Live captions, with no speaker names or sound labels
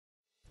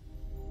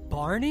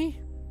Barney?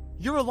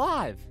 You're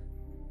alive!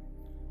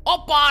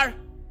 Oh, Bar!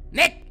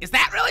 Nick, is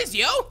that really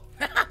you?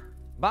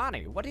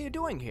 Barney, what are you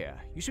doing here?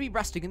 You should be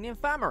resting in the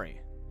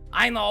infirmary.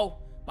 I know,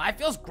 but I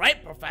feels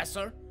great,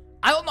 Professor.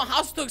 I don't know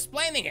how to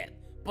explaining it,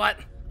 but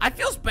I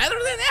feels better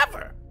than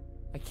ever.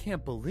 I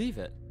can't believe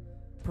it.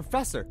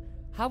 Professor,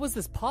 how is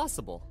this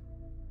possible?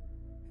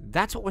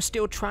 That's what we're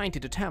still trying to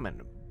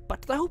determine,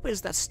 but the hope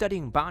is that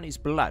studying Barney's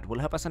blood will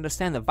help us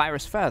understand the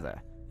virus further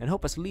and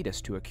help us lead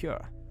us to a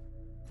cure.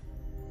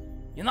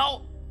 You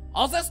know,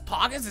 all this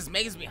talking is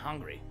making me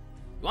hungry.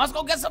 You want to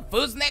go get some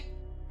food, Nick?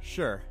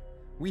 Sure.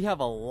 We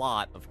have a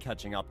lot of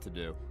catching up to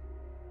do.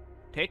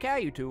 Take care,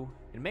 you two,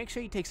 and make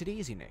sure he takes it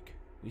easy, Nick.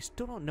 We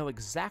still don't know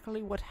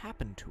exactly what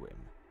happened to him.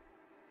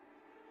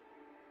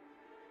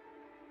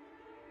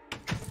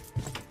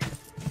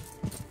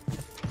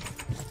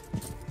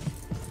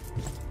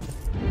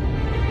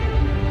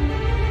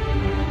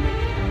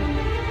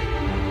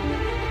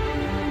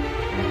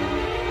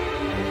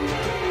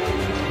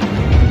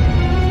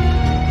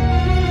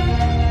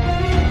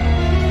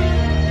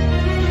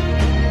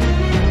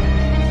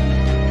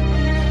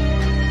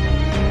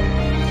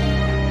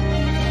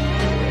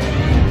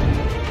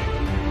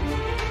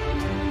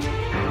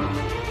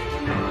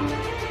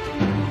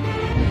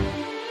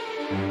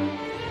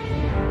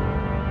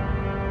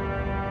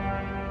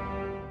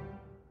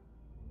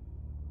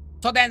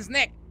 So then,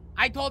 Nick,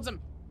 I told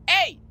him,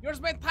 hey,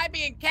 you've been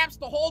typing in caps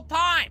the whole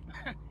time.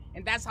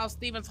 And that's how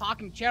Steven's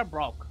Hawking chair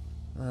broke.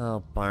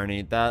 Oh,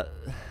 Barney,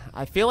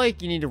 I feel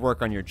like you need to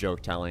work on your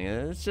joke telling.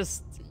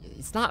 It's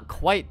not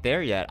quite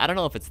there yet. I don't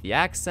know if it's the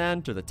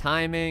accent or the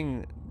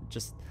timing,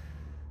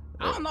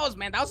 I don't know,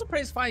 man. That was a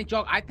pretty funny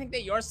joke. I think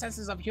that your sense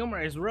of humor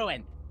is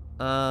ruined.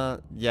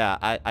 Yeah,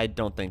 I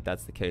don't think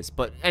that's the case.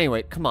 But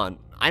anyway, come on.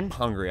 I'm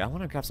hungry. I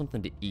want to grab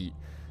something to eat.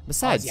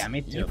 Besides, yeah,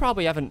 me too. You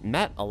probably haven't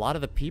met a lot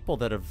of the people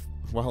that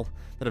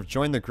have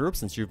joined the group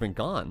since you've been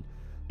gone.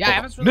 Yeah, I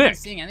haven't really been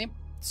seeing any.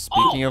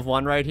 Speaking of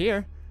one right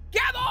here.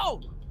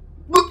 Ghetto!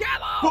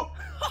 Ghetto!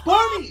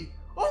 Barney!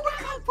 Oh my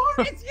God,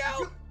 Barney! It's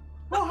you!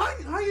 Oh,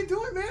 hi, how you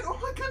doing, man? Oh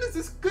my goodness,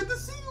 it's good to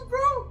see you,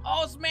 bro.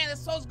 Oh, man,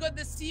 it's so good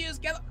to see you,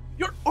 Ghetto.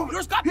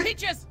 Yours got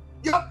peaches!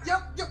 Yep.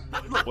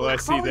 Look, Well, I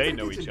see follow me they to the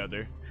know kitchen. each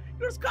other.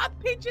 Yours got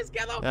peaches,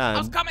 Ghetto. Yeah, I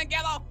was coming,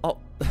 Ghetto. Oh,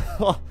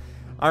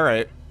 all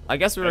right. I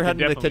guess we were I can heading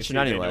to the definitely kitchen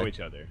see they anyway. know each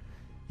other.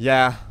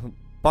 Yeah,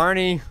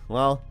 Barney.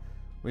 Well,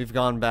 we've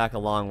gone back a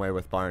long way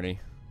with Barney.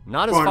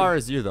 Not as Barney. far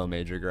as you though,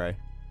 Major Gray.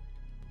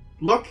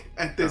 Look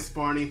at this,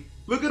 Barney.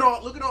 Look at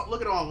all of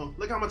them.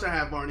 Look how much I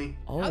have, Barney.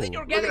 Oh, How did you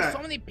at getting that.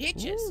 so many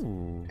peaches?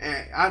 Ooh.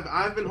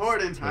 I've been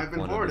hoarding. Take I've been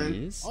one of hoarding.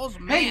 these. Oh,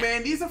 man. Hey,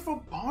 man, these are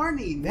for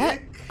Barney,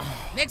 Nick.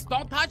 Nick,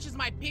 don't touch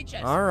my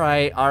peaches. All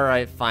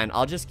right, fine.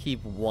 I'll just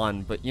keep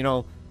one. But you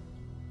know,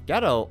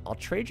 Ghetto, I'll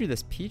trade you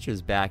this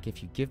peaches back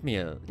if you give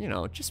me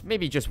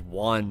maybe just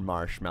one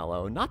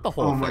marshmallow, not the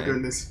whole Oh thing. my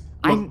goodness.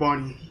 Look,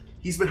 Barney,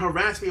 he's been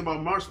harassing me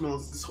about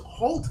marshmallows this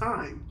whole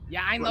time.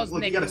 Yeah, I know, Look,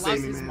 Nick. you He gotta loves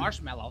save me, his man.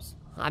 marshmallows.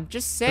 I'm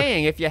just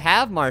saying, if you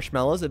have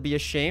marshmallows, it'd be a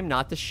shame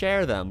not to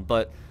share them.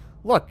 But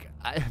look,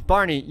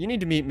 Barney, you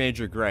need to meet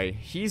Major Gray.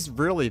 He's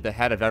really the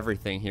head of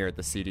everything here at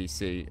the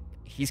CDC.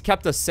 He's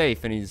kept us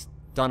safe, and he's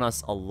done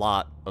us a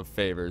lot of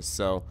favors.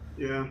 So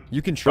Yeah.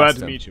 you can Glad trust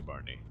to him. meet you,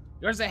 Barney.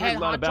 There's a Heard head a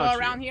lot honcho about you.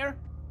 around here.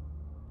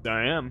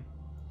 I am.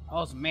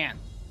 Oh, man.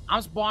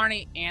 I'm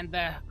Barney, and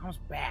I'm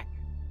back.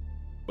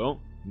 Well,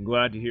 I'm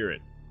glad to hear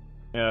it.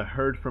 I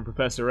heard from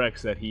Professor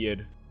X that he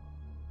had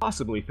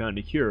possibly found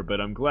a cure,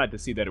 but I'm glad to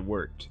see that it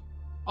worked.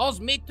 Oh,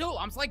 me too.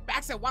 I'm like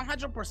back at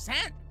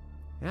 100%.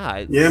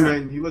 Yeah. Yeah,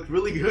 man, you look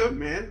really good,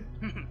 man.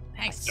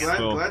 Thanks.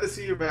 Glad to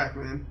see you back,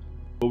 man.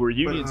 Well,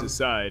 reunions But,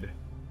 aside,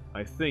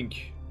 I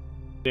think,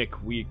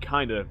 Nick, we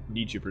kind of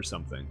need you for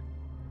something.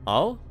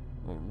 Oh,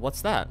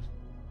 what's that?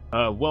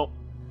 Well,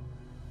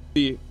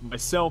 see,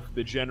 myself,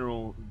 the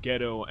General,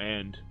 Ghetto,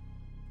 and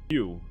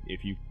you,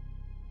 if you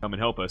come and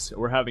help us,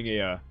 we're having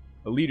a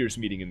leaders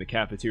meeting in the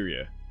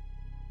cafeteria.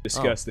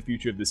 Discuss the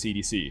future of the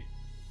CDC.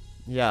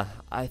 Yeah,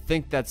 I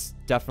think that's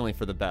definitely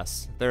for the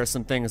best. There are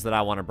some things that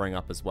I want to bring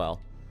up as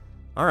well.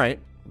 All right,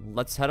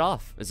 let's head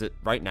off. Is it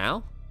right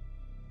now?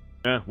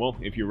 Yeah, well,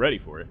 if you're ready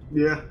for it.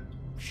 Yeah.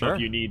 Sure.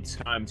 If you need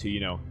time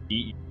to,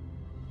 eat.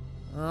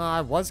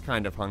 I was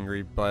kind of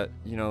hungry, but,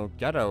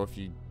 Ghetto, if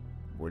you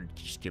would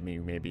just give me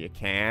maybe a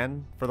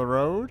can for the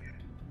road?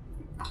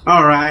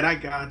 All right, I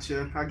got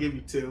you. I'll give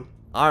you 2.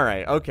 All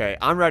right, okay.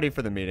 I'm ready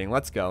for the meeting.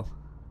 Let's go.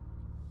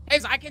 Hey,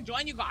 so I can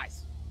join you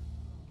guys.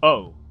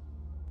 Oh.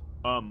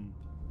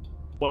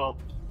 Well,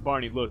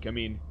 Barney, look, I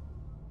mean,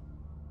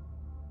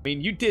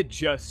 you did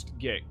just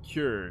get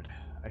cured.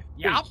 I think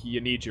Yep.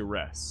 you need your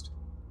rest.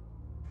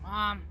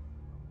 All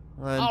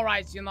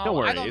right, Don't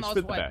worry, I don't it's know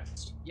for the what.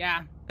 best.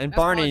 Yeah. And That's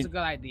Barney, always a good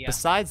idea.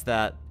 besides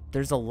that,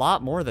 there's a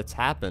lot more that's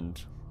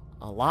happened.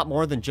 A lot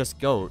more than just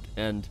Goat.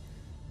 And,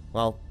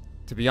 well,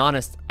 to be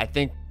honest, I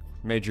think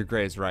Major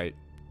Gray's right.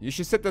 You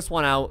should sit this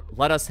one out,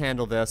 let us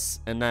handle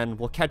this, and then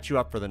we'll catch you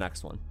up for the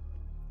next one.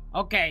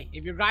 Okay,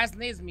 if you guys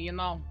need me, you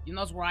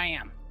knows where I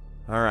am.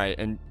 All right,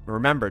 and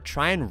remember,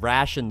 try and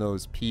ration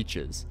those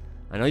peaches.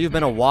 I know you've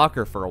been a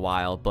walker for a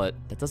while, but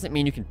that doesn't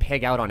mean you can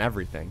pig out on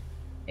everything.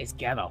 It's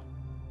ghetto.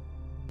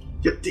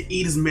 You have to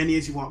eat as many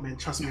as you want, man.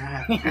 Trust me, I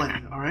have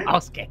plenty, alright?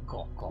 Okay,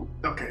 cool.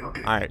 Okay.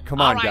 Alright, come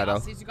on, Alright, Ghetto. I'll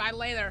see you guys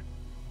later.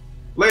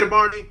 Later,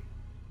 Barney.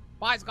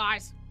 Bye,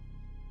 guys.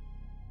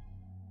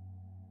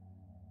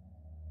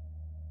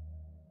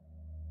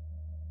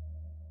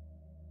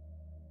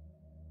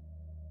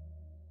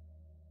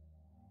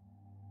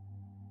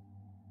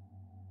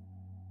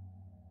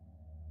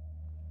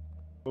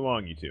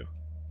 Belong you two.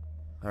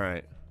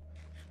 Alright.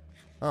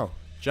 Oh,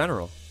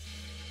 General.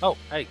 Oh,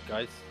 hey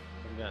guys.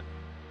 How's it going?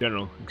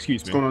 General,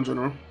 excuse What's me. going on,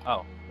 General?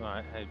 Oh,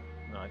 right. Hey,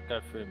 right. Go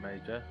through,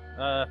 Major.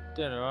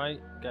 Doing alright.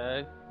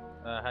 Go.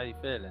 How you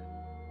feeling?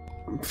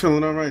 I'm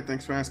feeling alright,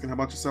 thanks for asking. How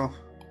about yourself?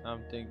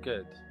 I'm doing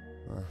good.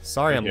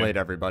 Sorry I'm Okay. late,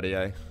 everybody.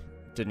 I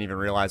didn't even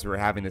realize we were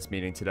having this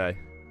meeting today.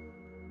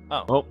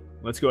 Oh. Well,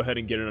 let's go ahead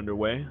and get it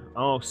underway.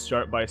 I'll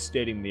start by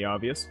stating the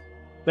obvious.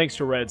 Thanks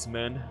to Red's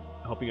men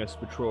helping us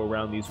patrol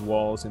around these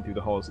walls and through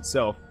the halls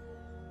itself,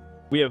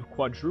 we have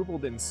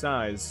quadrupled in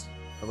size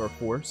of our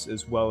force,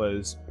 as well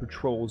as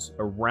patrols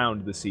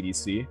around the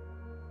CDC.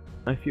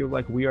 I feel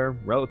like we are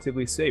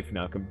relatively safe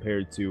now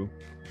compared to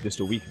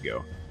just a week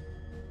ago.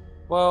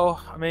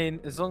 Well, I mean,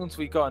 as long as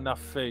we got enough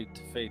food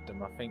to feed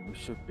them, I think we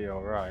should be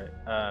alright.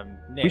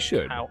 Nick,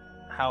 should.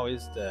 How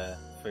is the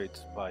food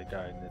supply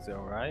going? Is it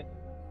alright?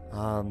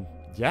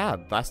 Yeah,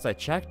 last I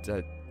checked,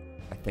 I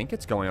think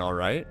it's going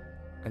alright.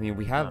 I mean,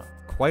 we have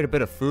quite a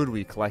bit of food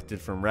we collected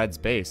from Red's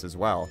base as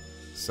well.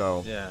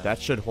 So Yeah. that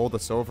should hold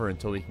us over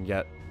until we can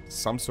get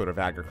some sort of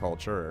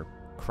agriculture or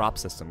crop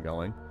system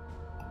going.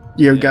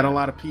 Yeah, we Yeah. got a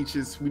lot of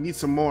peaches. We need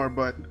some more,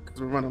 but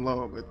because we're running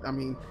low. But I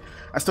mean,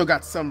 I still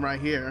got some right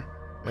here.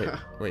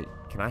 Wait,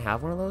 can I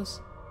have one of those?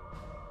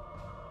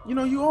 You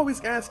know, you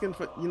always asking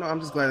for. You know, I'm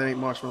just glad there ain't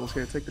marshmallows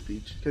here. Take the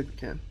peach. Take the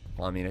can.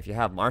 Well, I mean, if you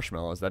have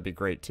marshmallows, that'd be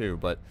great too.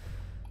 But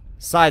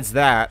besides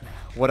that,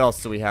 what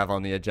else do we have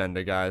on the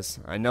agenda, guys?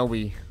 I know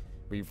we've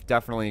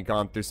definitely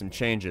gone through some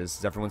changes.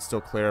 Is everyone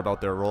still clear about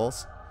their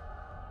roles?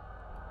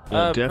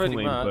 Well, Pretty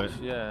definitely, much,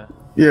 but yeah.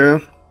 Yeah.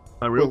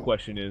 my real Well,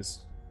 question is,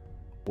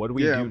 what do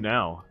we yeah. do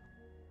now?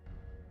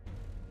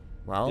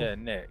 Well, Yeah,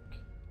 Nick.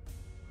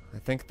 I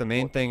think the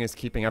main thing is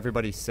keeping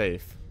everybody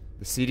safe.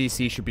 The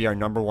CDC should be our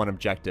 #1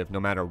 objective, no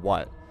matter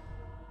what.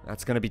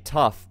 That's going to be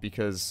tough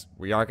because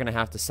we are going to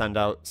have to send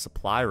out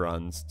supply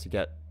runs to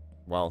get,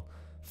 well,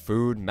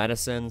 food,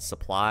 medicine,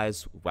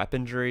 supplies,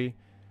 weaponry.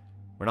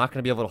 We're not going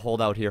to be able to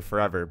hold out here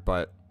forever,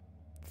 but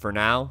for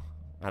now,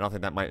 I don't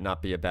think that might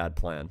not be a bad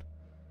plan.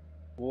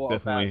 What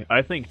Definitely.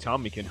 I think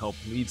Tommy can help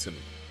lead some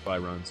fly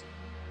runs.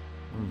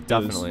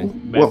 Definitely.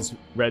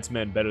 Red's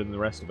men better than the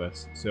rest of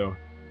us, so...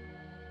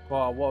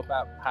 What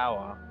about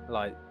power?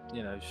 Like,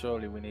 you know,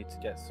 surely we need to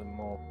get some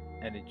more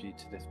energy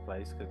to this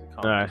place because it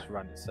can't just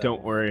run itself.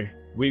 Don't worry.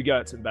 We've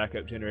got some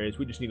backup generators.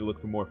 We just need to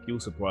look for more fuel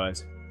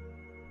supplies.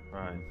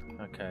 Right.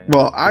 Okay.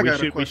 Well, I We got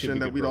should- a we should question be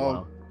that good we'd for a all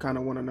while. kind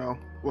of want to know.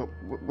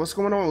 What's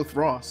going on with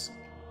Ross?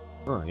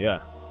 Oh,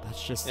 yeah.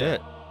 That's just Yeah.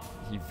 it.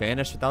 He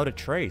vanished without a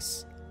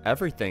trace.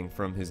 Everything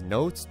from his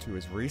notes to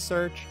his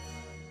research,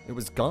 it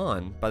was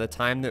gone by the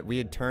time that we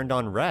had turned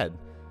on Red.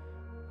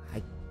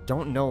 I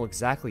don't know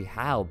exactly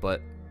how,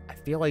 but I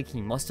feel like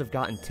he must have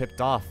gotten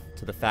tipped off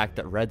to the fact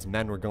that Red's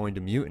men were going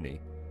to mutiny.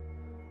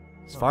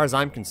 As far as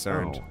I'm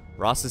concerned, Oh.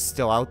 Ross is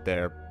still out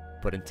there,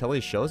 but until he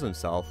shows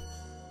himself,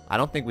 I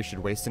don't think we should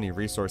waste any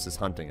resources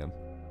hunting him.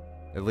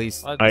 At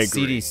least I the agree.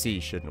 CDC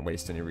shouldn't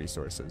waste any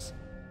resources.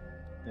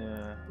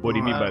 Yeah. What do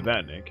you mean by Um,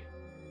 that, Nick?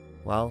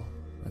 Well,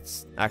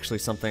 that's actually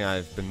something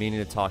I've been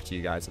meaning to talk to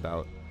you guys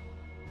about.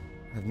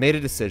 I've made a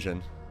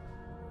decision.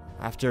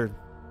 After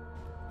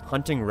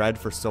hunting Red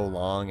for so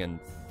long and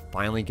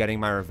finally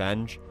getting my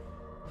revenge,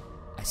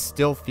 I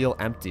still feel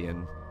empty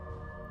and,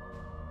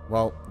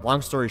 well,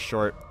 long story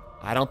short,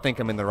 I don't think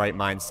I'm in the right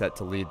mindset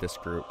to lead this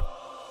group.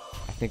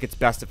 I think it's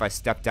best if I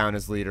step down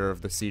as leader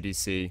of the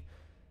CDC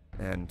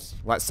and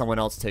let someone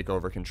else take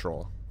over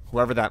control,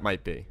 whoever that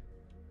might be.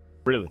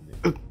 Really,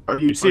 Nick? Are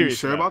you serious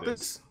sure about about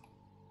this?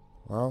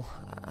 Well,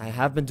 I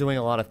have been doing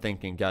a lot of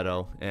thinking,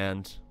 Ghetto,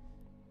 and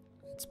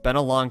it's been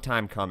a long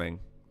time coming.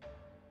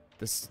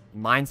 This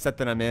mindset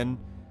that I'm in,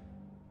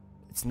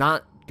 it's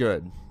not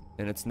good,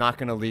 and it's not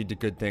going to lead to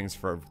good things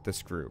for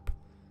this group.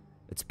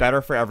 It's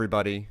better for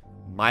everybody,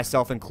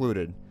 myself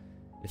included,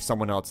 if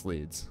someone else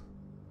leads.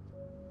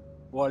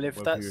 Well, if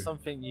Well, that's you-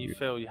 something you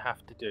feel you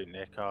have to do,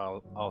 Nick,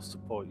 I'll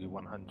support you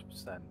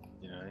 100%.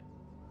 You know.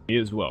 Me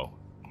as well.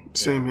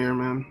 Same here,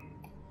 man.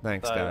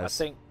 Thanks, So guys.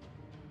 I think.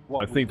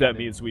 What I we think that can-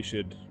 means we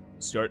should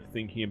start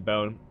thinking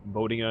about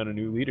voting on a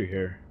new leader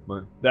here.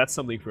 But that's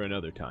something for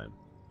another time.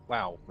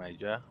 Wow,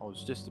 Major. I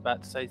was just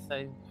about to say the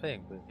same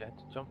thing, but you had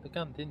to jump the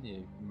gun, didn't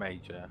you,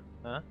 Major?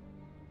 Huh?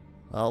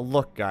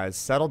 Look, guys,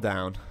 settle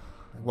down.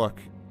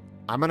 Look,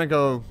 I'm going to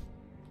go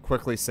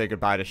quickly say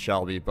goodbye to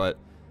Shelby, but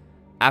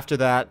after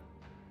that,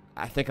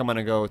 I think I'm going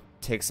to go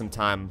take some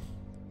time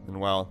and,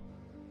 well,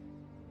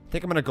 I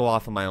think I'm going to go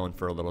off on my own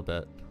for a little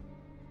bit.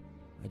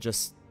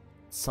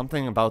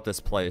 Something about this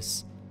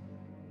place.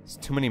 There's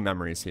too many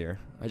memories here.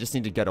 I just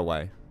need to get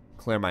away.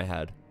 clear my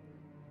head.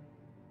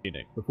 Hey,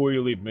 Nick, before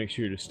you leave, make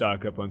sure to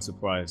stock up on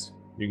supplies.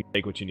 You can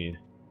take what you need.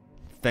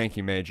 Thank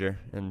you, Major.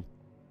 And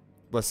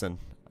listen,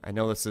 I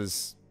know this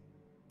is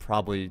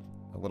probably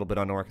a little bit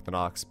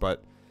unorthodox,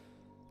 but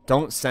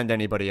don't send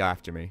anybody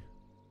after me.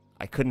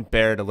 I couldn't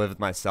bear to live with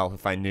myself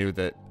if I knew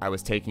that I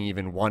was taking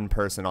even one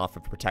person off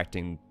of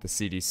protecting the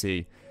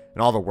CDC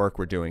and all the work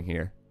we're doing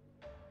here.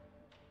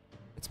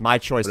 It's my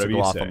choice to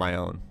go off on my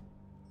own.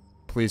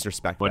 Please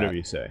respect that. Whatever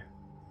you say.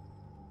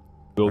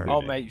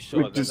 I'll make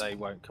sure that they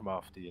won't come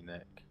after you,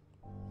 Nick.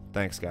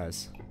 Thanks,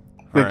 guys.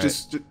 Nick,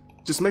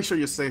 just make sure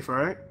you're safe,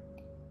 alright?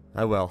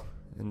 I will.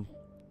 And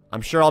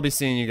I'm sure I'll be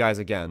seeing you guys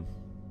again.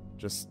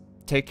 Just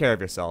take care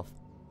of yourself.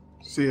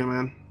 See ya,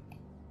 man.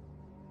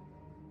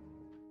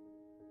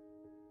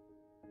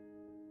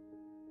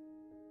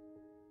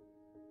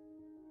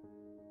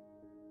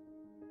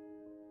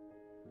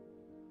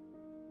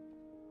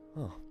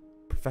 Oh,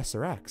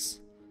 Professor X.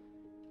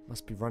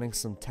 Must be running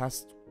some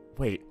tests.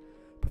 Wait,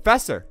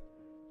 Professor!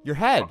 Your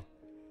head!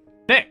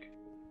 Nick!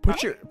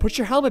 Put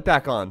your helmet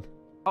back on!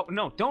 Oh,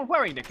 no, don't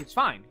worry, Nick. It's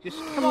fine. Just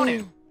come on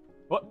in.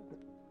 What?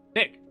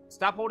 Nick,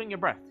 stop holding your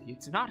breath.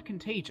 It's not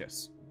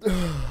contagious.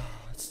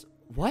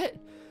 What?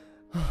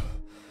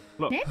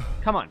 Look, Nick?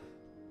 come on.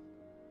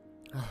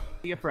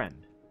 Be a friend.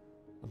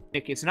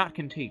 Nick, it's not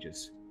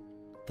contagious.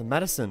 The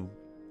medicine,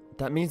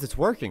 that means it's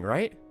working,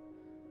 right?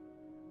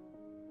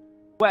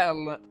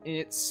 Well,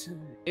 it's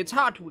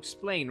hard to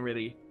explain,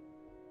 really.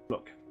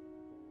 Look,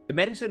 the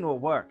medicine will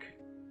work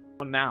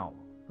for now,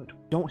 but we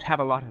don't have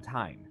a lot of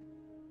time.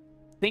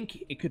 I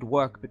think it could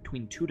work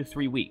between 2 to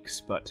 3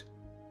 weeks, but...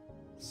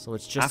 So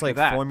it's just after like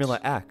that, Formula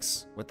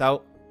X.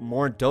 Without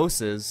more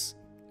doses,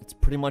 it's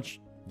pretty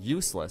much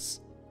useless.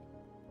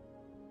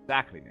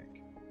 Exactly,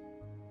 Nick.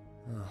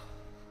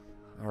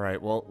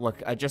 Alright, well,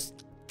 look, I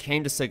just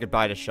came to say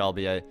goodbye to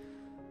Shelby. I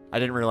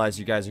didn't realize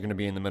you guys are going to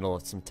be in the middle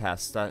of some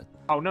tests.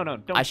 Oh, no,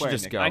 don't I should worry,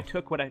 just Nick. go. I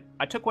took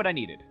what I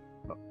needed.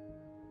 Look,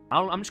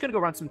 I'm just gonna go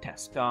run some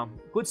tests.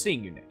 Good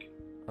seeing you, Nick.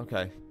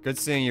 Okay, good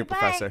seeing you, Bye.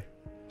 Professor.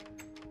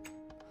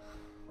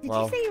 Did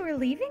Well, you say you were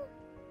leaving?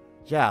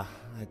 Yeah,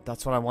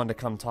 that's what I wanted to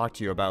come talk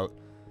to you about.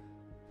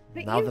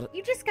 But now that-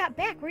 you just got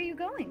back. Where are you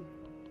going?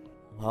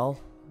 Well,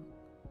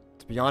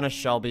 to be honest,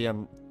 Shelby,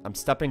 I'm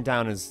stepping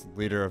down as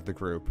leader of the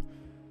group.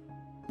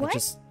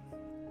 What?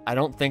 I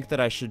don't think that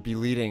I should be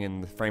leading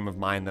in the frame of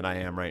mind that I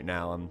am right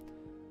now. I'm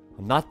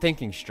not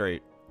thinking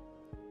straight.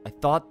 I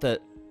thought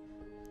that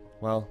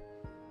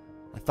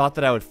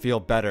I would feel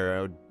better.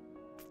 I would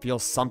feel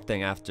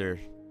something after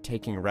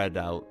taking Red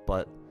out,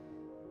 but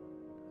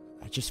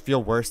I just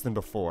feel worse than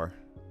before.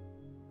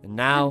 And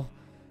now,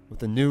 with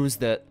the news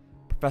that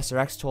Professor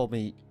X told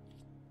me,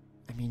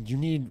 I mean, you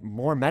need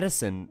more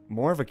medicine,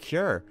 more of a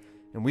cure.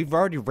 And we've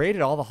already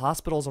raided all the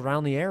hospitals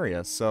around the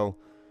area, so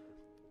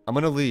I'm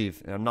gonna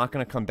leave, and I'm not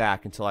gonna come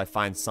back until I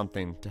find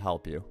something to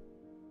help you.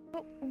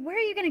 But where are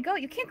you gonna go?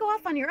 You can't go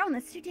off on your own.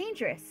 That's too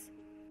dangerous.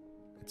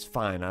 It's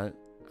fine.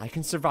 I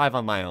can survive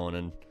on my own,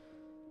 and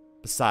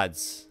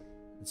besides,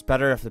 it's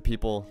better if the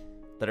people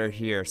that are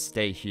here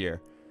stay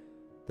here.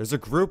 There's a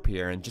group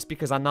here, and just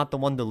because I'm not the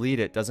one to lead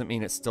it doesn't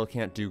mean it still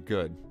can't do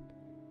good.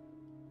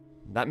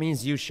 That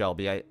means you,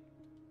 Shelby. I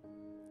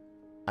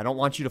don't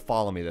want you to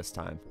follow me this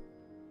time.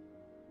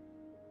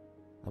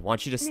 I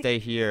want you to stay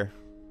here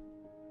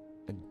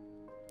and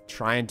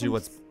try and do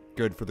what's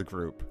good for the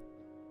group.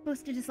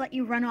 Supposed to just let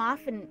you run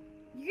off, and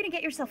you're gonna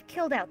get yourself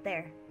killed out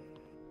there.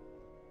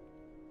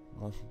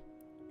 Well,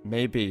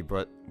 maybe,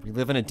 but we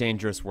live in a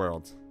dangerous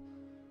world.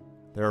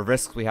 There are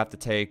risks we have to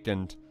take,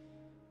 and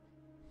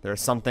there are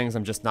some things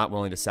I'm just not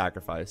willing to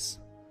sacrifice.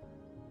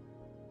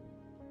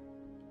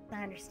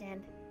 I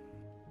understand.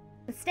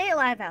 But stay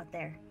alive out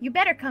there. You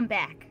better come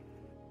back.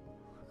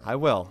 I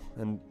will,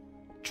 and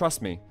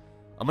trust me,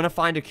 I'm gonna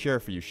find a cure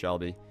for you,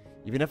 Shelby,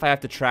 even if I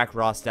have to track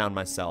Ross down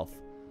myself.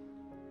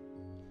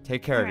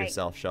 Take care of Alright.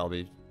 yourself,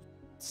 Shelby.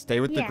 Stay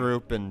with the Yeah.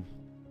 group and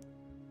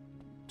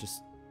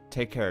just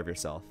take care of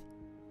yourself.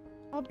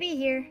 I'll be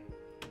here.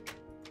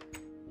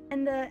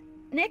 And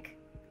Nick?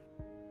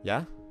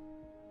 Yeah?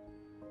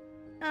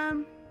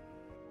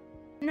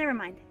 Never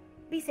mind.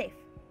 Be safe.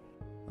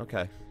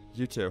 Okay,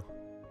 you too.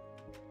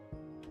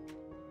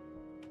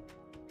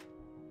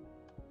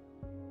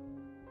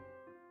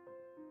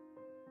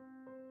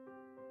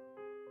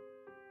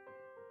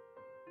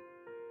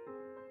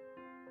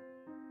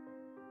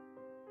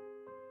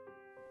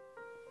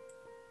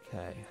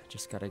 Okay,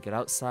 just gotta get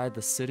outside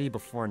the city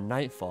before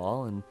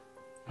nightfall and...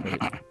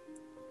 Wait.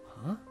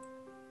 Huh?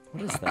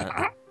 What is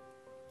that?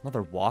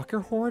 Another walker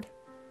horde?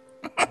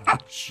 Oh,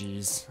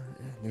 jeez.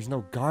 There's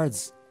no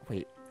guards.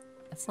 Wait,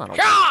 that's not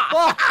a...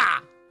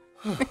 Ah!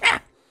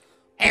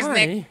 Hey, Nick.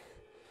 Barney,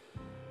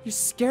 you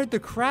scared the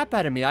crap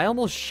out of me. I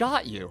almost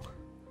shot you.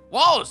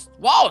 Whoa,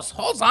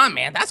 hold on,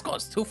 man. That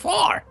goes too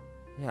far.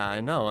 Yeah, I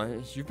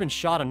know. You've been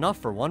shot enough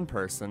for one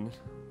person.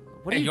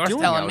 What are Hey, you yours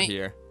doing telling out me-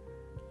 here?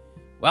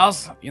 Well,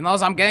 you know,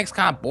 I'm getting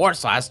kind of bored,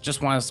 so I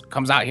just want to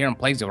comes out here and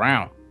plays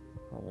around.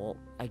 Oh, well,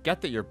 I get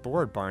that you're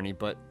bored, Barney,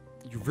 but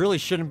you really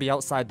shouldn't be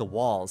outside the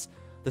walls.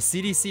 The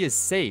CDC is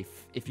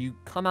safe. if you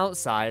come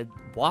outside,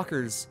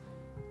 walkers,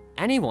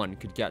 anyone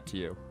could get to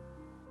you.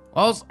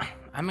 Well,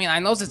 I mean, I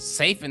know it's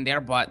safe in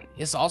there, but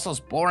it's also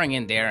boring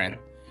in there. And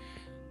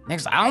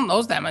next, I don't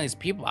know that many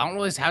people. I don't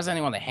really have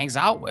anyone that hangs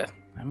out with.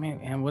 I mean,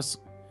 and with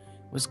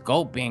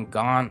Goat being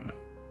gone,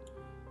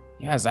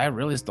 yes, I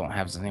really just don't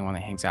have anyone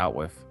that hangs out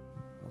with.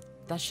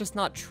 That's just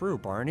not true,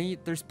 Barney.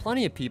 There's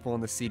plenty of people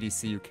in the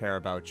CDC who care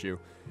about you.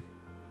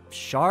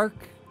 Shark,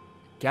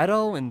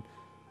 Ghetto, and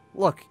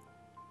look,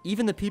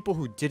 even the people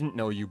who didn't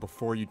know you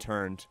before you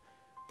turned,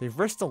 they've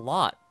risked a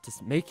lot to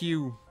make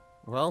you,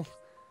 well,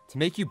 to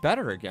make you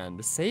better again,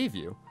 to save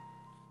you.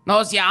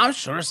 No, yeah, I'm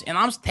sure, and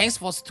I'm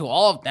thankful to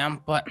all of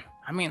them, but,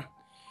 I mean,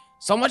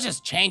 so much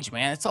has changed,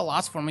 man. It's a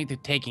lot for me to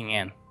taking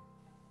in.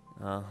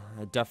 I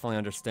definitely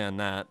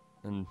understand that,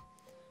 and,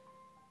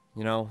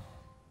 you know,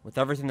 with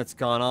everything that's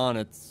gone on,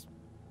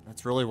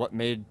 that's really what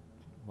made,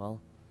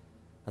 well,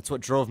 that's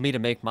what drove me to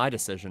make my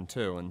decision,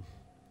 too, and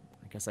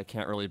I guess I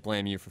can't really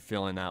blame you for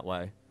feeling that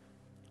way.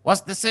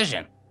 What's the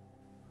decision?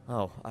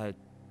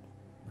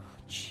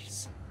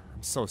 Jeez.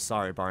 I'm so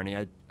sorry, Barney.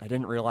 I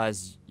didn't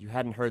realize you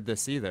hadn't heard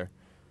this either.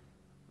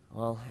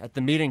 Well, at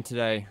the meeting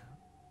today,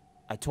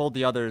 I told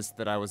the others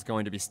that I was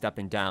going to be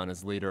stepping down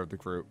as leader of the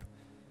group.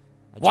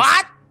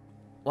 What?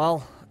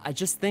 Well, I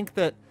just think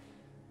that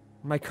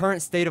my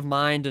current state of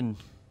mind and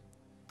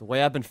the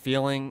way I've been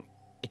feeling,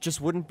 it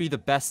just wouldn't be the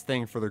best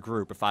thing for the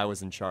group if I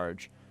was in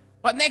charge.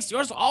 But Nick's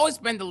yours always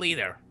been the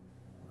leader.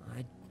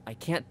 I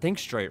can't think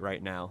straight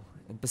right now.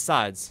 And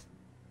besides,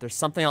 there's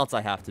something else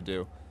I have to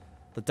do.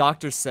 The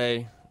doctors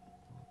say,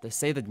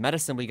 the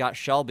medicine we got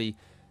Shelby,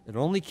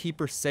 it'll only keep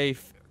her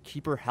safe,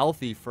 keep her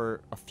healthy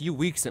for a few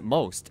weeks at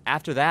most.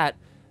 After that,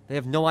 they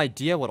have no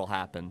idea what'll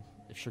happen.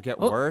 If she'll get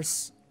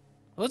worse.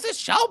 Who's this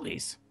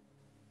Shelby's?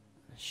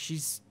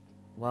 She's,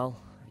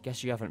 well, I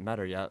guess you haven't met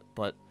her yet,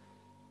 but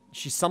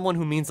she's someone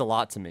who means a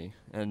lot to me.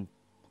 And,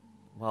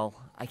 well,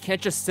 I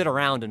can't just sit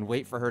around and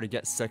wait for her to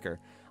get sicker.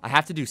 I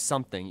have to do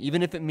something,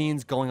 even if it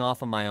means going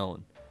off on my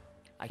own.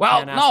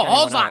 Well, no,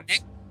 hold on,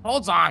 Nick.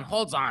 Hold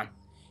on.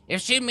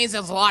 If she means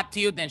a lot to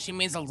you, then she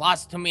means a lot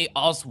to me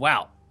as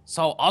well.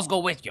 So I'll go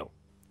with you.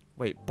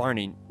 Wait,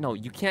 Barney, no,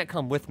 you can't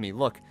come with me.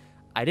 Look,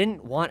 I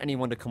didn't want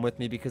anyone to come with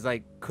me because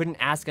I couldn't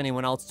ask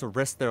anyone else to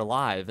risk their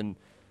life. And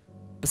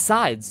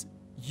besides,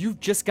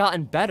 you've just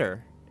gotten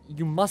better.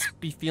 You must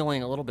be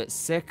feeling a little bit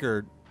sick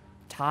or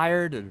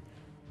tired. Or...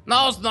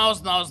 No.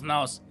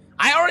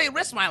 I already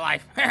risked my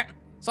life.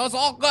 So it's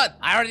all good.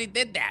 I already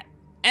did that.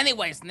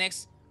 Anyways,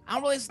 Nix, I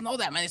don't really know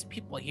that many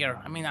people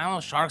here. I mean, I know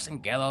sharks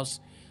and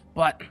ghettos,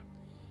 but,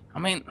 I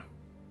mean,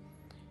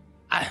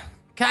 can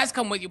I just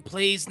come with you,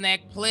 please,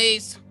 Nick?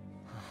 Please?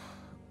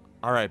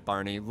 All right,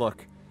 Barney,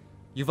 look,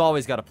 you've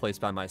always got a place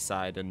by my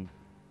side, and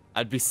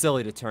I'd be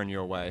silly to turn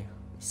you away,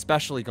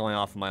 especially going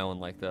off on my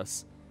own like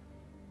this.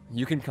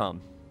 You can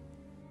come.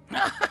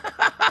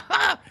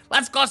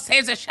 Let's go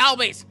save the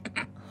Shelbys.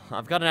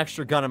 I've got an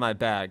extra gun in my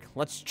bag.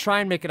 Let's try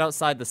and make it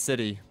outside the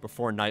city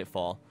before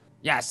nightfall.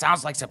 Yeah,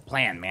 sounds like a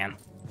plan, man.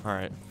 All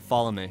right,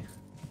 follow me.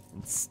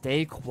 And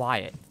stay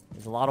quiet.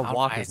 There's a lot of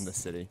walkers in the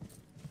city.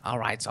 All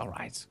right.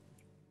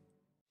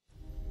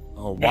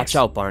 Oh, watch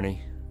out,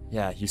 Barney.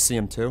 Yeah, you see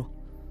him too?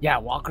 Yeah,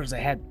 walkers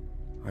ahead.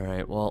 All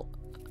right, well,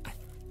 I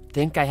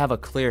think I have a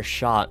clear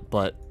shot,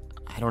 but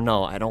I don't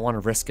know. I don't want to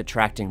risk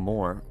attracting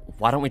more.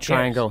 Why don't we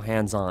try and go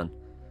hands-on?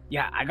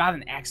 Yeah, I got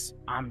an X.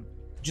 I'm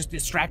just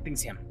distracting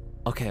him.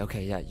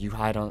 Okay, yeah, you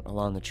hide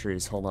along the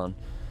trees. Hold on.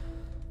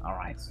 All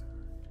right.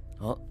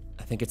 Well,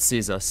 I think it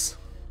sees us.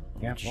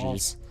 Yeah,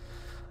 jeez.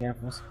 Yeah,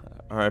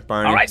 all right,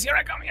 Barney. All right, here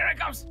it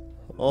comes.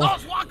 Oh.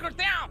 Those walkers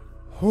down.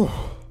 Whew.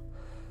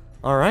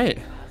 All right.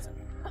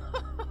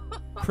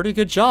 Pretty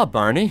good job,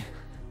 Barney.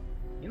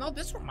 You know,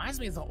 this reminds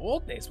me of the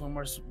old days when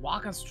we're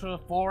walking through the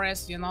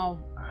forest, you know.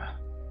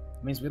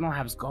 Means we don't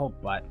have scope,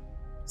 but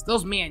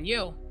still's me and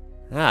you.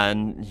 Yeah,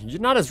 and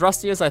you're not as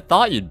rusty as I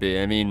thought you'd be.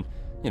 I mean,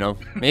 you know,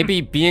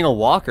 maybe being a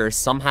walker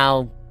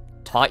somehow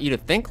taught you to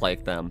think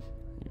like them.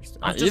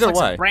 I'm just Either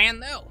way. Brand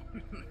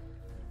new.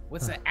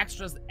 With the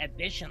extras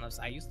addition of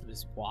I used to be a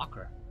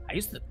walker. I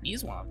used to be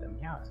one of them,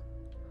 yeah.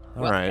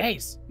 All right. Hey,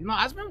 you know,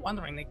 I've been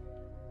wondering, Nick,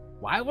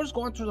 why we're just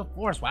going through the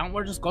forest? Why don't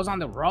we just go on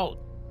the road?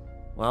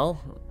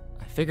 Well,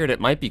 I figured it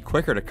might be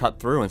quicker to cut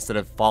through instead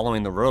of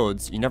following the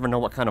roads. You never know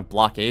what kind of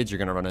blockades you're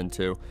going to run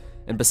into.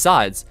 And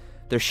besides,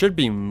 there should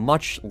be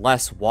much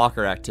less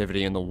walker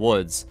activity in the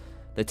woods.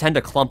 They tend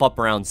to clump up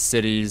around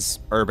cities,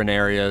 urban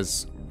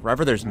areas,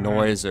 wherever there's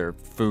noise or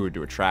food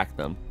to attract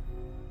them.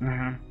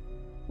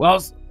 Well,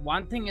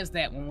 one thing is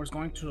that when we're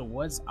going through the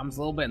woods, I'm a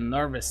little bit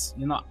nervous.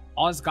 You know,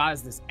 all I've got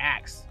is this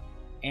axe.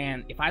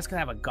 And if I just could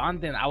have a gun,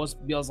 then I would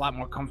feel a lot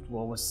more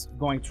comfortable with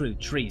going through the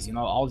trees. You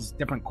know, all these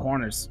different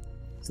corners.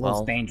 It's a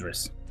little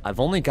dangerous. I've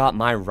only got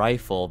my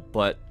rifle,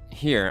 but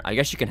here, I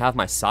guess you can have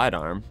my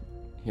sidearm.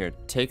 Here,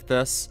 take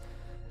this.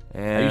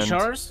 And... Are you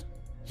sure?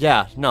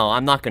 Yeah, no,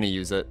 I'm not going to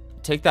use it.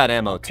 Take that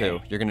ammo too.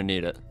 You're going to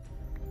need it.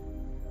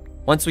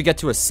 Once we get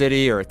to a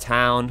city or a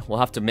town, we'll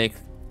have to make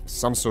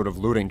some sort of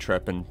looting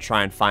trip and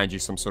try and find you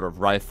some sort of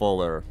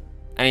rifle or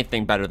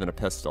anything better than a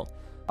pistol.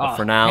 But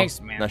for now,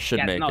 thanks, man. that should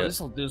yeah, make no, it.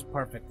 This'll do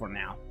perfect for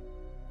now.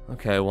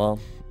 Okay, well,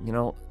 you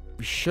know,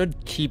 we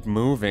should keep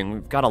moving.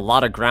 We've got a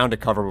lot of ground to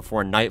cover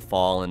before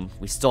nightfall, and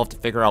we still have to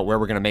figure out where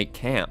we're gonna make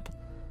camp.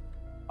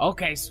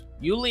 Okay, so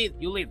you lead.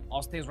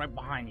 I'll stay right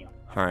behind you.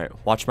 Alright,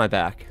 watch my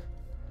back.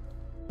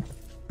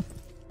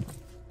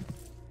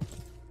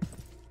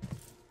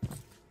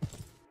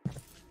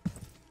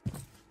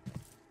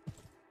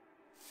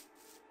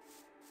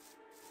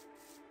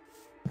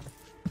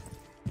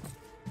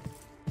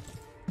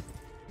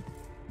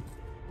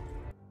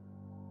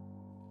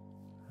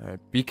 Alright,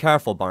 be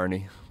careful,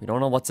 Barney. We don't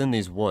know what's in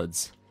these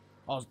woods.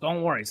 Oh,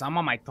 don't worry, so I'm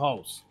on my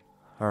toes.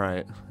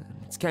 Alright,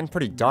 it's getting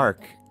pretty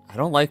dark. I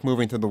don't like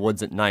moving through the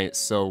woods at night,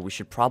 so we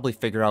should probably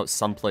figure out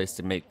some place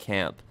to make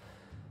camp.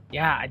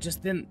 Yeah, I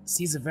just didn't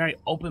see a very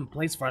open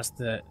place for us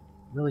to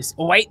really...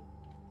 Oh, wait!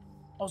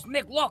 Oh,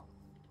 Nick, look!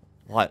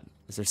 What?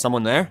 Is there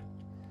someone there?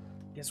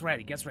 Get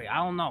ready. I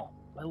don't know,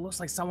 but it looks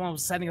like someone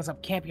was setting us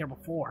up camp here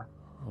before.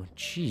 Oh,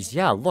 jeez,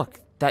 yeah, look.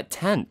 That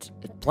tent.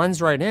 It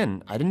blends right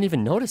in. I didn't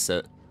even notice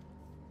it.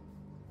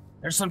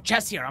 There's some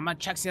chests here. I'm gonna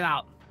check it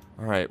out.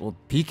 Alright, well,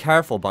 be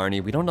careful,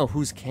 Barney. We don't know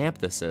whose camp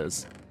this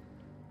is.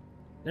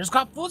 There's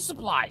got food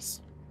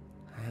supplies.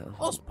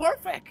 Oh, it's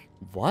perfect.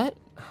 What?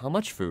 How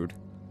much food?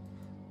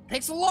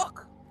 Takes a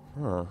look.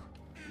 Huh.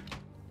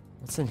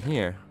 What's in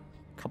here?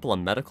 A couple of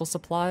medical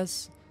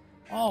supplies?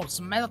 Oh,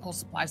 some medical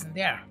supplies in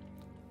there.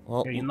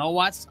 Well, Here, you know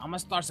what? I'm gonna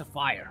start a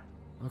fire.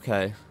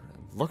 okay.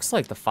 Looks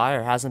like the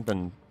fire hasn't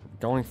been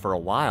going for a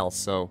while,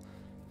 so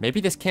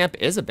maybe this camp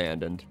is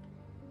abandoned.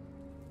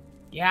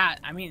 Yeah,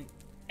 I mean,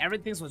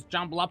 everything was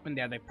jumbled up in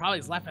there. They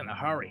probably left in a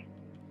hurry.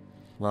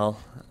 Well,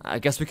 I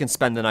guess we can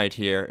spend the night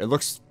here. It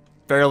looks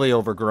fairly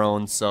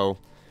overgrown, so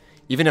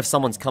even if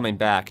someone's coming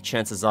back,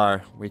 chances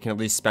are we can at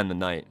least spend the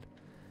night.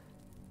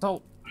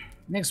 So,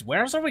 Nix,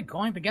 where are we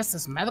going to get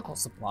this medical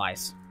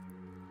supplies?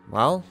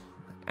 Well,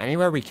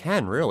 anywhere we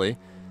can, really.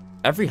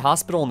 Every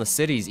hospital in the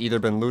city's either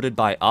been looted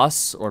by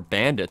us or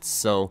bandits,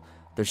 so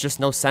there's just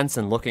no sense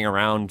in looking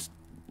around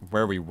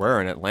where we were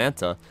in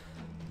Atlanta.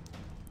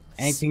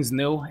 Anything's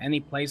new? Any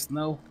place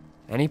new?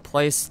 Any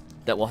place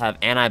that will have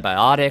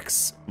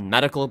antibiotics,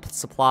 medical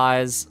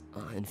supplies,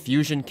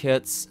 infusion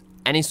kits,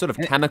 any sort of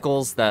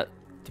chemicals that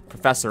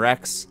Professor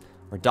X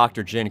or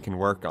Dr. Jin can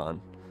work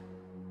on.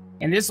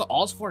 And this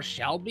all's for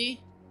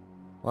Shelby?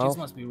 Well, This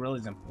must be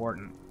really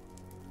important.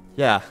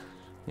 yeah,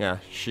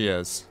 she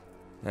is.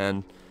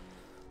 And,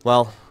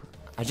 well,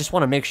 I just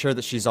want to make sure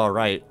that she's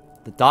alright.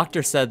 The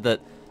doctor said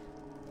that,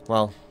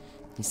 well,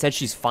 he said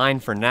she's fine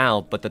for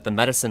now, but that the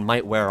medicine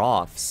might wear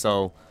off,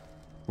 so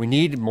we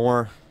need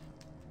more,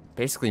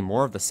 basically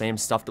more of the same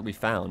stuff that we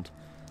found.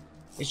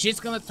 Is she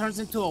just gonna turn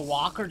into a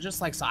walker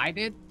just like I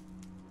did?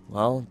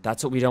 Well,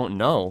 that's what we don't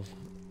know.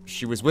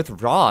 She was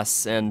with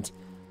Ross, and,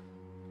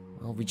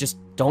 well, we just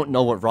don't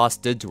know what Ross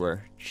did to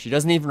her. She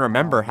doesn't even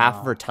remember half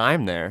of her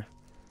time there.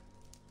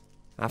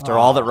 After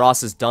all that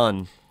Ross has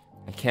done,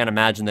 I can't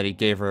imagine that he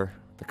gave her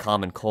the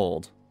common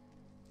cold.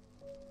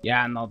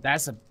 Yeah, no,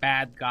 that's a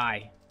bad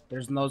guy.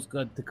 There's no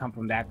good to come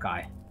from that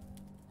guy.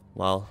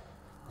 Well,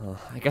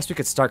 I guess we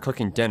could start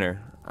cooking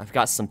dinner. I've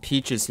got some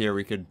peaches here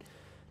we could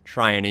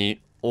try and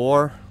eat,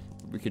 or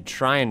we could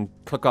try and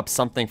cook up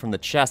something from the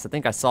chest. I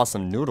think I saw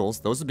some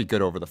noodles. Those would be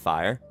good over the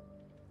fire.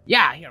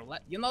 Yeah, here,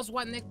 you know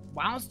what, Nick?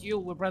 Why don't you,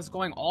 with us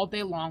going all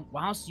day long,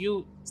 why don't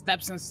you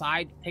steps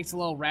inside, takes a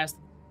little rest,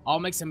 I'll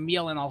make some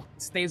meal and I'll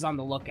stays on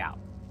the lookout.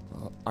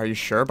 Are you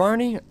sure,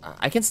 Barney?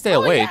 I can stay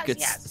Oh, awake.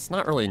 yes. It's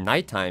not really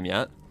nighttime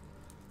yet.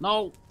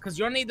 No, because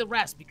you'll need the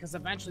rest, because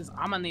eventually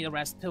I'm gonna need a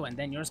rest too, and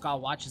then yours gotta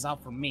watch us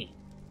out for me.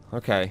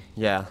 Okay,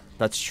 yeah,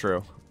 that's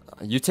true.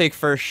 You take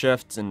first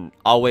shift, and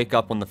I'll wake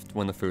up when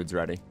the food's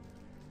ready.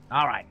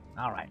 Alright.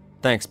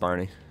 Thanks,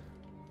 Barney.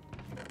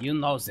 You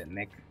knows it,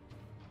 Nick.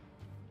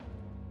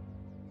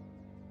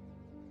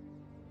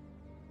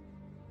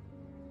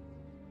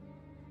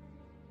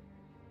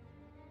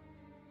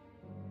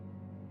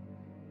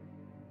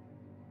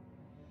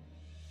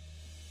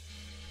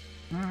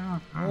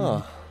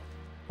 Oh,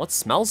 what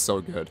smells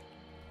so good?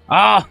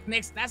 Oh,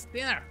 Nick, that's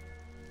dinner.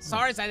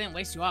 Sorry I didn't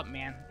waste you up,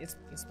 man. It's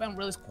been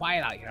really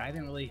quiet out here.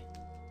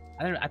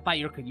 I thought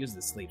you could use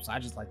the sleep, so I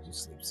just let you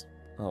sleep.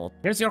 Oh,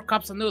 Here's your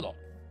cups of noodle.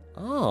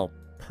 oh,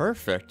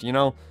 perfect. You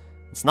know,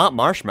 it's not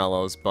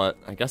marshmallows, but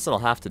I guess it'll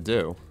have to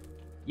do.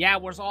 Yeah,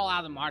 we're all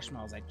out of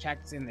marshmallows. I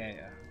checked in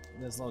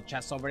this little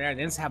chest over there.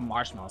 They didn't have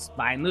marshmallows,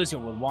 but I knew you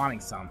were wanting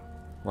some.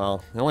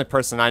 Well, the only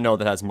person I know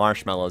that has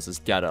marshmallows is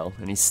Ghetto,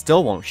 and he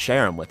still won't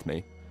share them with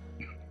me.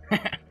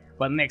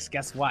 But Nick,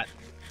 guess what?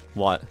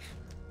 What?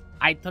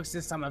 I took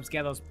some of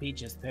Ghetto's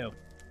peaches too.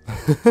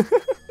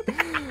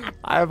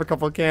 I have a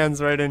couple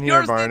cans right in here,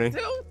 Yours Barney. did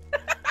too?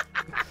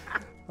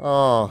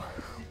 Oh,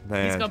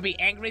 man. He's gonna be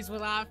angry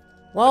with us.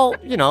 Well,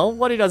 you know,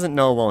 what he doesn't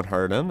know won't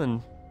hurt him,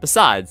 and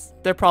besides,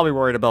 they're probably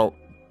worried about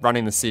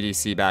running the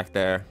CDC back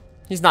there.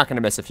 He's not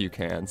gonna miss a few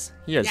cans.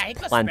 He has Yeah, he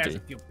could plenty. spare a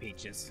few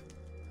peaches.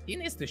 He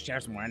needs to share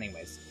some more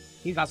anyways.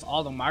 He got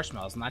all the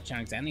marshmallows, not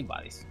sharing to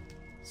anybody's.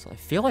 So I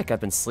feel like I've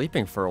been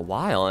sleeping for a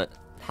while.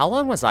 How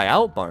long was I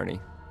out, Barney?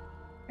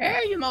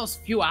 You know, it's a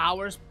few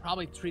hours,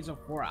 probably 3 to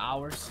 4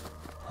 hours.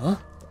 Huh?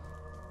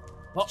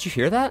 Well, Did you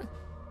hear that?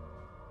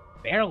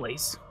 Barely.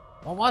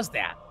 What was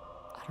that?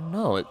 I don't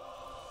know. It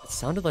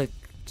sounded like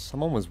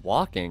someone was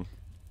walking.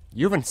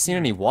 You haven't seen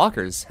any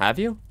walkers, have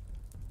you?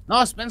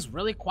 No, it's been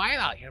really quiet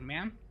out here,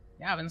 man.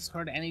 Yeah, I haven't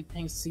heard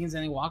anything, seen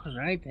any walkers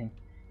or anything.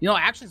 You know,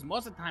 actually,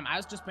 most of the time,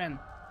 I've just been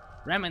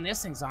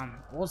reminiscing on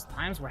those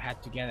times we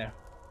had together.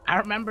 I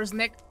remember,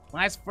 Nick,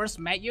 when I first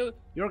met you,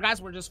 your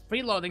guys were just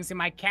freeloading in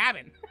my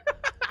cabin.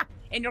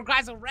 And your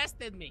guys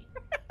arrested me.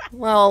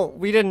 Well,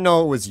 we didn't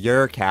know it was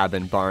your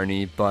cabin,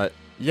 Barney, but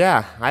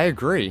yeah, I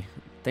agree.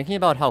 Thinking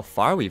about how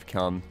far we've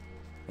come,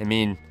 I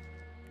mean,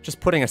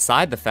 just putting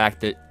aside the fact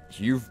that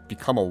you've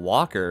become a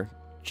walker,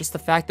 just the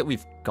fact that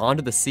we've gone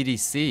to the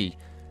CDC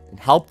and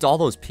helped all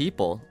those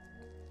people,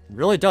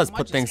 really does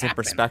put things in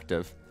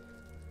perspective.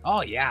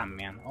 Oh yeah,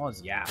 man. Oh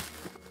yeah.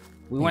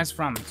 We went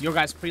from your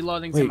guys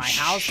freeloading to my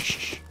house.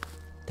 Shh.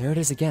 There it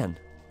is again.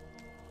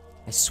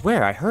 I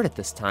swear I heard it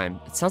this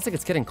time. It sounds like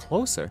it's getting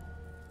closer.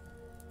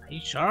 Are you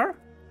sure?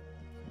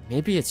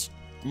 Maybe it's,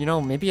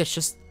 maybe it's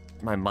just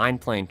my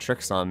mind playing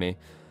tricks on me.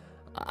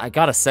 I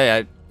gotta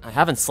say, I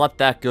haven't slept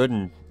that good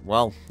in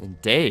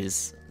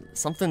days.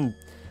 Something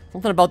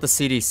about the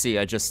CDC,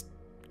 I just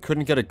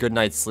couldn't get a good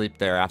night's sleep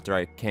there after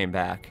I came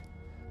back.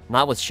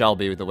 Not with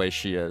Shelby the way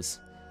she is.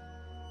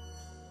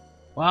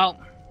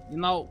 Well,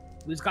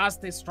 we gotta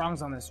stay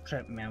strong on this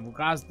trip, man. We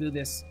gotta do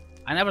this.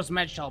 I never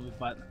met Shelby,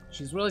 but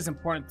she's really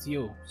important to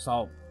you.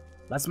 So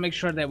let's make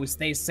sure that we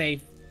stay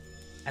safe.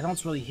 I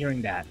don't really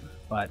hearing that,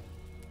 but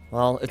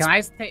well,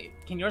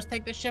 can yours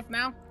take the shift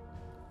now?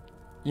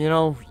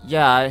 Yeah,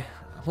 I'm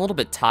a little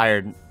bit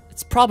tired.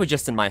 It's probably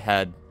just in my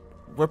head.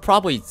 We're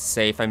probably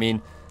safe. I mean,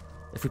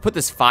 if we put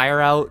this fire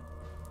out,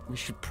 we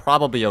should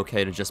probably be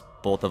okay to just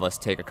both of us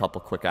take a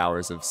couple quick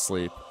hours of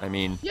sleep. I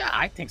mean, yeah,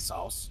 I think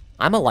so.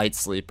 I'm a light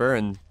sleeper,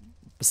 and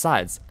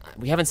besides,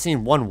 we haven't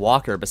seen one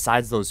walker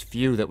besides those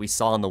few that we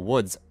saw in the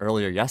woods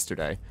earlier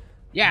yesterday.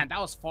 Yeah, that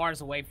was far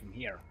away from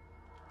here.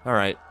 All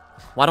right,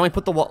 why don't we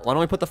put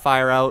the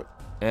fire out,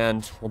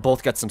 and we'll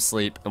both get some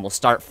sleep, and we'll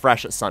start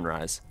fresh at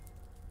sunrise.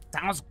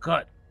 Sounds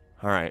good.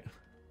 All right.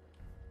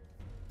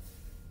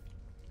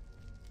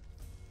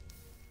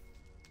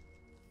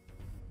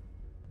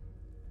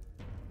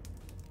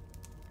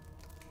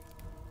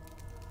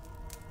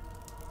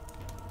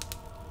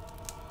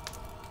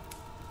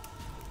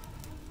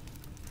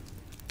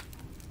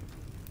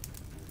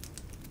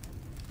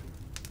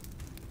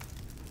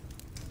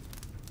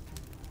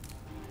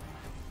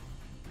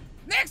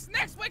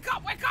 Next, wake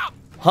up!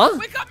 Huh?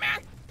 Wake up, man!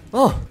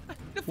 Oh.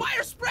 The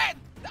fire spread!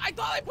 I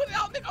thought I put it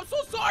out, Nick. I'm so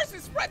sorry.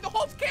 It spread. The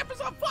whole camp is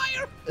on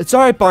fire. It's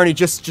all right, Barney.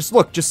 Just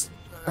look.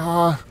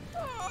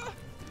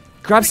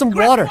 Grab some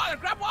water.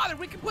 Grab water.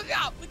 We can put it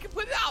out.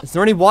 Is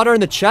there any water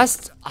in the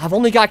chest? I've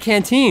only got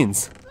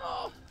canteens.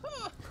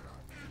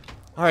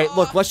 All right,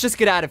 look. Let's just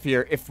get out of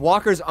here. If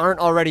walkers aren't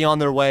already on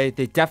their way,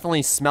 they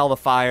definitely smell the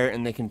fire,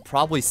 and they can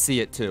probably see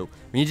it too.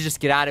 We need to just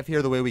get out of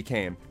here the way we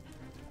came.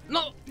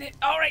 No,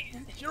 all right.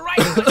 You're right.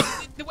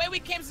 The way we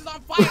came is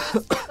on fire.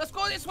 Let's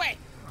go this way.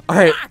 All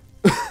right.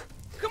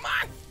 Come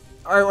on.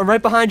 All right, I'm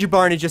right behind you,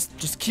 Barney.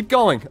 Just keep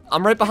going.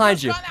 I'm right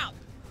behind you.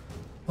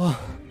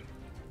 Oh,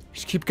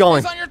 just keep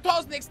going. Stays on your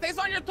toes, Nick. Stays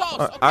on your toes.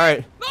 Okay? All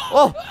right. No.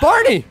 Oh,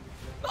 Barney.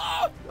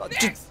 No.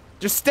 Nick.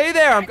 Just stay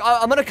there.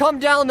 I'm gonna come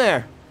down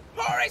there.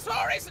 Hurry.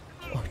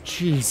 Oh,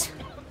 jeez.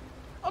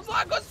 I'm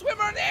not a good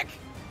swimmer, Nick.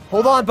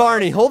 Hold on,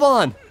 Barney. Hold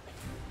on.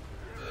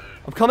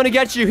 I'm coming to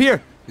get you.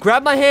 Here.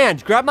 Grab my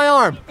hand. Grab my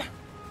arm. Oh,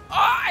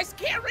 I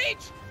can't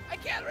reach.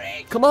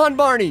 Come on,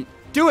 Barney.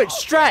 Do it.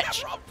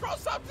 Stretch. Rope, throw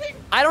something.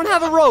 I don't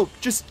have a rope.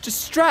 Just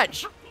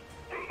stretch.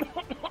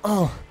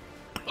 Oh.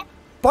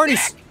 Barney,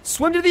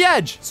 swim to the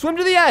edge.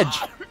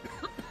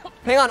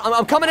 Hang on.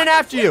 I'm coming in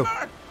after you.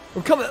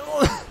 I'm coming.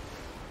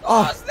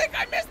 Oh, Snick,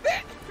 I missed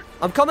it.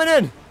 I'm coming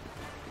in.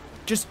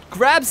 Just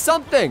grab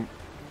something.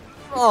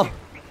 Oh,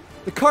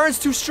 the current's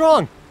too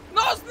strong.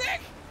 No,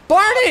 Snick.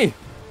 Barney.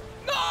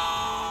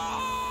 No.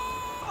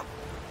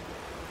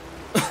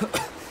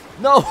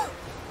 No.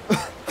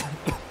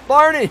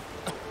 Barney.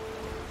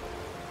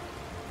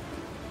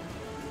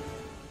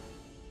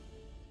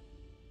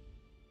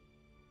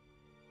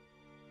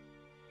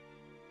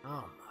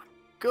 Oh my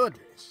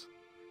goodness.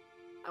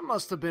 That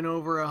must have been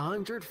over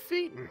 100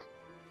 feet. And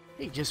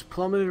he just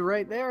plummeted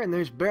right there and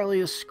there's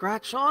barely a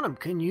scratch on him.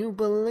 Can you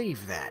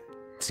believe that?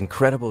 It's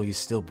incredible he's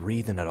still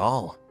breathing at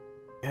all.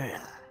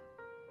 Yeah.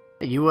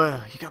 Hey, you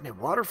got any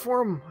water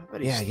for him? I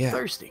bet he's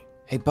thirsty.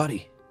 Hey,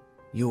 buddy.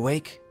 You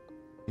awake?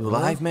 You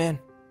alive, man?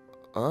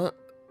 Oh.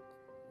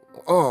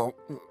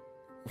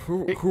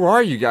 Who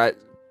are you guys?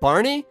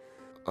 Barney?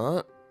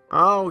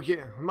 Oh,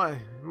 yeah.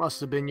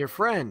 Must have been your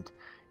friend.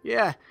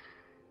 Yeah.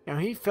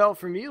 He fell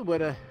from you,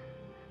 but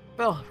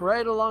fell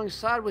right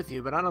alongside with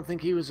you, but I don't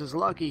think he was as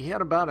lucky. He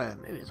had about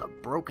maybe it's a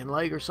broken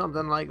leg or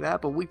something like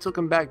that, but we took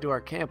him back to our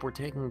camp. We're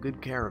taking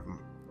good care of him.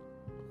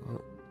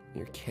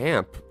 Your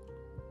camp?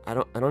 I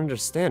don't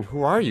understand.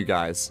 Who are you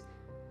guys?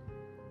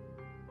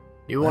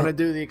 You want to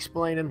do the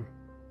explaining?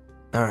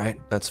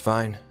 Alright, that's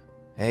fine.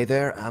 Hey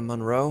there, I'm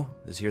Monroe.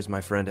 This here's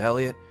my friend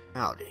Elliot.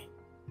 Howdy.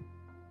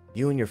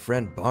 You and your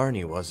friend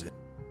Barney, was it?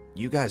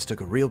 You guys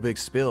took a real big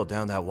spill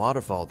down that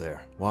waterfall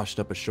there, washed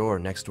up ashore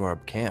next to our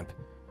camp.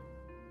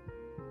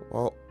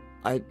 Well,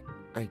 I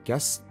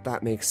guess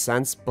that makes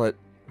sense, but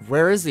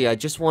where is he? I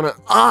just want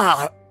to...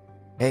 Ah!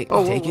 Hey,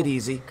 Oh, take whoa, it whoa.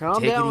 easy.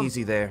 Calm Take down. it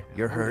easy there.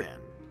 You're Calm hurt. down.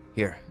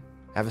 Here,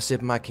 have a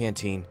sip of my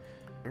canteen.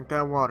 Drink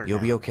that water. You'll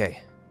down. be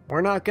okay.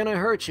 We're not gonna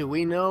hurt you.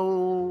 We know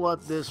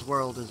what this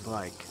world is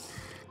like.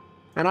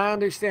 And I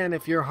understand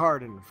if you're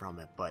hardened from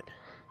it, but...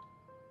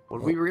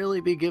 Would we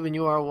really be giving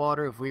you our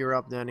water if we were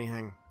up to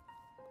anything?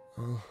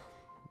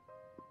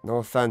 No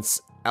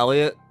offense,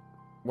 Elliot,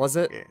 was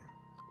it? Yeah.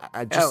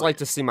 I'd just like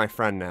to see my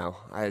friend now.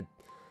 I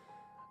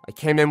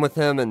came in with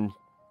him, and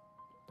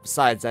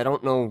besides, I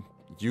don't know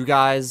you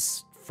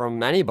guys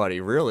from anybody,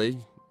 really.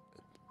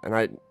 And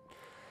I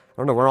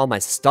don't know where all my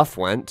stuff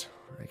went.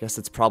 I guess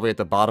it's probably at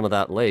the bottom of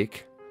that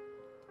lake.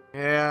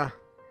 Yeah.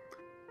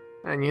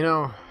 And you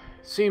know,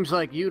 seems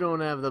like you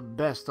don't have the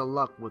best of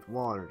luck with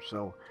water,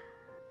 so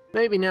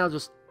maybe now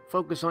just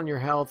focus on your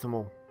health and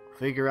we'll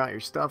figure out your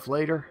stuff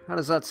later. How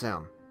does that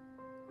sound?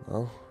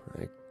 Well,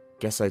 I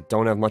guess I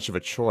don't have much of a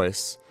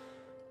choice.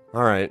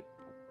 Alright,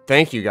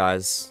 thank you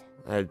guys.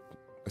 I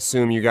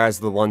assume you guys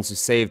are the ones who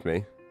saved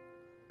me.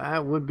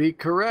 That would be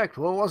correct.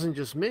 Well, it wasn't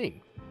just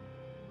me.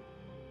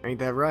 Ain't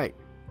that right?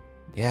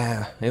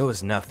 Yeah, it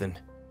was nothing.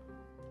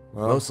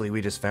 Well, Mostly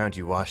we just found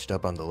you washed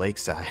up on the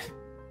lakeside.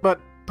 But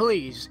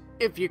please,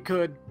 if you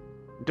could,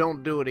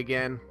 don't do it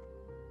again.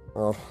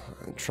 well,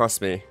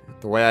 trust me,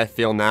 the way I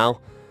feel now,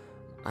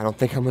 I don't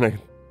think I'm gonna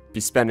be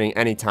spending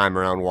any time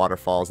around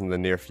waterfalls in the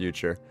near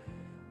future.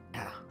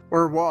 Yeah.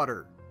 Or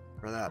water,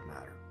 for that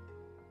matter.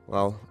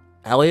 Well,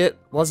 Elliot,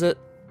 was it?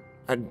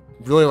 I'd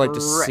really like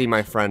to see Correct.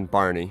 my friend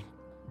Barney.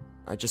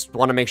 I just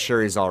want to make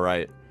sure he's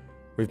alright.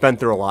 We've been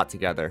through a lot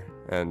together,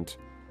 and,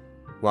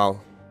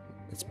 well,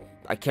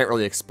 I can't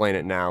really explain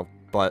it now,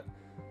 but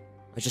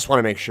I just want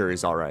to make sure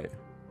he's alright.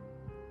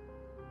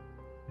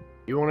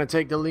 You want to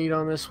take the lead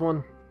on this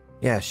one?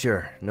 Yeah,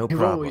 sure, no You've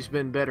problem. always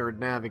been better at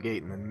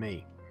navigating than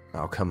me.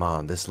 Oh, come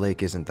on, this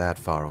lake isn't that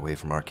far away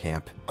from our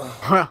camp.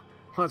 Well,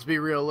 let's be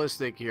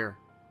realistic here.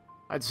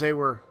 I'd say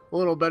we're a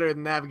little better at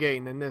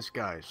navigating than this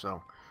guy,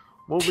 so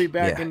we'll be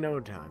back Yeah. in no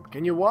time.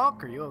 Can you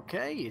walk? Are you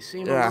okay? You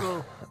seem a Yeah,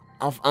 little...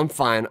 I'm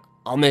fine.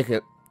 I'll make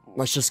it.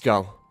 Let's just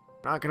go.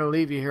 Not gonna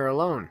leave you here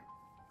alone.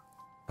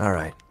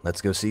 Alright,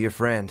 let's go see your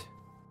friend.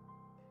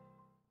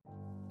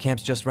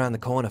 Camp's just around the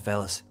corner,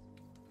 fellas.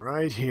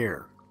 Right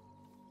here.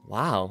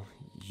 Wow,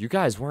 you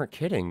guys weren't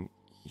kidding.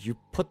 You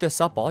put this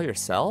up all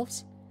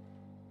yourselves?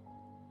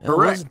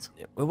 Correct.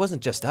 It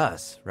wasn't just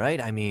us,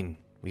 right? I mean,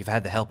 we've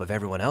had the help of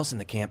everyone else in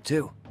the camp,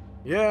 too.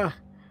 Yeah.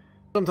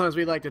 Sometimes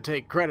we like to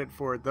take credit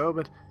for it, though,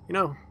 but, you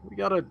know, we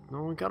got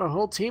a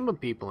whole team of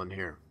people in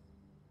here.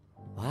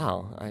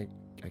 Wow, I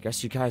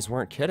guess you guys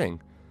weren't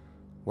kidding.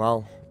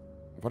 Well,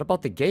 what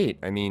about the gate?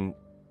 I mean,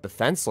 the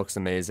fence looks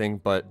amazing,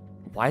 but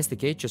why is the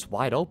gate just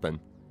wide open?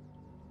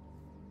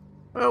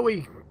 Well,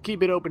 we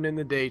keep it open in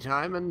the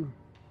daytime, and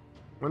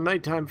when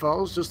nighttime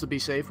falls, just to be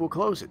safe, we'll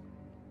close it.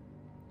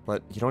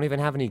 But you don't even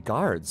have any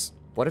guards.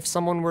 What if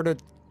someone were to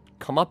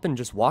come up and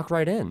just walk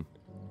right in?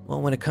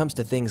 Well, when it comes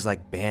to things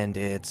like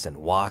bandits and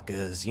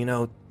walkers, you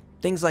know,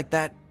 things like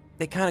that,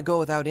 they kind of go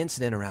without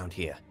incident around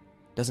here.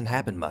 Doesn't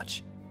happen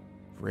much.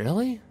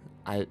 Really?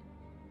 I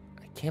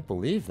can't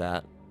believe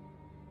that.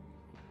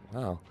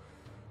 Wow.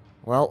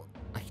 Well,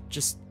 I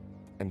just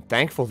am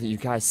thankful that you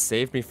guys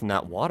saved me from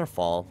that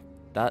waterfall.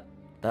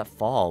 That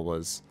fall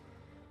was,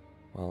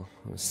 well,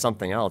 it was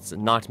something else. It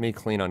knocked me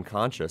clean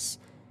unconscious.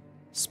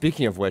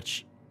 Speaking of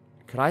which,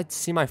 could I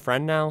see my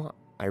friend now?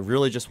 I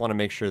really just want to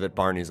make sure that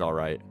Barney's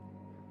alright.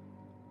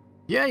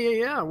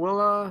 Yeah.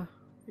 Well,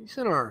 he's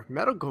in our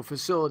medical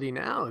facility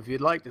now, if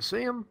you'd like to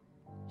see him.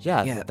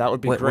 Yeah, that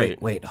would be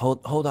great. Wait,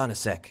 hold on a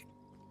sec.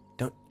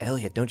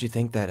 Elliot, don't you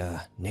think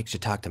that, Nick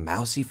should talk to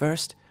Mousy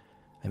first?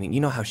 I mean, you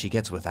know how she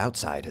gets with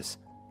outsiders.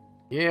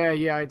 Yeah,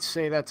 I'd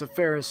say that's a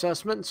fair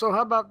assessment. So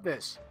how about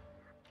this?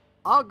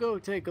 I'll go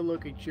take a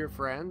look at your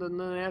friend, and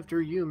then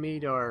after you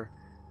meet our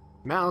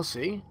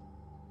Mousy,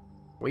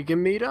 we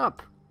can meet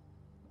up.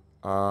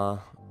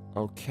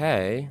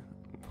 Okay.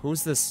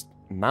 Who's this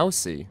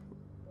Mousy?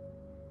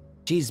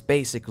 She's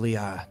basically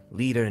our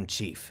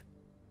leader-in-chief.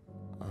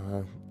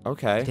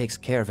 Okay. Takes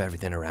care of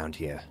everything around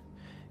here.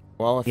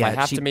 Well, if Yeah, I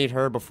have to meet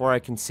her before I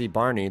can see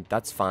Barney,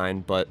 that's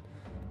fine, but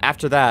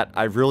after that,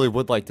 I really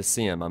would like to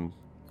see him. I'm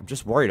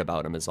just worried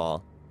about him is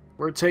all.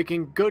 We're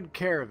taking good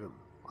care of him,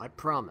 I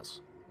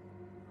promise.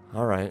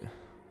 Alright.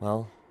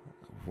 Well,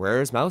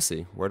 where is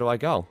Mousy? Where do I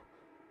go?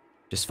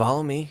 Just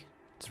follow me.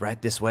 It's right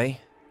this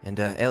way. And,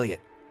 Elliot,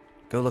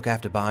 go look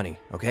after Barney,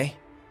 okay?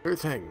 Sure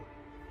thing.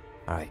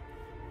 Alright.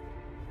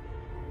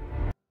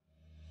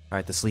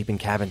 Alright, the sleeping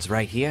cabin's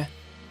right here.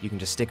 You can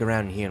just stick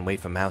around in here and wait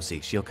for Mousy.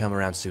 She'll come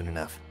around soon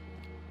enough.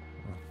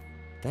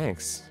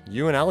 Thanks.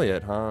 You and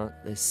Elliot, huh?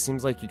 It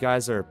seems like you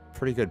guys are a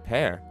pretty good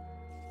pair.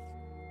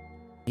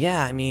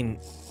 Yeah, I mean,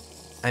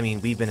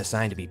 we've been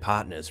assigned to be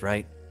partners,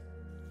 right?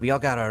 We all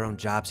got our own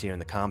jobs here in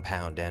the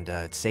compound, and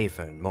it's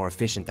safer and more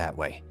efficient that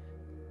way.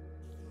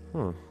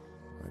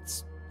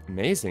 That's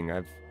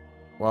amazing.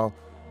 Well,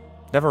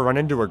 never run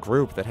into a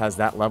group that has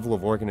that level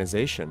of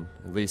organization.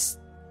 At least,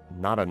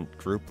 not a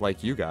group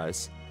like you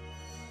guys.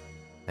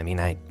 I mean,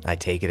 I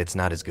take it it's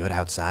not as good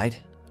outside?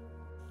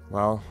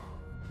 Well,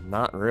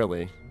 not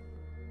really.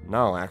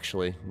 No,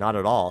 actually, not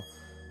at all.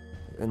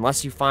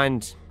 Unless you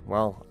find,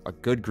 well, a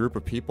good group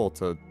of people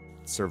to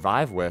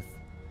survive with,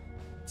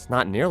 it's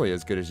not nearly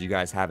as good as you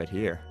guys have it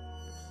here.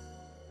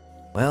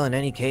 Well, in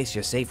any case,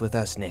 you're safe with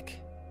us, Nick.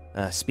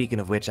 Speaking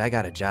of which, I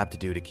got a job to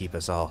do to keep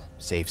us all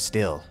safe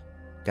still.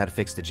 Gotta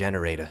fix the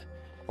generator.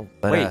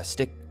 But,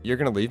 wait, you're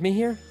gonna leave me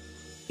here?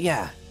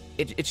 Yeah,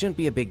 it shouldn't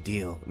be a big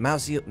deal.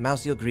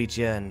 Mousie'll greet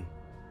you, and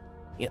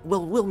yeah,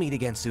 we'll meet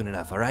again soon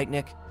enough, alright,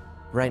 Nick?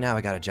 Right now,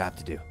 I got a job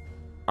to do.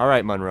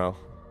 Alright, Monroe.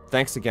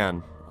 Thanks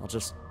again. I'll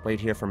just wait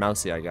here for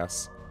Mousie, I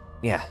guess.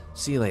 Yeah,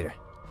 see you later.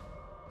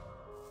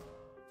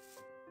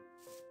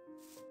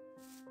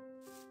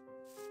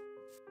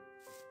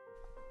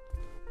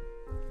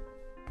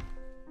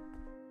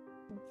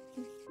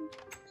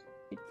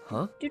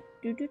 Huh?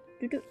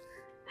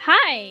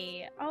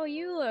 Hi! Oh,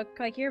 you look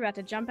like you're about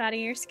to jump out of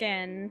your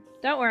skin.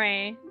 Don't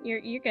worry,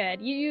 you're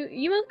good.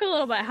 You look a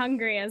little bit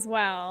hungry as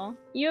well.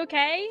 You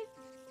okay?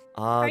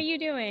 How are you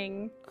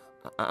doing?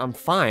 I'm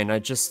fine.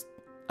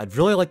 I'd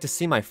really like to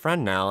see my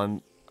friend now.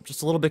 I'm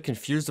just a little bit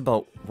confused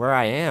about where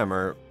I am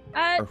or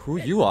who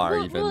you are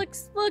even.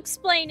 We'll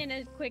explain in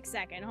a quick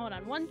second. Hold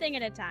on, one thing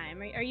at a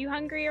time. Are you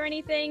hungry or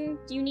anything?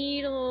 Do you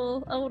need a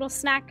little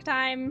snack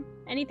time?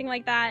 Anything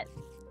like that?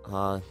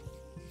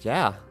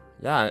 Yeah,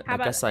 I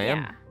guess I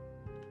am. Yeah.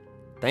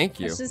 Thank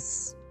you. Let's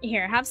just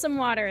here, have some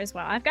water as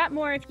well. I've got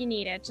more if you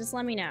need it. Just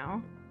let me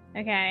know.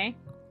 Okay.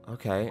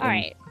 Okay. All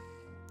right.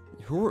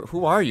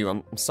 Who are you?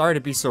 I'm sorry to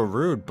be so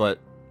rude, but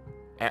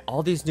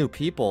all these new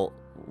people,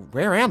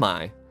 where am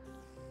I?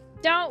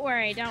 Don't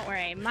worry.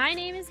 My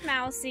name is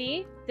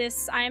Mousie.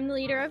 I am the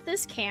leader of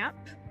this camp.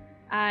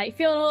 You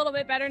feeling a little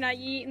bit better now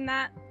you eating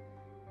that?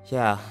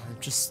 Yeah,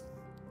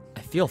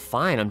 I feel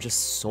fine. I'm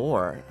just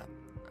sore.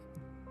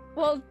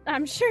 Well,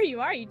 I'm sure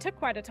you are. You took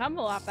quite a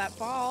tumble off that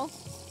fall.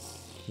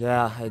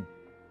 Yeah,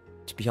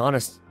 to be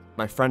honest,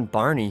 my friend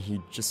Barney,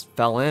 he just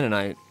fell in and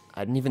I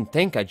didn't even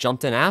think. I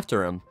jumped in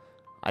after him.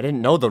 I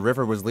didn't know the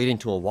river was leading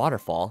to a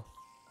waterfall.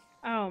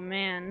 Oh,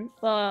 man.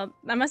 Well,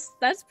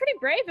 that's pretty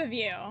brave of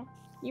you.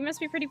 You must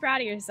be pretty proud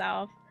of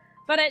yourself.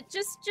 But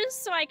just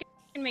so I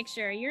can make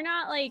sure, you're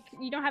not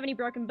you don't have any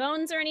broken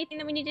bones or anything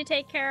that we need to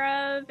take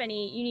care of? You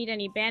need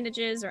any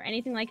bandages or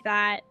anything like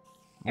that?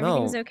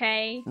 Everything's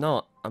okay?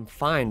 No, I'm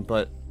fine,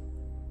 but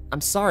I'm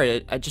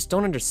sorry, I just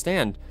don't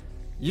understand.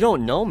 You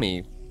don't know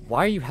me.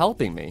 Why are you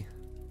helping me?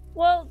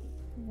 Well,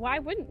 why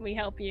wouldn't we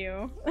help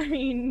you? I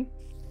mean,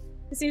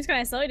 it seems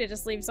kind of silly to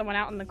just leave someone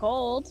out in the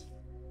cold.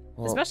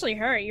 Well, especially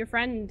her. Your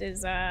friend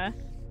is,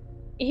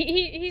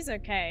 he's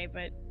okay,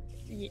 but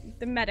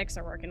the medics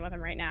are working with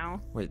him right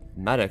now. Wait,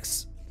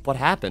 medics? What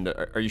happened?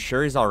 Are you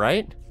sure he's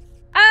alright?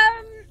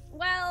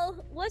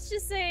 Well, let's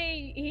just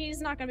say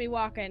he's not gonna be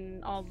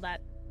walking all that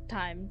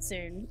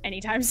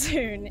anytime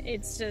soon.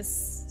 It's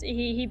just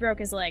he broke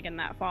his leg in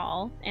that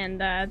fall,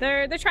 and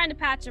they're trying to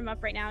patch him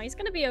up right now. He's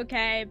gonna be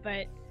okay,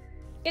 but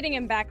getting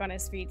him back on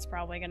his feet's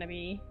probably gonna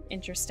be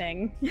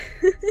interesting.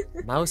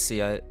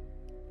 Mousie, I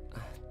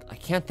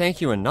can't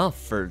thank you enough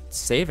for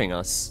saving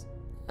us.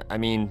 I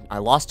mean, I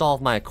lost all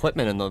of my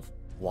equipment in the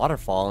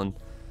waterfall, and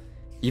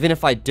even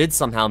if I did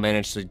somehow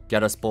manage to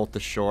get us both to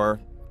shore,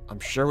 I'm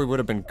sure we would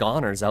have been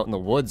goners out in the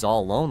woods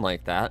all alone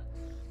like that.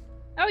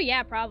 Oh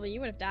yeah, probably. You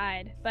would have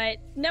died. But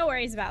no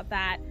worries about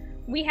that.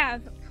 We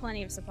have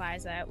plenty of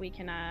supplies that we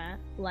can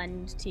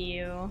lend to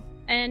you.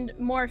 And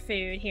more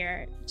food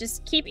here.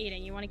 Just keep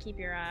eating. You want to keep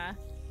your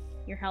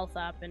health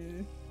up, and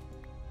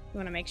you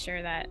want to make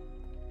sure that...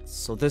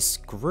 So this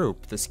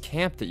group, this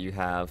camp that you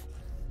have,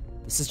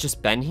 this has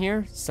just been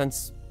here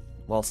since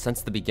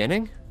the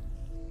beginning?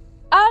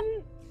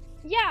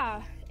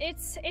 Yeah.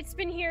 It's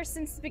been here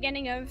since the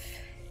beginning of,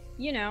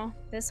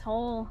 this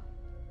whole...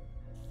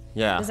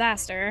 Yeah.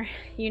 Disaster.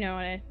 You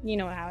know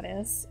how it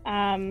is.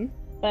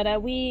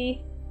 But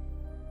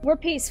we're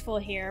peaceful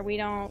here. We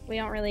don't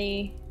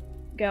really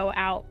go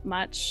out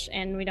much,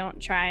 and we don't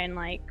try and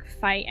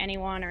fight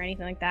anyone or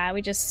anything like that.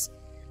 We just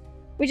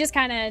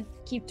kind of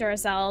keep to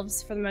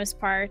ourselves for the most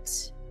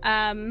part.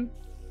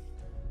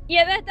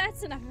 Yeah,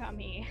 that's enough about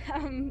me.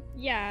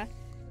 Yeah.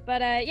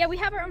 But yeah, we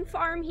have our own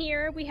farm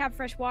here. We have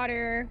fresh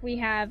water. We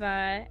have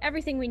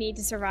everything we need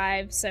to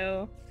survive.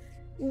 So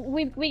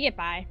we get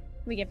by.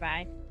 We get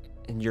by.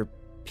 And you're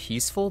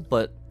peaceful,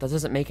 but that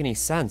doesn't make any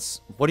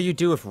sense. What do you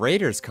do if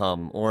raiders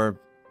come, or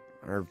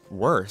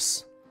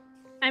worse?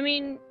 I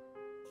mean,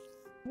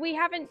 we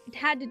haven't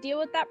had to deal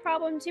with that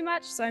problem too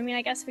much, so I mean,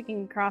 I guess we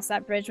can cross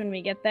that bridge when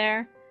we get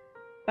there.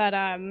 But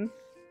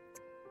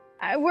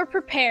we're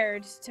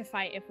prepared to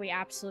fight if we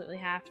absolutely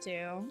have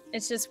to.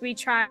 It's just we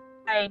try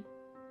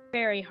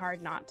very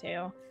hard not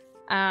to.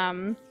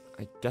 I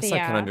guess I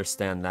can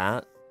understand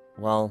that.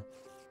 Well,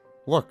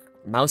 look,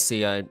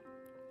 Mousie, I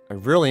I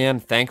really am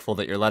thankful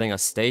that you're letting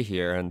us stay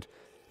here, and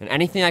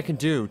anything I can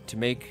do to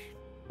make,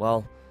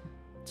 well,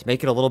 to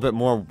make it a little bit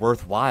more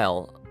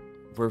worthwhile.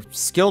 We're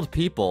skilled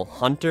people,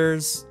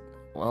 hunters,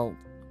 well,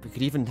 we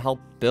could even help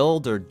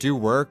build or do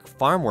work,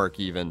 farm work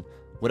even.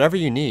 Whatever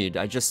you need.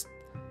 I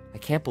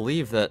can't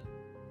believe that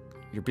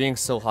you're being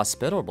so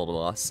hospitable to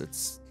us.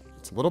 It's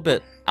a little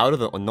bit out of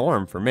the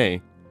norm for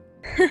me.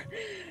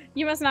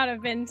 You must not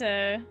have been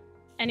to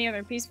any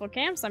other peaceful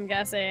camps, I'm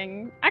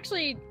guessing.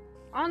 Actually,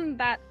 on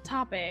that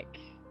topic,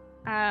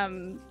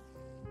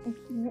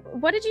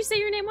 what did you say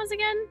your name was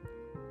again?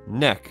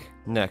 Nick.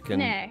 And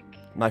Nick.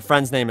 My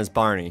friend's name is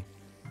Barney.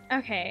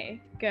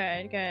 Okay,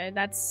 good.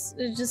 That's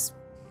just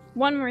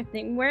one more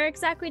thing. Where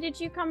exactly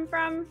did you come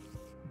from?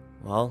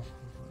 Well,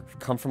 I've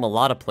come from a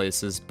lot of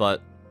places,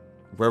 but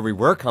where we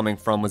were coming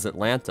from was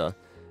Atlanta.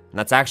 And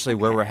that's actually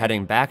where we're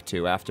heading back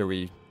to after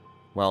we,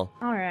 well,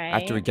 Alright.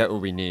 after we get what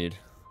we need.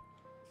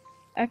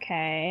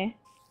 Okay.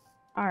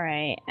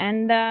 Alright.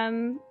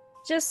 And,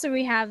 just so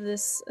we have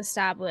this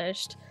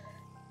established,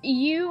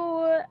 you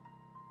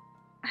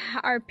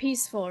are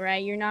peaceful,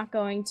 right? You're not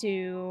going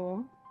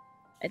to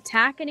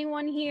attack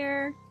anyone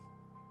here?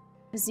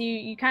 Because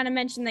you kind of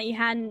mentioned that you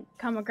hadn't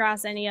come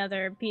across any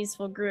other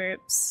peaceful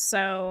groups,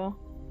 so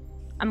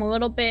I'm a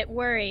little bit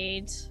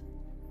worried.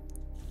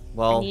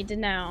 Well, I need to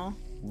know.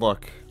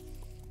 Look,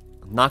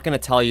 I'm not gonna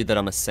tell you that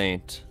I'm a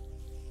saint.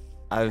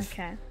 I've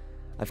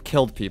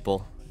killed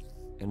people,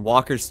 and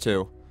walkers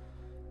too.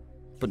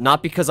 But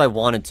not because I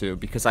wanted to,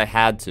 because I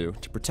had to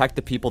protect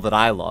the people that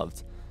I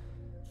loved.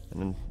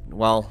 And,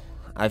 well,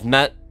 I've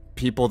met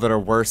people that are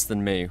worse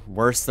than me,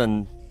 worse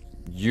than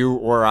you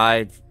or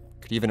I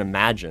could even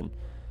imagine.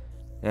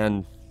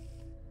 And,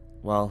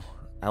 well,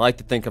 I like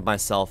to think of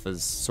myself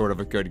as sort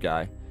of a good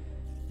guy,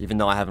 even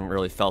though I haven't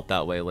really felt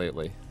that way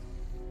lately.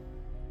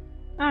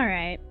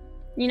 Alright.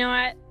 You know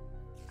what?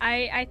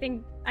 I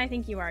think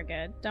you are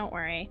good. Don't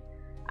worry.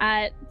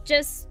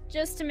 Just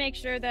to make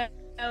sure that,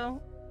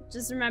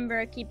 just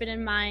remember, keep it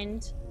in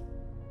mind,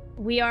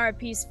 we are a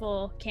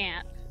peaceful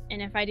camp, and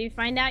if I do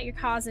find out you're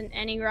causing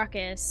any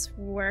ruckus,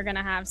 we're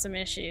gonna have some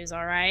issues,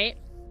 alright?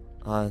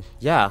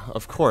 Yeah,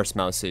 of course,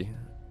 Mousy.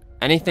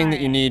 Anything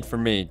that you need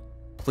from me,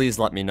 please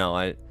let me know.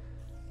 I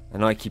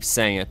know I keep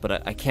saying it,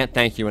 but I can't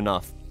thank you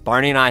enough.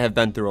 Barney and I have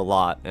been through a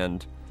lot,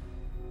 and,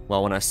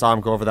 well, when I saw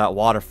him go over that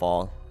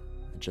waterfall,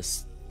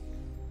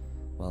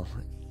 well,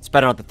 it's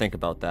better not to think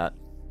about that.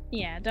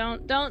 Yeah,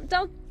 don't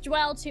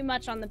dwell too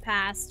much on the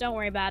past. Don't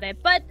worry about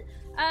it. But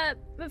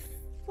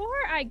before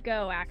I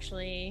go,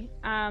 actually,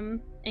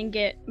 and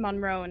get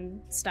Monroe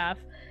and stuff,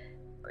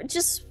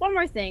 just one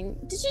more thing.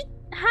 Did you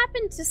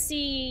happen to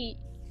see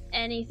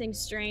anything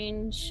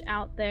strange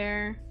out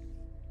there?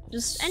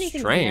 Just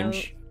anything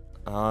strange?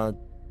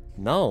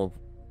 No.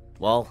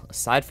 Well,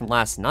 aside from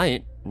last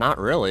night, not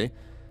really.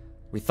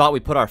 We thought we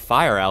put our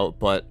fire out,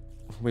 but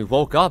when we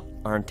woke up,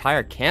 our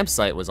entire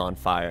campsite was on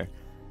fire.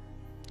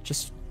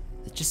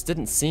 It just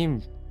didn't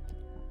seem...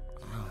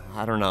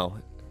 I don't know.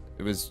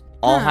 It was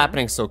all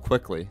happening so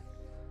quickly.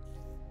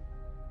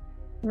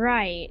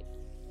 Right.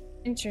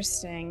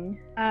 Interesting.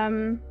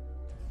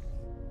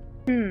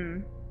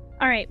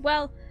 Alright,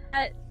 well,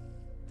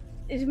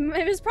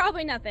 it was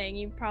probably nothing.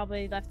 You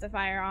probably left the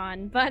fire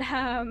on. But,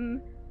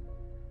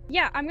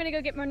 yeah, I'm gonna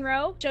go get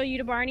Monroe, show you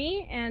to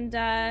Barney, and,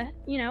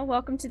 you know,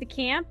 welcome to the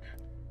camp.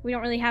 We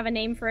don't really have a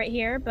name for it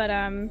here, but,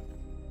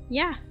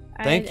 yeah.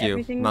 Thank you,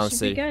 everything Mousy,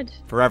 should be good.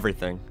 for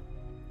everything.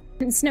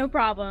 It's no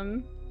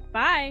problem.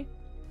 Bye.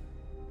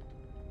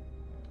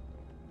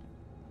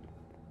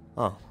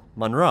 Oh,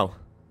 Monroe.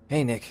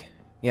 Hey, Nick.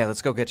 Yeah,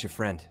 let's go get your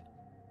friend.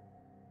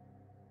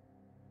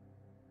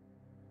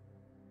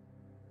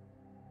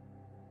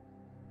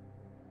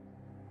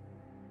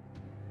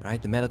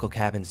 Right, the medical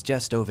cabin's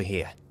just over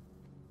here.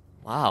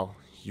 Wow,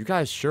 you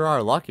guys sure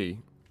are lucky.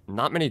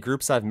 Not many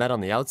groups I've met on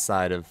the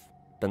outside have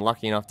been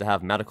lucky enough to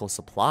have medical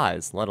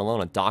supplies, let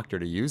alone a doctor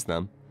to use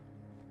them.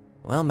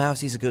 Well,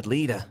 Mousy's a good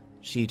leader.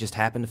 She just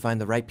happened to find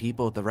the right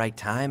people at the right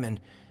time, and,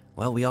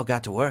 well, we all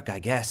got to work, I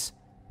guess.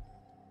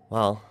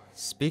 Well,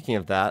 speaking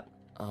of that,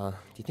 do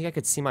you think I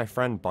could see my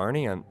friend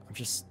Barney? I'm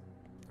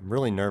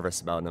really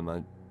nervous about him.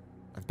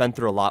 I've been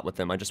through a lot with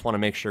him. I just want to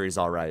make sure he's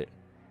alright.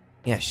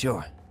 Yeah,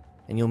 sure.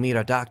 And you'll meet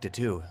our doctor,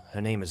 too.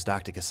 Her name is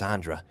Dr.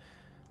 Cassandra.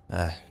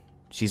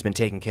 She's been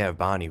taking care of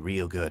Barney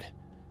real good.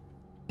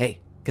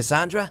 Hey,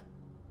 Cassandra?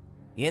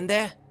 You in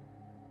there?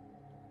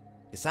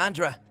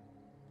 Cassandra?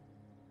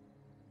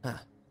 Huh.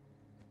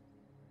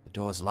 The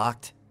door's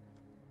locked.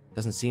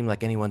 Doesn't seem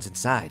like anyone's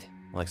inside.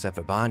 Well, except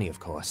for Barney, of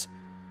course.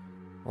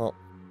 Well,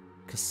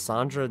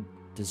 Cassandra,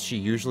 does she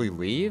usually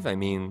leave? I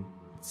mean,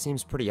 it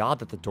seems pretty odd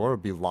that the door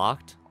would be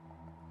locked.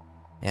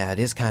 Yeah, it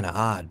is kind of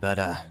odd,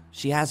 but,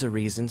 she has her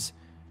reasons.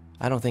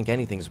 I don't think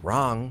anything's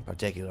wrong,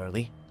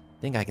 particularly.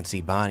 I think I can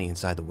see Barney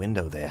inside the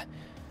window there.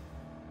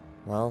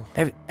 Well...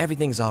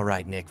 Everything's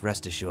alright, Nick,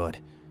 rest assured.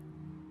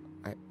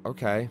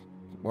 Okay.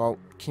 Well,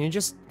 can you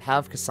just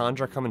have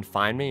Cassandra come and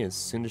find me as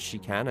soon as she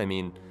can? I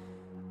mean,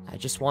 I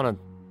just want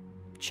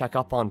to check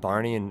up on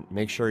Barney and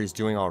make sure he's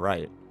doing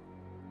alright.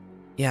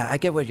 Yeah, I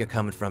get where you're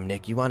coming from,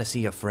 Nick. You want to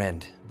see your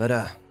friend.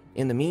 But,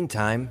 in the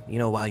meantime, you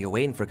know, while you're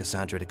waiting for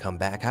Cassandra to come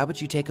back, how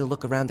about you take a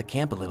look around the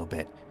camp a little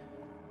bit?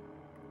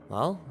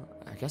 Well,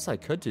 I guess I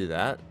could do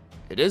that.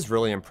 It is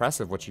really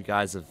impressive what you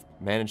guys have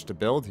managed to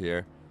build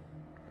here.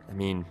 I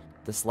mean,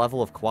 this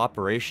level of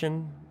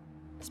cooperation,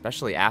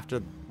 especially after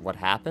what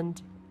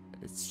happened,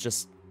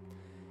 it's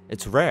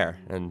rare,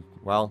 and,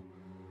 well,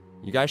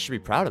 you guys should be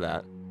proud of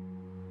that.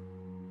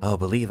 Oh,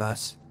 believe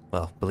us.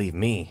 Well, believe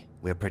me,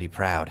 we're pretty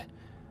proud.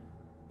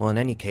 Well, in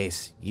any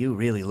case, you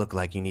really look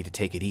like you need to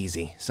take it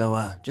easy,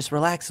 so, just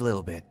relax a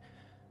little bit.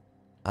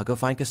 I'll go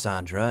find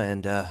Cassandra,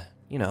 and,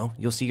 you know,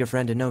 you'll see your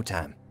friend in no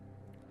time.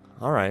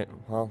 Alright,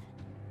 well,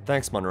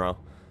 thanks, Monroe.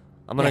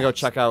 I'm gonna go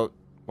check out,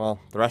 well,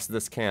 the rest of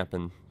this camp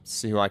and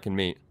see who I can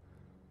meet.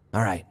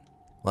 Alright.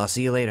 Well, I'll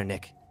see you later,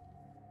 Nick.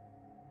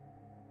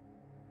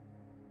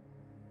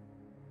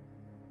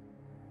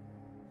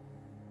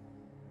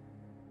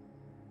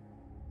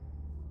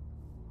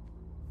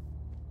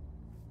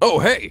 Oh,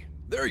 hey!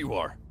 There you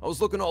are. I was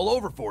looking all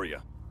over for you.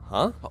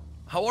 Huh?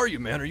 How are you,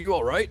 man? Are you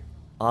alright?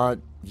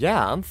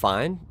 Yeah, I'm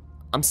fine.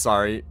 I'm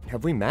sorry.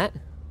 Have we met?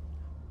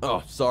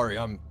 Oh, sorry.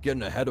 I'm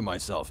getting ahead of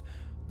myself.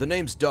 The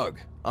name's Doug.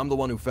 I'm the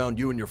one who found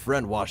you and your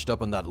friend washed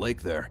up on that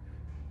lake there.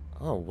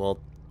 Oh,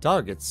 well,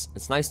 Doug, it's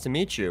nice to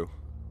meet you.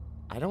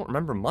 I don't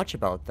remember much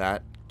about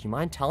that. Do you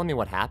mind telling me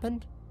what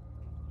happened?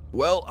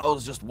 Well, I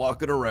was just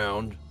walking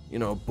around, you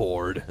know,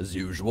 bored, as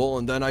usual,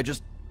 and then I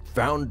just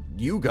found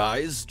you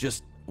guys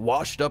just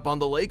washed up on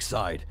the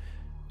lakeside.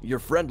 Your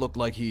friend looked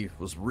like he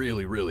was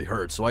really, really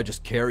hurt, so I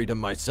just carried him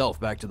myself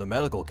back to the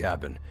medical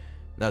cabin.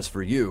 And as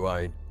for you,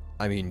 I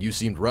mean, you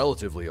seemed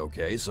relatively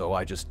okay, so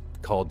I just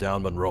called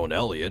down Monroe and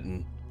Elliot,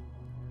 and,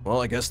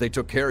 well, I guess they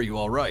took care of you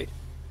all right.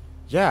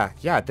 Yeah,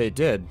 they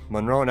did.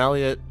 Monroe and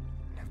Elliot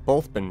have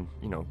both been,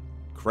 you know,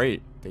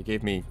 great. They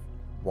gave me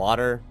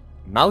water.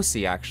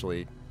 Mousy,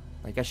 actually.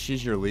 I guess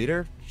she's your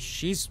leader?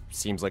 She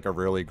seems like a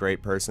really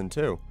great person,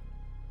 too.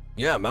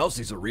 Yeah,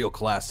 Mousy's a real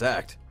class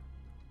act.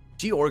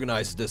 She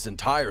organized this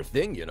entire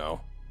thing, you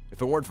know.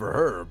 If it weren't for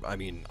her, I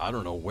mean, I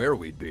don't know where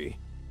we'd be.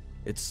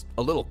 It's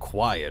a little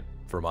quiet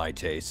for my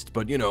taste,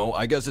 but, you know,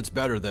 I guess it's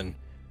better than,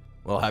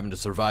 well, having to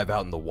survive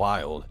out in the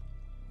wild.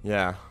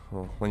 Yeah,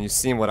 well, when you've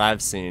seen what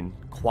I've seen,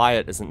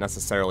 quiet isn't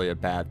necessarily a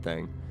bad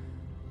thing.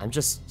 I'm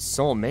just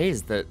so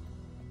amazed that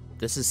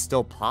this is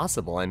still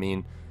possible. I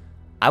mean,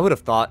 I would have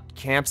thought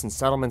camps and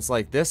settlements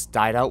like this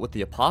died out with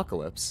the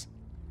apocalypse.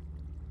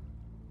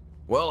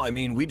 Well, I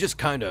mean, we just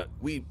kinda,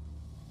 we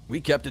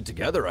kept it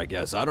together, I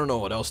guess. I don't know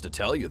what else to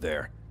tell you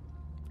there.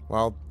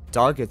 Well,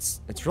 Doug, it's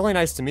really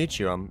nice to meet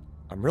you. I'm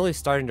really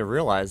starting to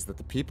realize that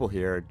the people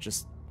here are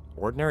just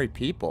ordinary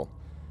people.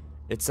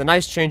 It's a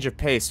nice change of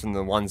pace from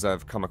the ones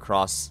I've come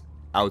across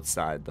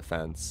outside the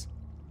fence.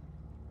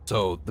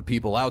 So, the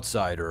people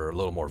outside are a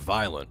little more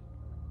violent,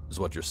 is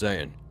what you're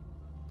saying?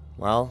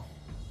 Well,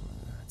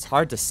 it's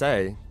hard to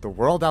say. The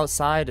world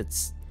outside,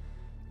 it's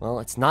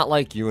not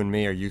like you and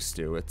me are used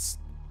to. It's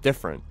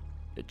different.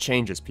 It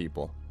changes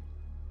people.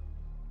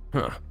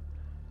 Huh.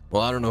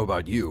 Well, I don't know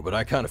about you, but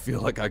I kind of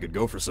feel like I could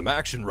go for some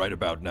action right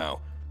about now.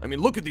 I mean,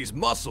 look at these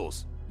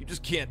muscles. You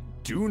just can't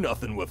do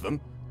nothing with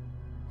them.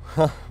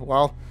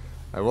 Well,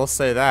 I will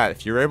say that.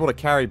 If you're able to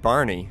carry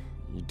Barney,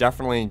 you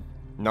definitely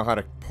know how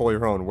to pull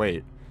your own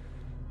weight.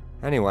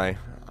 Anyway,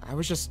 I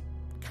was just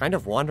kind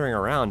of wandering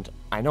around.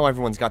 I know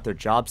everyone's got their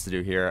jobs to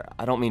do here.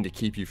 I don't mean to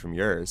keep you from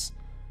yours.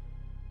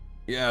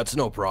 Yeah, it's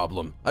no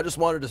problem. I just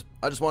wanted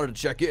to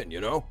check in, you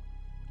know?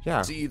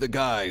 Yeah. See the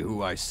guy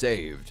who I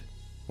saved.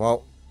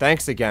 Well,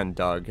 thanks again,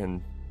 Doug,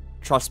 and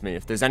trust me,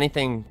 if there's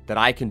anything that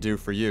I can do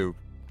for you,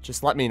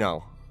 just let me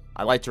know.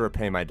 I like to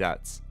repay my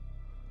debts.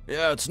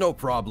 Yeah, it's no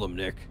problem,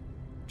 Nick.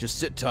 Just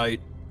sit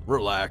tight,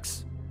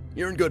 relax.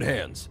 You're in good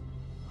hands.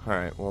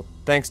 Alright, well,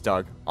 thanks,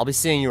 Doug. I'll be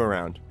seeing you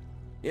around.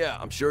 Yeah,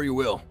 I'm sure you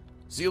will.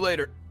 See you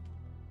later.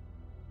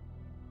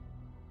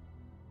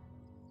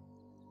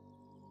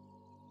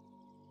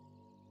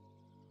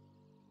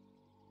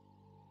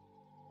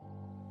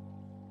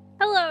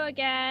 Hello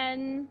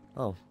again.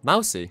 Oh,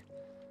 Mousy.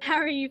 How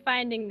are you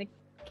finding the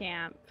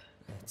camp?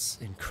 It's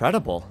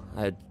incredible.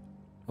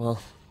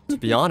 Well, to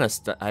be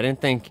honest, I didn't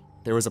think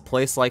there was a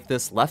place like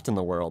this left in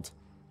the world.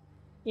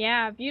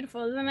 Yeah,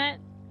 beautiful, isn't it?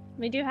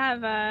 We do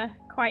have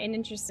quite an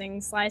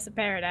interesting slice of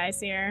paradise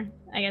here.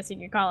 I guess you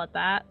could call it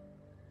that.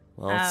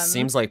 Well, it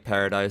seems like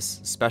paradise,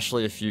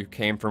 especially if you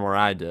came from where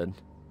I did.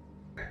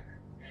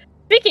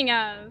 Speaking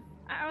of,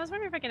 I was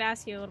wondering if I could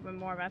ask you a little bit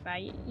more about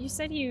that. You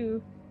said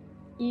you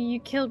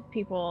killed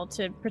people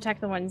to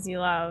protect the ones you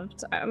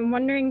loved. I'm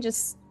wondering,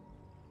 just,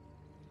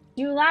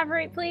 do you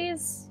elaborate,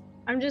 please?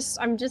 I just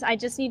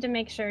need to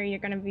make sure you're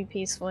gonna be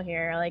peaceful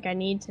here. Like, I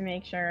need to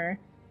make sure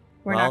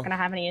we're not gonna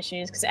have any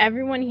issues, because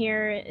everyone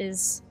here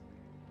is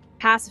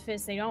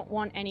pacifist. They don't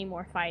want any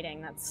more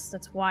fighting.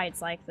 That's why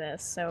it's like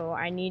this. So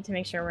I need to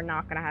make sure we're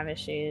not gonna have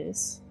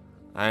issues.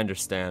 I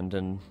understand,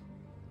 and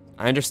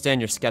I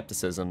understand your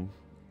skepticism.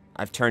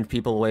 I've turned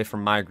people away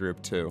from my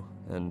group too,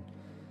 and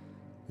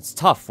it's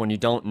tough when you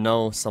don't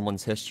know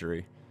someone's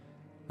history.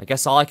 I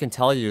guess all I can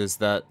tell you is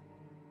that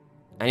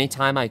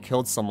anytime I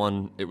killed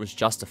someone, it was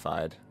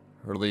justified.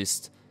 Or at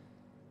least,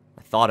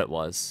 I thought it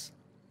was.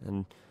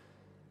 And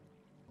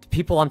the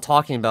people I'm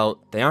talking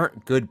about, they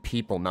aren't good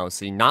people,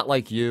 Mousy. Not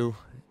like you,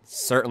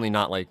 certainly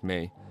not like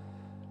me.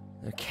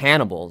 They're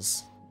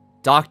cannibals.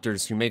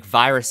 Doctors who make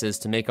viruses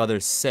to make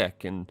others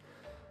sick, and,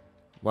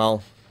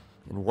 well,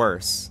 and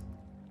worse.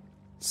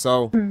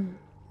 So,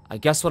 I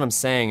guess what I'm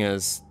saying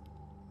is,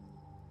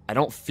 I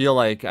don't feel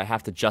like I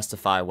have to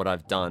justify what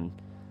I've done,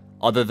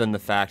 other than the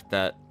fact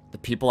that the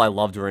people I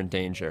loved were in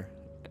danger,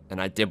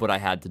 and I did what I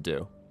had to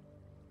do.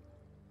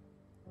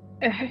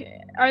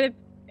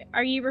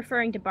 Are you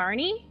referring to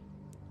Barney?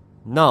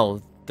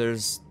 No,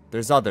 there's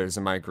others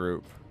in my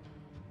group.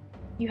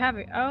 You have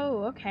it.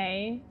 Oh,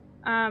 okay.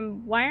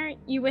 Why aren't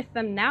you with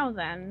them now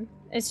then?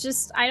 It's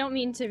just, I don't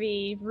mean to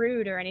be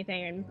rude or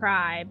anything and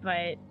pry,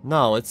 but...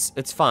 No, it's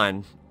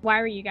fine. Why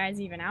were you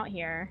guys even out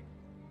here?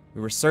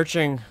 We were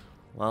searching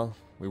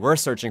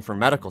for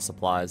medical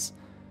supplies.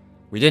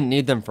 We didn't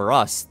need them for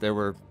us. They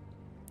were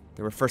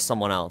for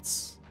someone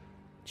else.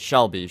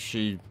 Shelby,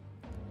 she's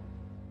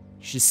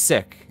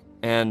sick,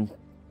 and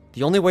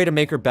the only way to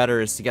make her better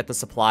is to get the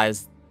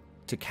supplies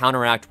to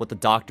counteract what the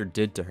doctor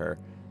did to her.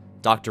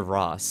 Dr.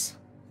 Ross.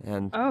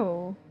 And...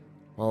 Oh.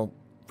 Well,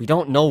 we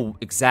don't know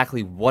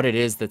exactly what it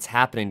is that's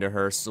happening to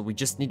her, so we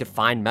just need to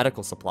find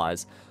medical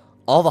supplies.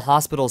 All the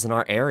hospitals in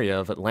our area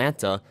of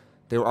Atlanta,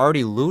 they were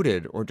already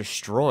looted or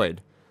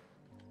destroyed.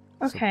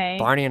 Okay.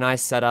 So Barney and I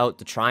set out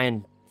to try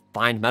and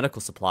find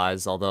medical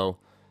supplies, although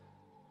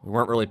we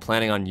weren't really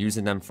planning on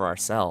using them for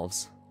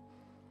ourselves.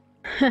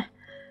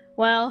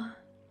 Well,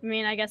 I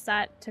mean, I guess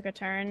that took a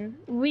turn.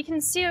 We can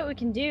see what we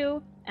can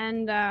do,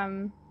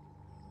 and,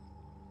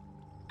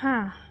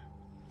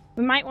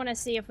 we might want to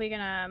see if we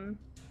can,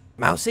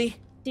 Mousy?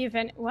 see if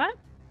any- what?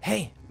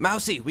 Hey,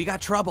 Mousy, we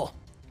got trouble.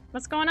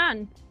 What's going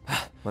on?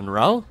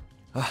 Monroe?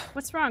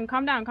 What's wrong?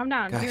 Calm down, calm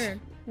down. Guys. Here,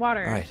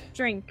 water, All right.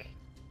 drink.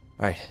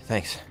 Alright,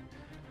 thanks.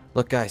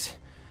 Look, guys,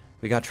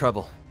 we got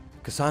trouble.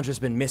 Cassandra's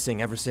been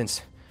missing ever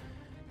since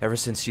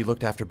she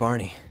looked after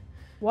Barney.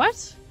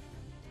 What?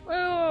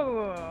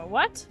 Whoa,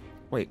 what?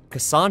 Wait,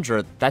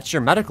 Cassandra, that's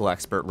your medical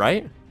expert,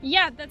 right?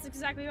 Yeah, that's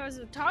exactly what I was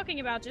talking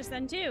about just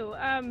then, too.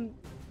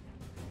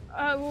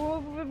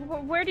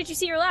 Where did you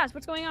see her last?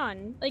 What's going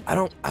on? Like, I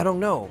don't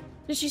know.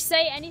 did she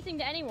say anything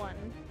to anyone?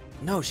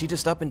 No, she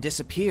just up and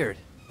disappeared.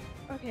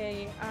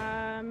 Okay,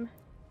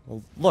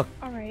 Well, look,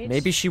 alright.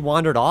 maybe she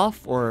wandered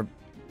off, or,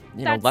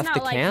 you know, That's left not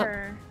the like camp?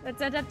 her.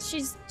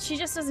 She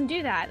just doesn't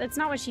do that. That's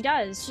not what she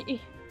does.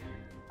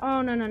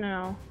 Oh,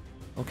 no.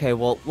 Okay,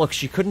 well, look,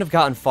 she couldn't have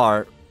gotten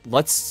far.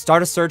 Let's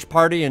start a search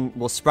party and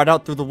we'll spread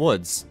out through the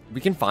woods.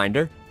 We can find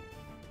her.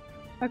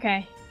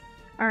 Okay.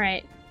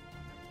 Alright.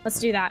 Let's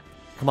do that.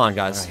 Come on,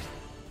 guys. All right.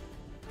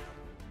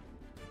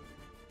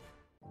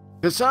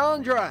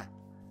 Cassandra!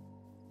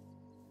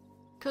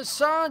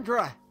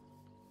 Cassandra!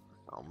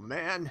 Oh,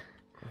 man.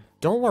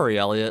 Don't worry,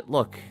 Elliot.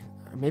 Look,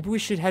 maybe we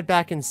should head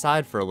back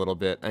inside for a little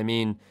bit. I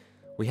mean,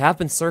 we have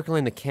been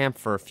circling the camp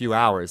for a few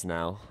hours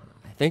now.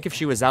 I think if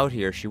she was out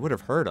here, she would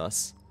have heard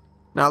us.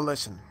 Now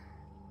listen.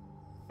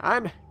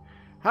 I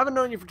haven't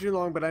known you for too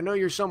long, but I know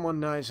you're someone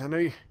nice. I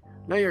know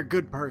you're a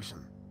good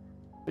person.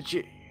 But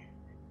you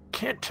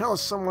can't tell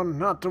someone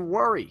not to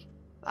worry.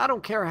 I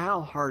don't care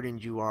how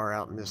hardened you are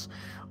out in this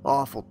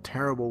awful,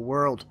 terrible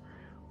world.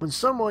 When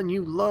someone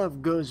you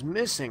love goes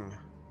missing,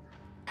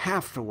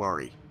 have to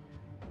worry.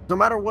 No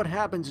matter what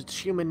happens, it's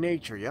human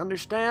nature, you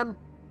understand?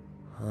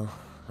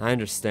 I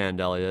understand,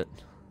 Elliot.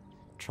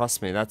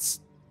 Trust me, that's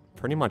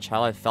pretty much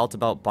how I felt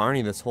about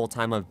Barney this whole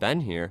time I've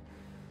been here.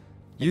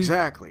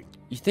 Exactly.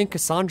 You think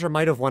Cassandra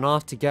might have went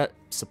off to get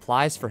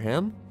supplies for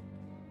him?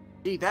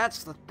 See,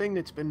 that's the thing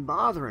that's been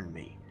bothering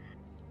me.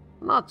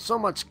 I'm not so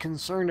much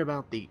concerned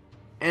about the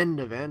end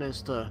event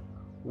as to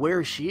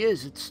where she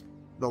is, it's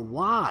the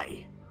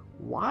why.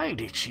 Why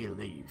did she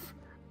leave?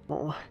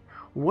 Well,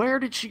 where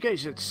did she go?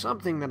 Is it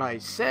something that I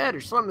said,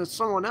 or something that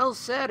someone else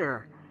said,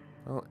 or...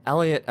 Well,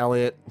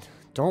 Elliot,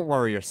 don't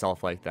worry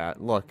yourself like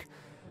that. Look,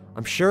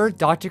 I'm sure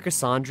Dr.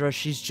 Cassandra,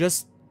 she's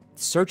just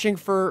searching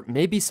for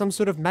maybe some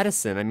sort of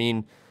medicine. I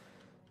mean,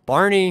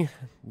 Barney,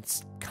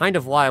 it's kind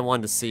of why I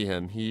wanted to see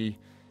him.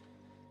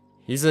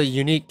 He's a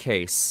unique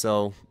case,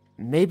 so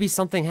maybe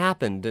something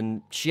happened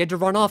and she had to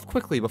run off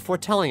quickly before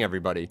telling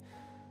everybody.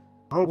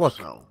 Hope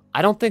so.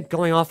 I don't think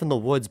going off in the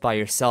woods by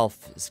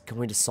yourself is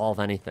going to solve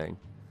anything.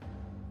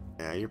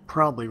 Yeah, you're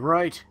probably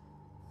right.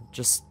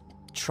 Just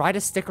try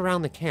to stick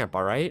around the camp,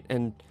 alright?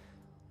 And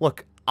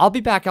look, I'll be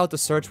back out to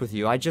search with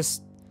you.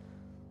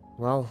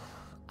 Well,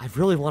 I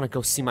really want to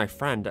go see my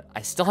friend.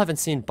 I still haven't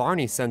seen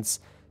Barney since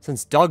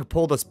Doug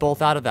pulled us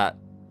both out of that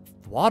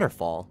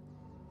waterfall.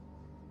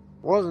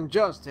 Wasn't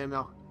just him.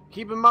 Now,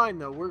 keep in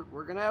mind though,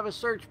 we're gonna have a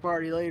search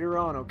party later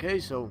on, okay?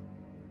 So,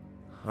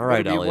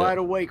 Alright, be Elliot. wide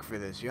awake for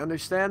this. You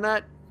understand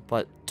that?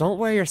 But don't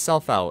wear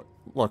yourself out.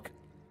 Look,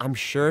 I'm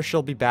sure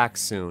she'll be back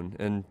soon,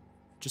 and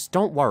just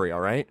don't worry,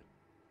 alright?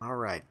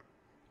 Alright.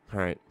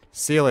 Alright.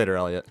 See you later,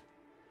 Elliot.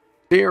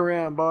 See you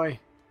around, boy.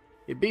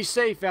 You be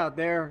safe out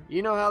there.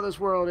 You know how this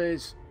world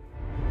is.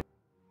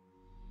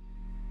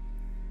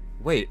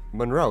 Wait,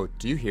 Monroe,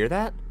 do you hear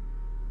that?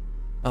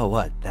 Oh,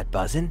 what? That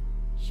buzzing?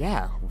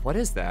 Yeah, what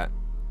is that?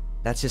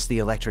 That's just the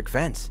electric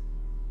fence.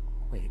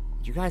 Wait,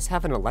 you guys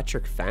have an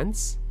electric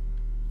fence?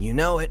 You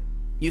know it.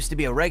 Used to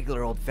be a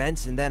regular old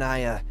fence, and then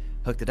I,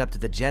 hooked it up to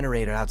the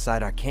generator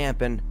outside our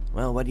camp, and,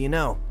 well, what do you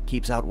know?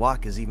 Keeps out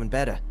walkers even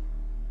better.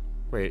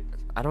 Wait,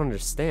 I don't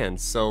understand.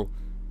 So,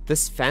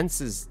 this fence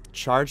is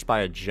charged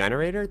by a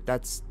generator?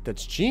 That's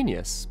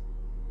genius.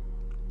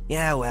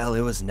 Yeah, well,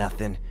 it was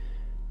nothing.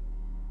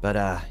 But,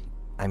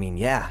 I mean,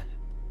 yeah.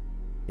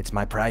 It's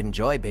my pride and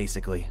joy,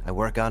 basically. I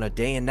work on it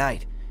day and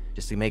night,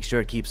 just to make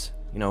sure it keeps,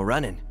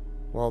 running.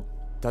 Well,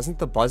 doesn't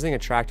the buzzing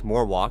attract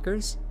more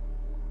walkers?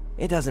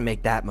 It doesn't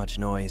make that much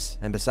noise,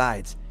 and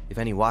besides, if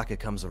any walker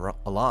comes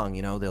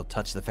along, they'll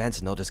touch the fence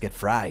and they'll just get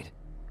fried.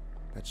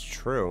 That's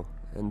true,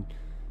 and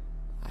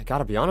I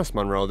gotta be honest,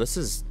 Monroe, this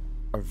is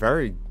a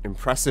very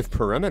impressive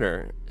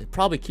perimeter. It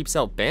probably keeps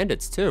out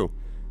bandits, too.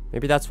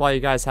 Maybe that's why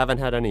you guys haven't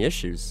had any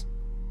issues.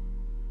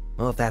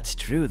 Well, if that's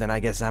true, then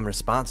I guess I'm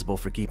responsible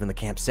for keeping the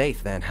camp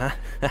safe then, huh?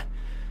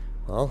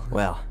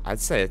 Well,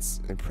 I'd say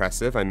it's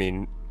impressive. I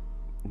mean,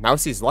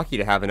 Mousie's lucky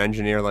to have an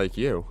engineer like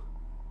you.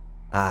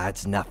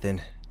 It's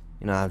nothing.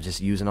 I'm just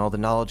using all the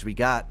knowledge we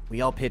got.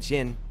 We all pitch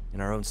in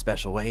our own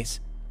special ways.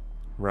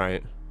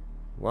 Right.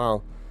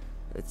 Well,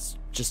 it's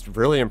just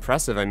really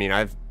impressive. I mean,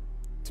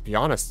 to be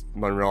honest,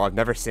 Monroe, I've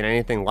never seen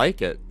anything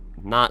like it.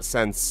 Not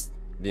since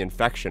the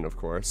infection, of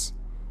course.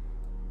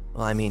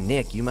 Well, I mean,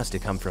 Nick, you must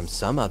have come from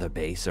some other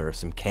base or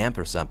some camp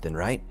or something,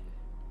 right?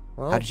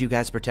 Well, how did you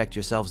guys protect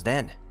yourselves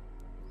then?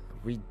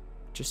 We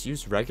just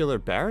used regular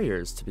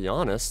barriers, to be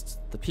honest.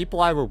 The people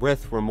I were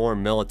with were more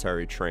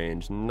military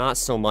trained, not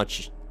so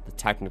much the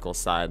technical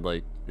side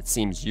like it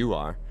seems you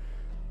are.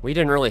 We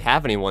didn't really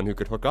have anyone who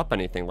could hook up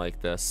anything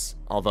like this,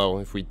 although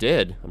if we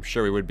did, I'm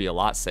sure we would be a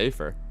lot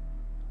safer.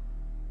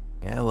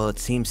 Yeah, well, it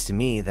seems to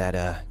me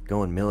that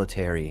going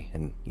military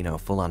and,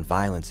 full-on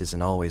violence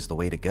isn't always the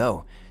way to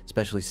go,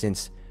 especially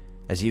since,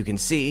 as you can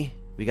see,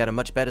 we got a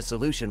much better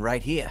solution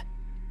right here.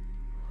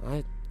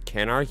 I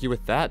can't argue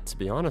with that, to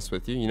be honest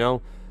with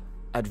you.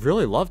 I'd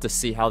really love to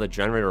see how the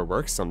generator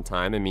works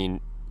sometime. I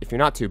mean, if you're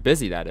not too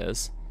busy, that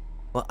is.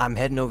 Well, I'm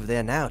heading over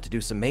there now to do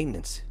some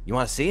maintenance. You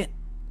want to see it?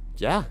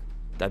 Yeah,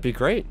 that'd be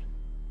great.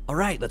 All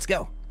right, let's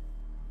go.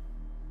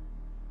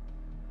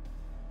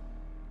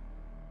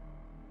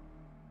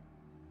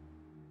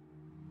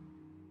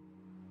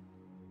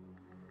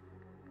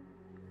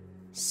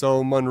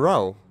 So,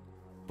 Monroe,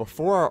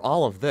 before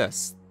all of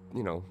this,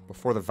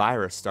 before the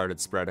virus started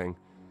spreading,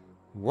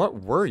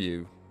 what were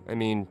you? I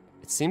mean,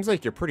 it seems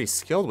like you're pretty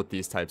skilled with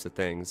these types of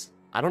things.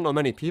 I don't know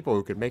many people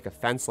who could make a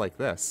fence like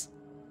this.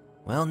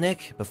 Well,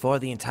 Nick, before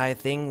the entire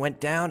thing went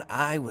down,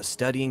 I was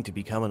studying to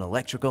become an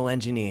electrical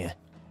engineer.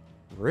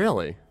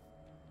 Really?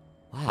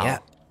 Wow. Yeah.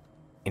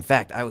 In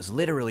fact, I was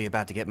literally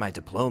about to get my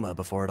diploma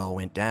before it all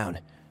went down.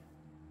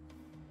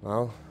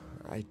 Well,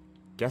 I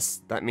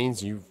guess that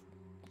means you've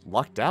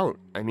lucked out.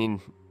 I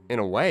mean, in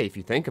a way, if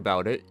you think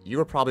about it, you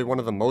were probably one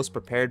of the most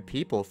prepared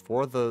people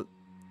for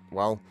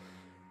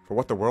for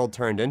what the world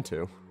turned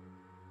into.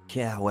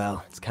 Yeah,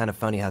 well, it's kind of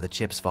funny how the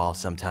chips fall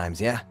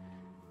sometimes, yeah?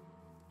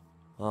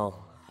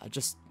 Well,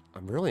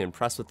 I'm really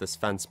impressed with this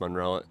fence,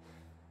 Monroe.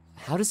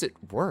 How does it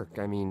work?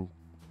 I mean,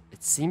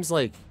 it seems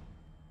like,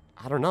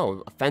 I don't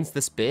know, a fence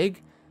this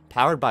big,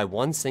 powered by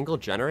one single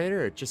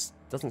generator? It just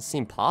doesn't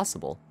seem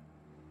possible.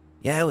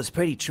 Yeah, it was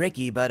pretty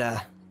tricky,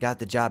 but, got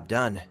the job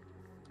done.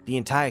 The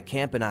entire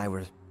camp and I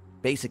were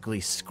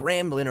basically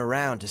scrambling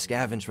around to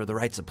scavenge for the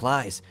right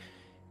supplies.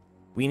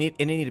 It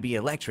needed to be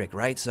electric,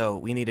 right? So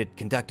we needed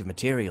conductive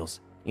materials.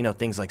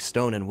 Things like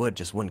stone and wood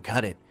just wouldn't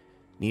cut it.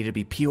 Needed to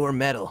be pure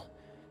metal.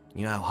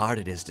 You know how hard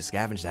it is to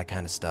scavenge that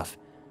kind of stuff.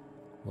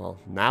 Well,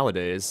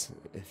 nowadays,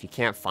 if you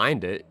can't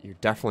find it, you're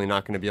definitely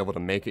not going to be able to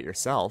make it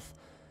yourself.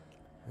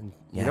 And,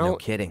 yeah, no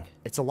kidding.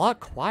 It's a lot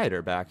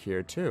quieter back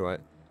here, too.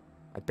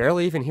 I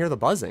barely even hear the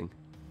buzzing.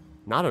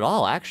 Not at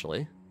all,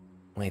 actually.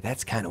 Wait,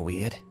 that's kind of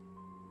weird.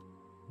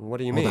 What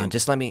do you mean? Hold on,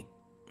 just let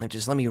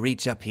me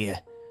reach up here.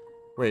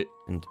 Wait,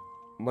 and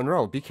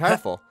Monroe, be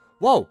careful.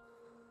 Whoa!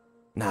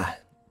 Nah,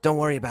 don't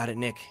worry about it,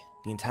 Nick.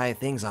 The entire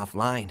thing's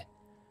offline.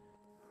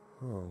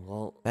 Oh,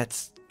 well...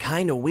 That's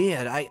kind of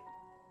weird.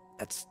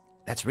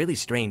 That's really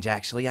strange,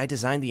 actually. I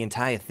designed the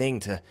entire thing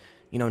to,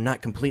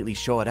 not completely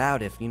short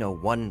out if,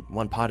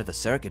 one part of the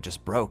circuit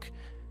just broke.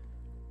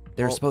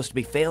 There are supposed to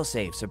be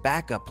fail-safes or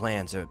backup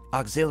plans or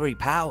auxiliary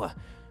power.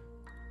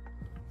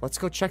 Let's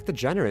go check the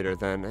generator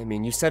then. I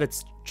mean, you said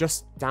it's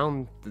just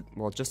down,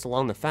 just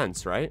along the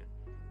fence, right?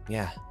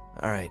 Yeah,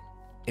 alright.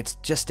 It's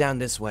just down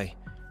this way.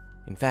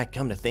 In fact,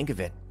 come to think of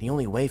it, the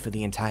only way for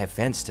the entire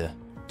fence to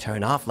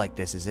turn off like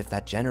this is if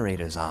that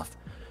generator's off.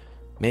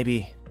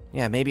 Maybe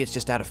it's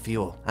just out of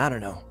fuel. I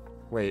don't know.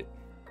 Wait,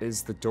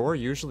 is the door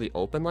usually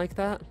open like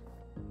that?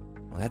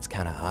 Well, that's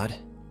kind of odd.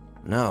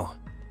 No.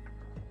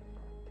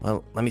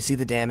 Well, let me see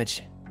the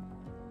damage.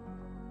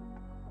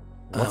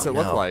 What's it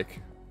look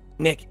like?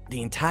 Nick,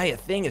 the entire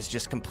thing is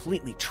just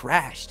completely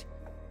trashed.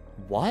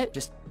 What?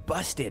 Just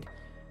busted.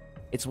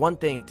 It's one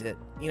thing to,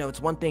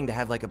 it's one thing to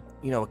have like a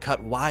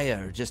cut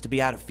wire or just to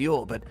be out of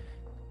fuel, but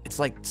it's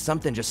like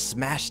something just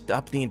smashed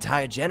up the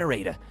entire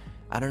generator.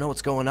 I don't know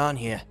what's going on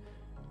here.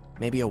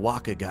 Maybe a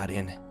walker got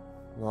in.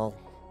 Well,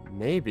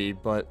 maybe,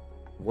 but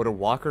would a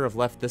walker have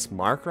left this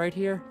mark right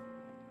here?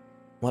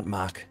 What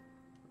mark?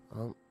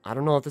 I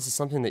don't know if this is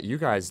something that you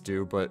guys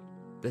do, but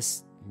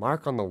this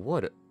mark on the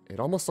wood, it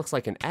almost looks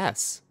like an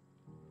S.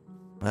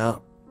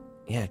 Well,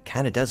 yeah, it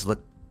kind of does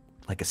look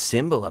like a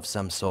symbol of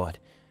some sort.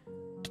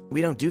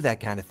 We don't do that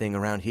kind of thing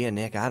around here,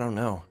 Nick. I don't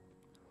know.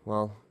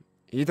 Well,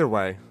 either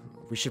way,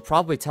 we should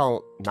probably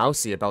tell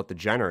Mousy about the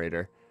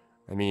generator.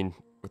 I mean,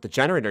 with the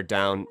generator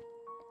down,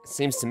 it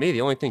seems to me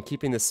the only thing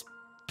keeping this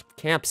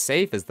camp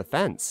safe is the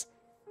fence.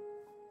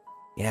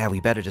 Yeah, we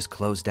better just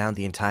close down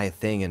the entire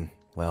thing and,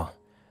 well,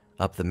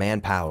 up the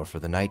manpower for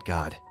the night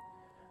guard.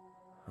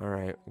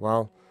 Alright,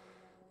 well,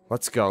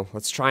 let's go.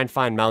 Let's try and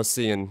find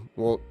Mousy, and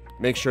we'll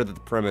make sure that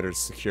the perimeter's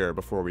secure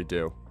before we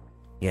do.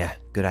 Yeah,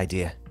 good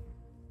idea.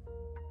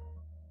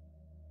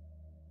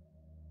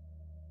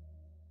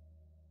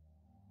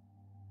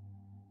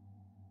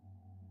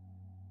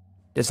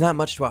 There's not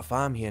much to our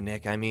farm here,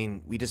 Nick. I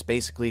mean, we just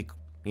basically,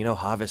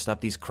 harvest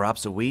up these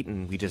crops of wheat,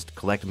 and we just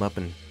collect them up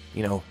in,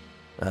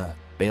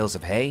 bales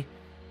of hay,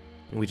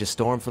 and we just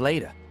store them for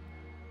later.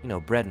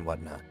 Bread and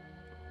whatnot.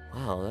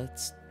 Wow,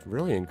 that's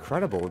really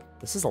incredible.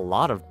 This is a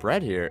lot of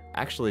bread here.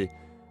 Actually, do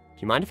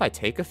you mind if I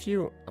take a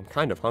few? I'm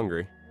kind of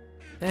hungry.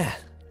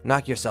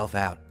 Knock yourself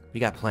out. We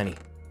got plenty.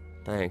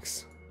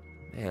 Thanks.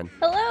 Man.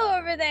 Hello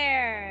over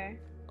there!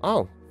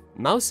 Oh,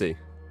 Mousy.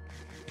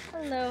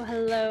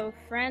 Hello,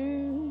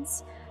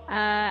 friends.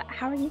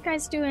 How are you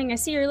guys doing? I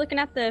see you're looking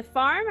at the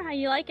farm. How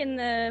you liking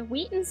the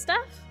wheat and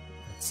stuff?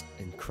 It's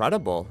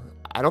incredible.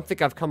 I don't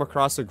think I've come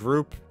across a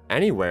group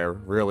anywhere,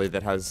 really,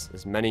 that has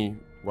as many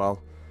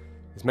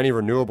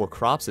renewable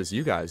crops as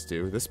you guys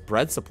do. This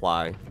bread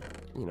supply,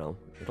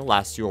 it'll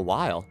last you a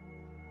while.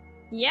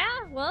 Yeah,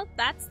 well,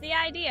 that's the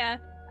idea.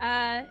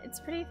 It's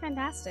pretty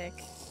fantastic.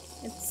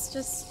 It's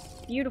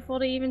just beautiful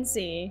to even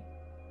see.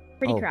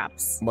 Pretty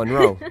crops.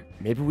 Monroe,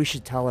 maybe we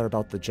should tell her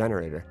about the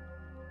generator.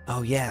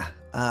 Oh, yeah.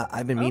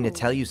 I've been meaning to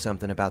tell you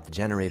something about the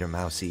generator,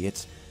 Mousy.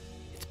 It's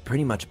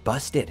pretty much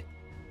busted.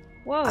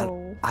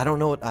 Whoa. I don't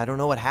know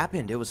what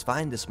happened. It was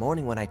fine this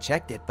morning when I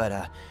checked it, but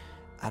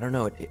I don't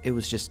know. It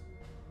was just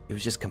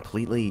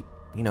completely,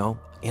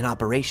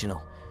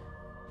 inoperational.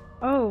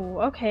 Oh,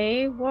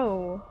 okay.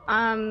 Whoa.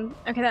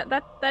 Okay,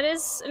 that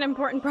is an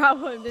important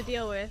problem to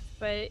deal with,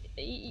 but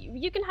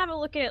you can have a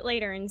look at it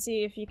later and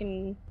see if you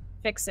can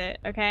fix it,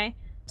 okay?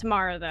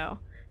 Tomorrow, though,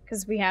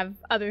 because we have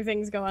other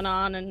things going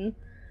on, and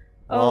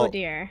oh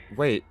dear.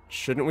 Wait,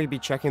 shouldn't we be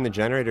checking the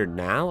generator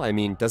now? I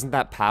mean, doesn't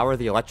that power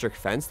the electric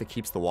fence that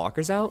keeps the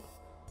walkers out?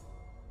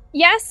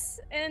 Yes,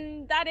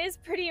 and that is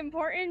pretty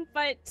important,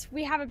 but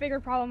we have a bigger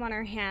problem on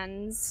our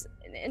hands.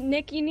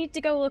 Nick, you need to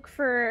go look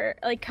for,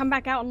 come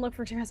back out and look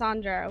for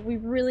Cassandra. We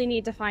really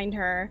need to find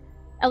her.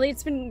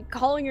 Elliot's been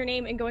calling your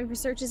name and going for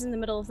searches in the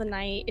middle of the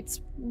night. It's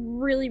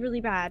really,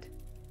 really bad.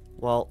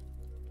 Well,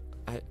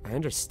 I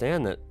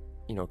understand that,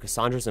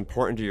 Cassandra's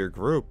important to your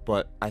group,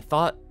 but I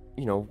thought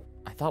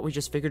we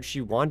just figured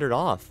she wandered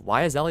off.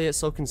 Why is Elliot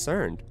so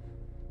concerned?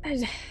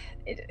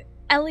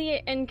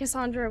 Elliot and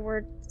Cassandra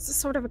were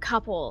sort of a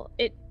couple.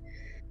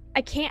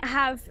 I can't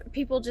have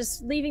people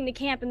just leaving the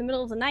camp in the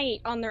middle of the night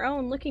on their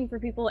own looking for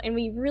people, and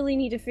we really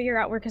need to figure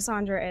out where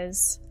Cassandra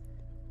is.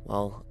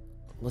 Well,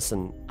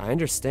 listen, I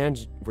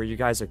understand where you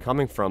guys are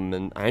coming from,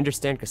 and I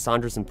understand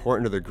Cassandra's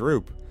important to the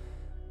group,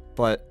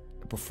 but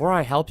before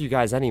I help you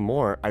guys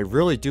anymore, I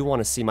really do want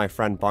to see my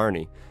friend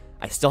Barney.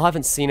 I still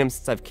haven't seen him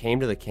since I've came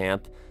to the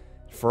camp.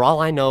 For all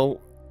I know,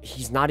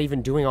 he's not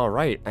even doing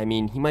alright. I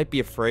mean, he might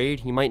be afraid,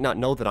 he might not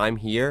know that I'm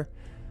here.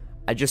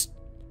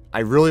 I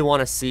really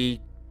want to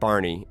see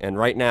Barney, and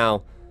right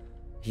now,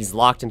 he's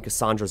locked in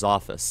Cassandra's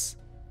office.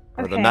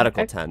 Or the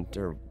medical tent,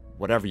 or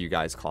whatever you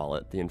guys call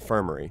it, the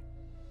infirmary.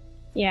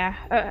 Yeah,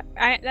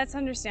 that's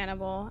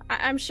understandable.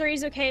 I'm sure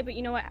he's okay, but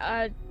you know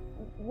what,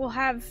 we'll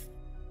have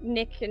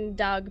Nick and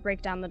Doug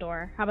break down the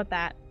door. How about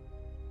that?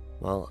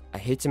 Well, I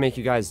hate to make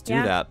you guys do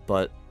that,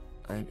 but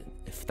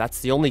if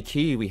that's the only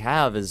key we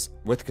have is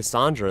with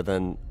Cassandra,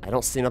 then I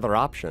don't see another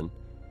option.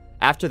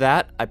 After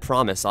that, I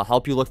promise I'll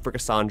help you look for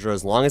Cassandra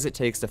as long as it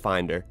takes to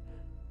find her.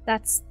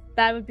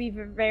 That would be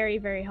very,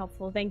 very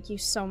helpful. Thank you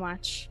so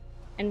much.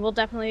 And we'll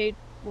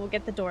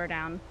get the door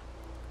down.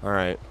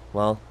 Alright,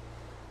 well,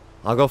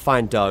 I'll go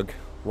find Doug.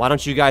 Why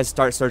don't you guys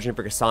start searching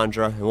for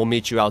Cassandra, and we'll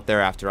meet you out there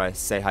after I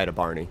say hi to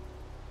Barney.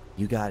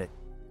 You got it.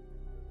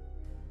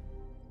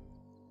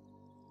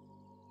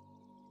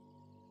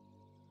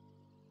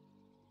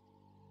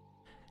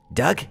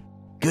 Doug,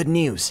 good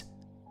news.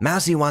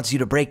 Mousy wants you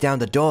to break down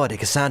the door to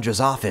Cassandra's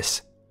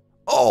office.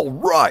 All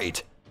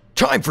right,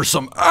 time for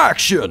some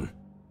action.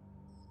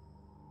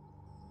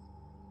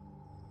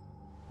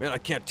 Man, I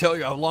can't tell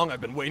you how long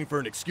I've been waiting for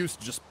an excuse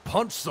to just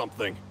punch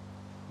something.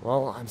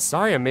 Well, I'm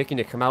sorry I'm making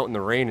you come out in the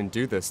rain and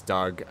do this,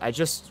 Doug. I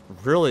just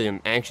really am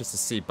anxious to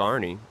see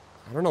Barney.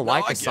 I don't know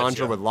why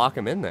Cassandra would lock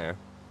him in there.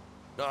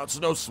 No, it's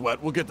no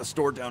sweat. We'll get the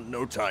store down in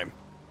no time.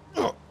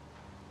 Oh,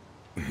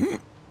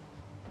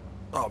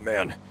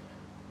 man.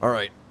 All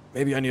right.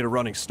 Maybe I need a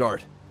running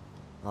start.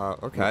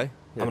 Okay.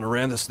 I'm gonna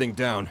ram this thing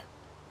down.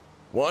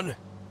 1,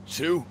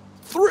 2,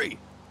 3.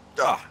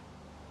 Ah!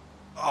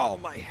 Oh,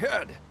 my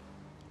head.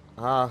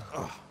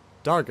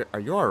 Doug, are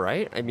you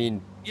alright? I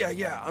mean...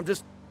 Yeah, I'm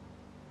just...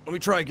 Let me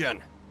try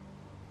again.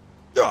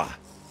 Ah!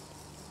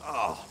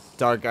 Oh.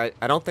 Doug, I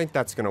don't think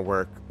that's gonna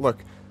work.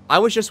 Look, I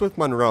was just with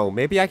Monroe.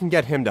 Maybe I can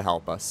get him to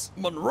help us.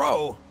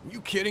 Monroe?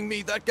 You kidding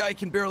me? That guy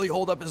can barely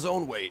hold up his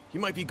own weight. He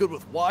might be good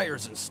with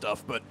wires and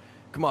stuff, but...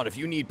 Come on, if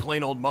you need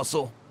plain old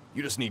muscle,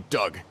 you just need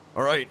Doug,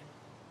 alright?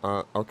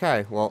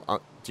 Okay.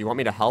 Well, do you want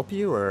me to help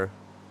you, or...?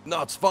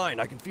 No, it's fine.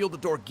 I can feel the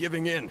door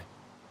giving in.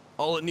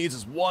 All it needs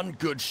is one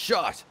good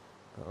shot.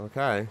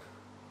 Okay.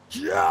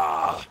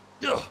 Yeah!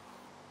 Ugh.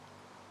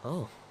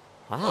 Oh,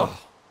 wow.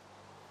 Oh.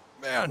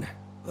 Man,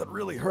 that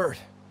really hurt.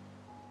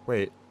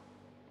 Wait,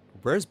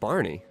 where's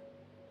Barney?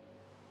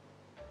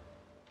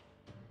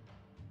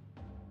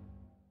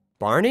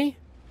 Barney?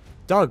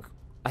 Doug,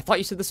 I thought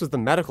you said this was the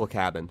medical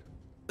cabin.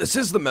 This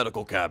is the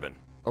medical cabin.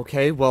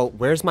 Okay, well,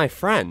 where's my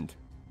friend?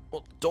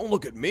 Well, don't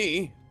look at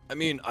me. I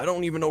mean, I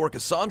don't even know where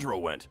Cassandra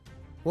went.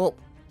 Well,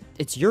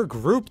 it's your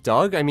group,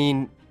 Doug. I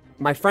mean,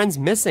 my friend's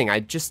missing.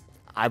 I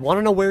want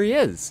to know where he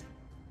is.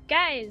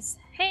 Guys,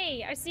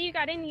 hey, I see you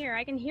got in here.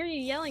 I can hear you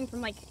yelling from,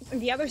 like,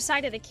 the other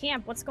side of the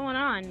camp. What's going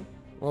on?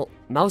 Well,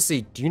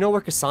 Mousy, do you know where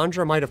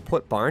Cassandra might have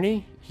put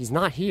Barney? He's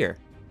not here.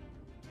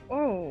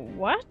 Oh,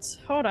 what?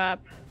 Hold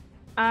up.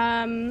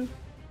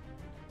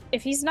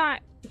 If he's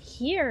not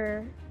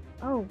here...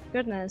 Oh,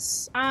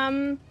 goodness.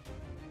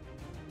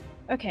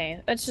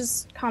 Okay, let's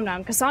just calm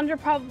down. Cassandra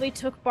probably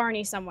took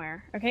Barney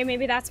somewhere, okay?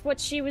 Maybe that's what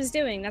she was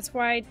doing. That's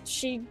why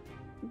she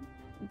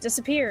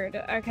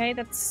disappeared, okay?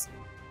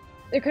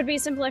 There could be a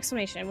simple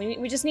explanation.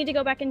 We just need to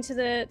go back into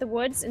the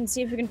woods and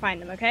see if we can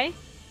find them, okay?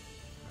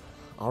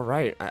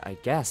 Alright, I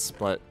guess,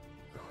 but...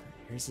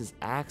 Here's his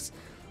axe.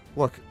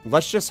 Look,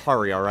 let's just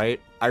hurry,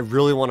 alright? I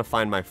really want to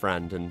find my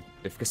friend, and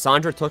if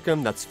Cassandra took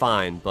him, that's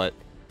fine, but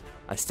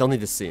I still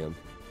need to see him.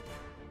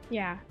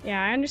 Yeah,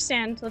 I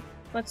understand.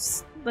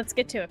 Let's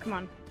get to it. Come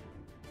on.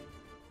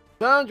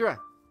 Cassandra!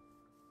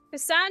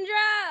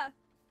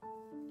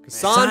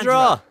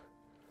 Cassandra!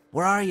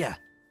 Where are you?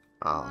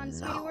 Come on,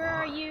 sweetie, where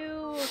are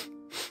you?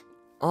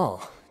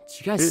 Oh, did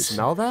you guys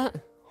smell that?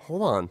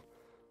 Hold on.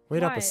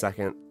 Wait up a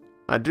second.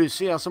 I do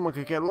see how someone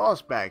could get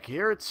lost back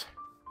here. It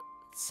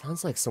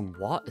sounds like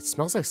it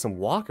smells like some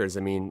walkers.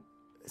 I mean,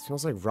 it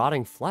smells like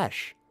rotting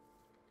flesh.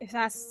 If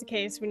that's the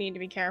case, we need to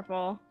be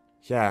careful.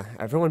 Yeah,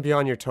 everyone be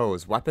on your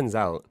toes. Weapons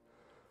out.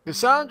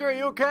 Cassandra, are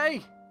you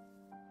okay?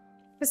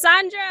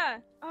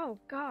 Cassandra! Oh,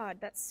 God,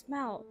 that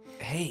smell.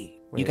 Hey,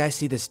 you guys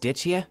see this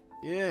ditch here?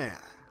 Yeah.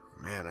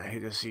 Man, I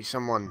hate to see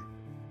someone...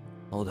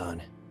 Hold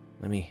on.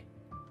 Let me...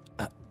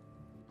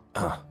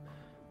 Oh,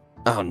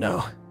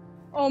 no.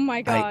 Oh,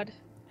 my God.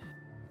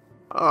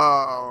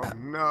 Oh,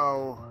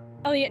 no.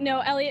 Elliot,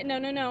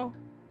 no.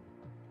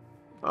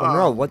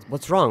 Monroe,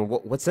 what's wrong?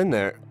 What's in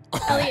there?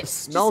 Elliot, it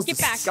smells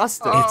just get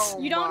disgusting. back.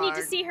 You don't need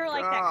to see her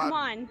like that. Come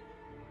on.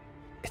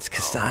 It's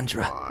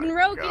Cassandra.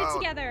 Monroe, get it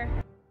together.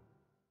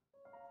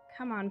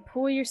 Come on,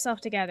 pull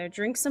yourself together.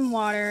 Drink some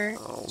water.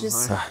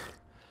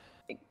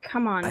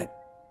 Come on.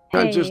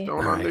 I just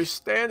don't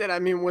understand it. I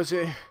mean, was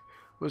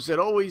it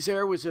always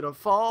there? Was it a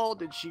fall?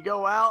 Did she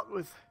go out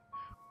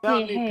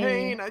without any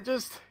pain?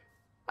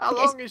 How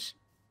long is she?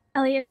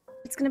 Elliot,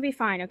 it's gonna be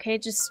fine, okay?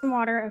 Just some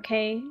water,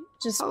 okay?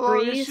 Just How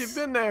breathe. long has she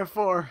been there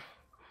for?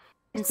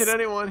 Did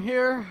anyone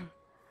hear?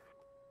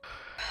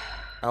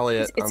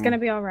 Elliot, it's gonna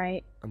be all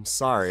right. I'm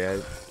sorry.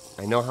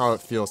 I know how it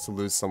feels to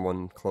lose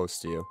someone close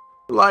to you.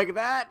 Like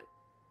that?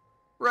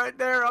 Right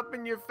there up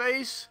in your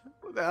face?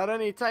 Without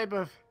any type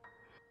of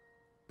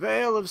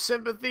veil of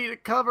sympathy to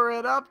cover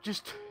it up?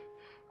 Just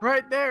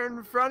right there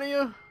in front of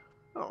you?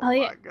 Oh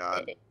Elliot, my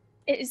God.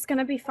 It's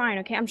gonna be fine,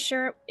 okay? I'm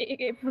sure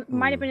it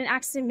might have been an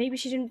accident. Maybe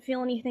she didn't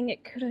feel anything.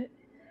 It could have...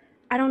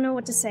 I don't know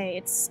what to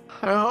say.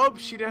 I hope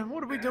she didn't.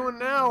 What are we doing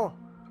now?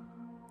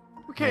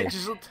 We can't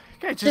just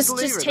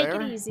leave her take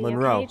there. it easy,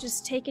 Monroe, okay?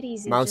 Just take it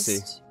easy. Mousy,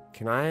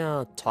 can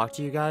I talk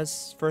to you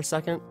guys for a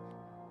second?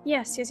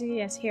 Yes.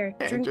 Here,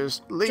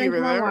 Just leave drink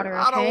her more there. water,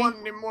 okay? I don't want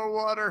any more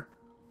water.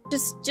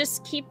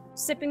 Just keep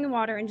sipping the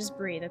water and just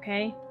breathe,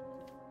 okay?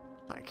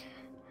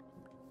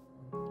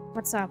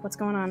 What's up? What's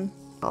going on?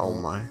 Oh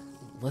my.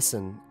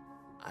 Listen,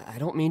 I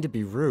don't mean to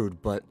be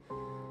rude, but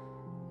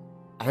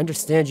I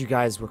understand you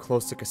guys were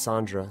close to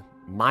Cassandra.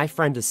 My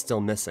friend is still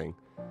missing.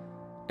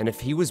 And if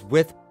he was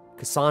with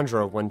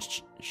Cassandra when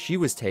she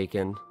was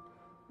taken,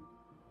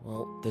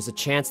 well, there's a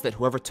chance that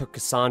whoever took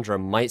Cassandra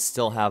might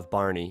still have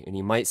Barney, and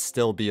he might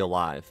still be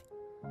alive.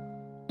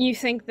 You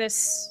think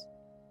this...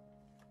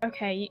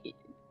 Okay,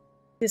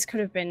 this could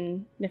have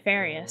been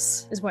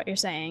nefarious, is what you're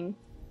saying.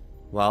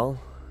 Well,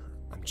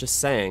 I'm just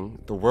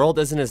saying, the world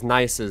isn't as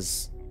nice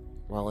as...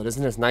 Well, it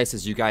isn't as nice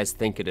as you guys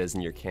think it is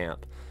in your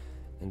camp.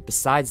 And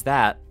besides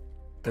that,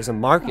 there's a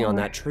marking on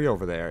that tree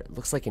over there. It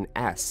looks like an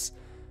S.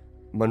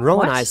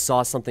 Monroe and I What?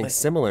 saw something Wait.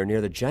 similar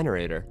near the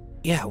generator.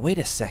 Yeah, wait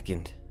a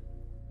second.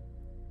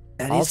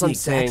 That All is the I'm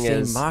exact saying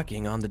same is-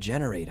 marking on the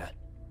generator.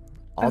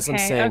 All I'm Okay,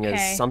 saying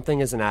okay. is something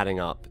isn't adding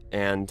up,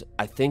 and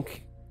I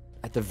think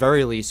at the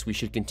very least we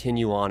should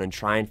continue on and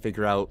try and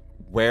figure out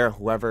where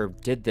whoever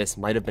did this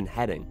might have been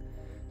heading.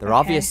 They're Okay.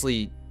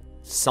 obviously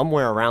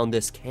somewhere around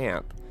this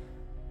camp.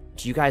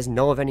 Do you guys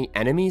know of any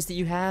enemies that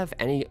you have?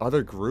 Any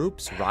other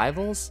groups,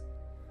 rivals?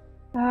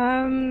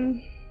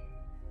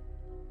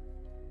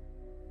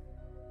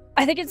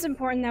 I think it's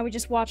important that we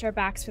just watch our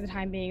backs for the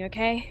time being,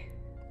 okay?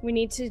 We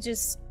need to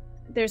just...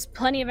 There's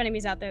plenty of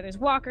enemies out there. There's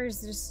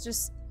walkers. There's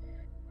just...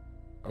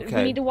 We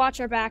Okay. need to watch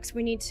our backs.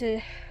 We need to...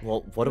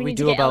 Well, what do we need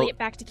to do get about... Elliot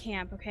back to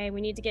camp, okay?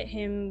 We need to get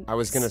him... I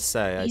was gonna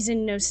say, He's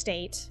in no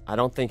state. I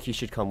don't think he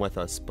should come with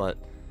us, but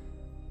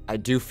I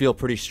do feel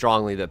pretty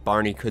strongly that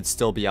Barney could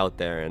still be out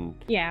there, and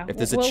Yeah, if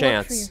there's a we'll look for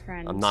your chance,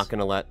 friend. I'm not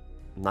gonna let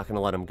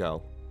him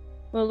go.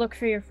 We'll look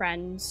for your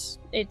friends.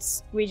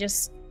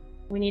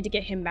 We need to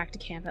get him back to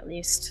camp at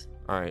least.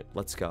 All right,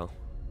 let's go.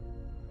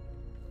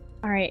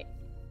 Alright.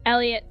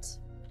 Elliot.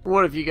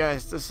 What have you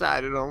guys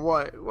decided on?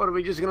 What? What, are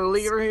we just gonna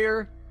leave her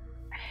here?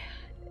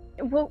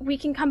 Well, we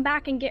can come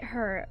back and get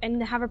her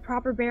and have a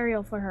proper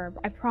burial for her.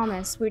 I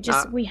promise.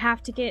 We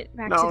have to get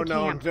back to the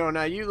camp. No,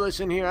 now you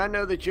listen here. I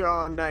know that you're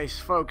all nice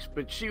folks,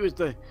 but she was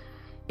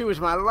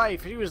my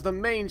life. She was the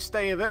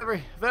mainstay of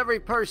every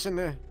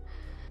person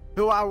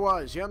who I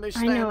was. You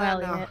understand I know, that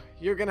now? Elliot.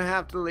 You're gonna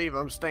have to leave.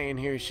 I'm staying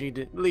here. She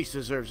at least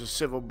deserves a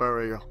civil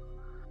burial.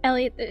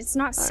 Elliot, it's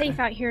not safe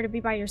out here to be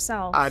by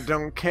yourself. I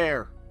don't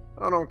care.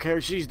 I don't care.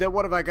 She's dead.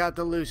 What have I got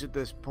to lose at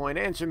this point?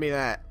 Answer me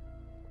that.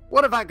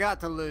 What have I got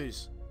to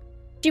lose?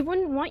 She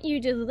wouldn't want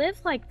you to live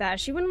like that.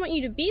 She wouldn't want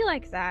you to be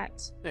like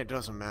that. It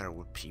doesn't matter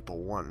what people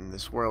want in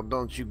this world.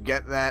 Don't you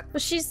get that?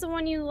 But she's the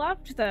one you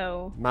loved,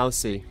 though.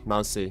 Mousy,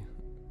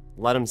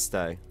 let him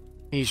stay.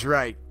 He's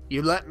right.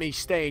 You let me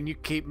stay and you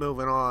keep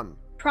moving on.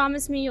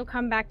 Promise me you'll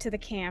come back to the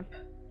camp,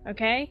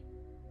 okay?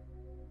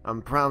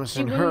 I'm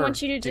promising She wouldn't her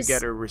want you to just-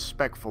 get a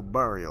respectful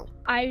burial.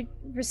 I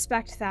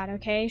respect that,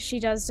 okay? She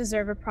does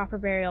deserve a proper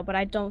burial, but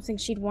I don't think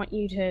she'd want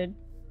you to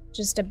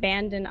just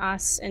abandon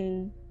us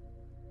and...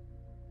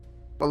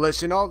 But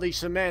listen, all these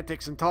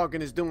semantics and talking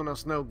is doing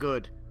us no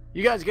good.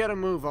 You guys gotta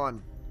move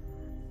on.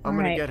 I'm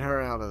gonna Alright. get her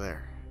out of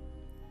there.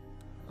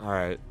 All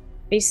right.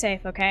 Be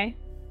safe, okay?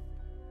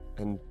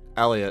 And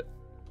Elliot,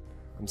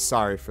 I'm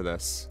sorry for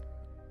this.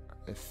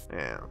 If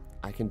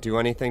I can do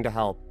anything to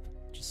help,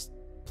 just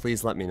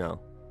please let me know.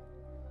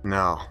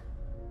 No.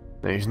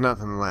 There's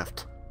nothing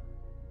left.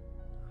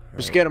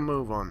 Just Alright. get a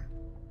move on.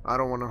 I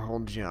don't want to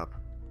hold you up.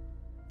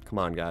 Come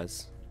on,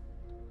 guys.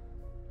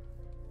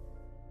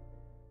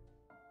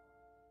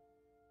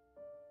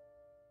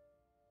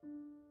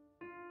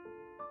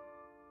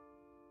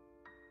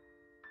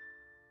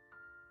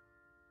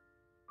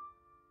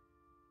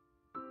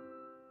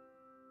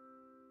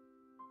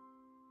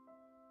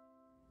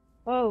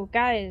 Whoa,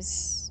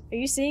 guys. Are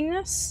you seeing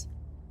this?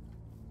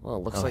 Well, it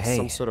looks Oh, like hey.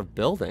 some sort of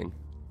building.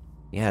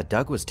 Yeah,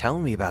 Doug was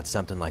telling me about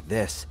something like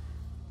this.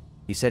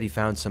 He said he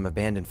found some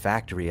abandoned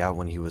factory out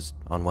when he was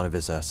on one of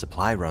his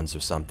supply runs or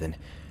something.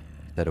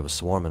 That it was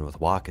swarming with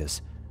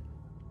walkers.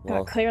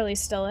 Well, It clearly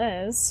still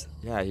is.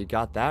 yeah, you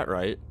got that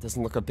right.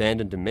 Doesn't look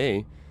abandoned to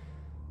me.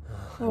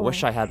 I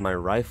wish Oh. I had my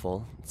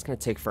rifle. It's gonna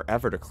take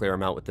forever to clear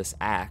him out with this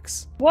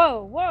axe.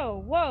 Whoa,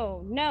 whoa,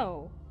 whoa.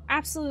 No.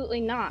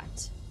 Absolutely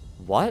not.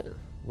 What?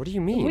 What do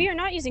you mean? We are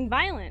not using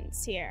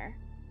violence here.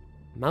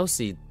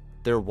 Mousy,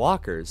 they're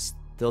walkers.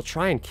 They'll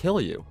try and kill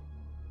you.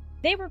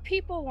 They were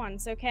people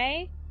once,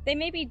 okay? They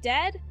may be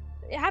dead.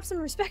 Have some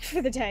respect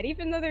for the dead.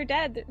 Even though they're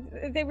dead,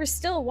 they were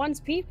still once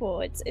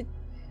people.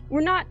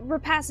 We're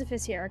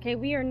pacifists here, okay?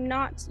 We are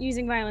not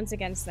using violence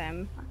against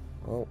them.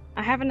 Well,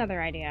 I have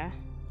another idea.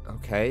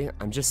 okay,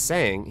 I'm just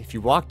saying, if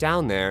you walk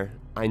down there,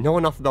 I know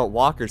enough about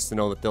walkers to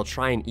know that they'll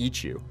try and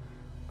eat you.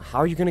 How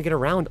are you gonna get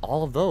around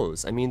all of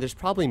those? I mean, there's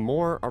probably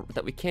more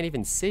that we can't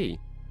even see.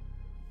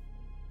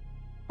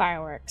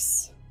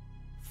 Fireworks.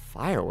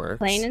 Fireworks?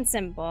 Plain and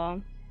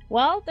simple.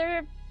 Well,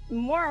 they're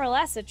more or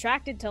less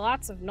attracted to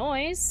lots of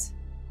noise.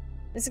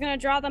 This is gonna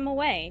draw them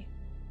away.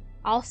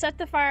 I'll set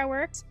the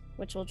fireworks,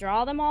 which will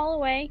draw them all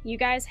away. You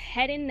guys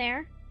head in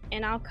there,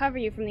 and I'll cover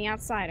you from the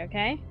outside,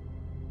 okay?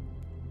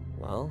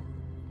 Well,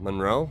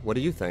 Monroe, what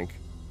do you think?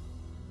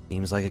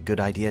 Seems like a good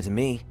idea to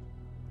me.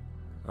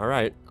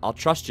 Alright, I'll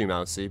trust you,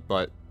 Mousy,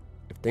 but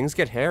if things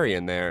get hairy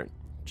in there,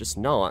 just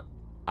know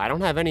I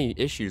don't have any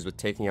issues with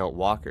taking out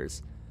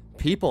walkers.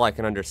 People I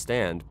can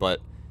understand, but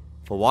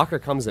if a walker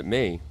comes at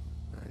me,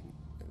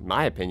 in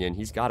my opinion,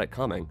 he's got it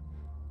coming.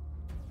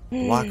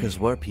 Walkers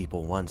were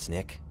people once,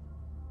 Nick.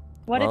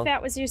 What Well- if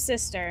that was your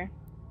sister,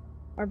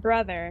 or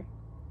brother,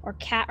 or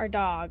cat or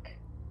dog?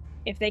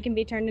 If they can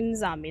be turned into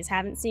zombies.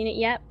 Haven't seen it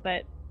yet,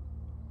 but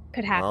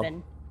could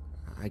happen.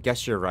 I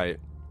guess you're right.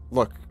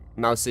 Look,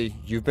 Mousy,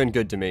 you've been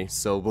good to me,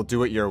 so we'll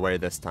do it your way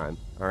this time,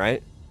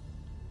 alright?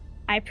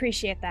 I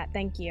appreciate that,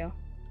 thank you.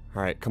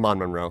 Alright, come on,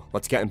 Monroe.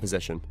 Let's get in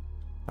position.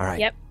 Alright.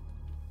 Yep.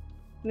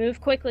 Move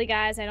quickly,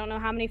 guys. I don't know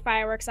how many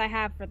fireworks I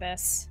have for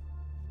this.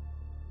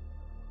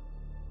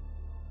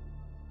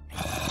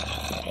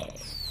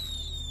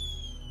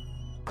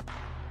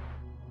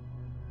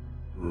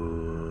 Wow,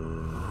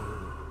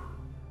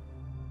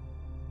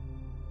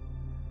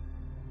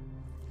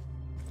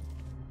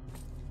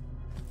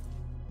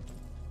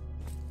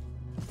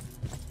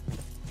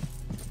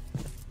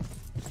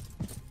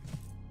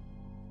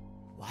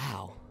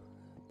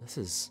 this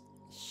is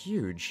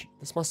huge.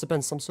 This must have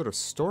been some sort of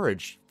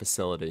storage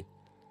facility.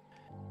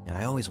 And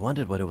I always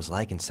wondered what it was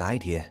like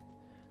inside here.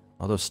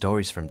 All those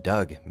stories from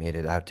Doug made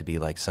it out to be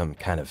like some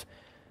kind of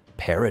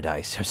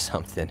paradise or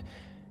something.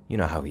 You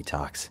know how he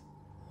talks.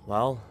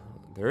 Well,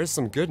 there is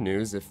some good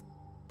news. If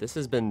this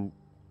has been,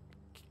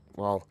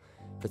 well,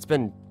 if it's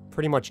been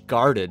pretty much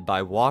guarded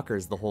by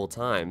walkers the whole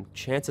time,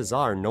 chances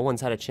are no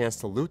one's had a chance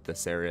to loot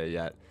this area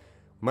yet.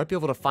 We might be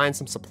able to find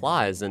some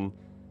supplies and,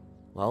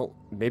 well,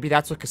 maybe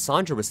that's what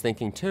Cassandra was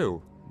thinking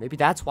too. Maybe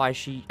that's why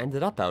she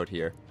ended up out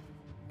here.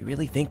 You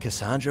really think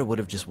Cassandra would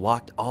have just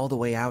walked all the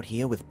way out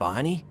here with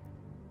Bonnie?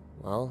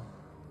 Well,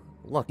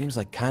 look. Seems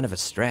like kind of a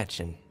stretch,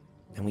 and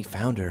we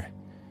found her.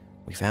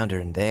 We found her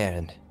in there,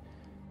 and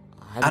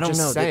I don't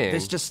know.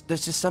 There's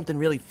just something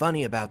really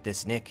funny about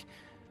this, Nick.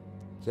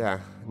 Yeah,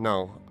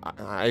 no,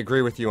 I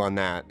agree with you on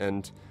that,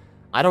 and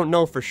I don't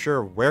know for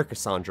sure where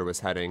Cassandra was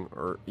heading,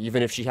 or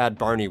even if she had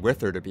Barney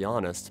with her, to be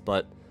honest,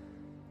 but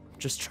I'm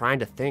just trying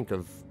to think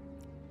of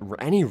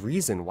any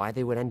reason why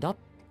they would end up,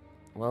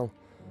 well,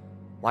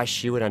 why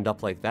she would end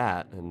up like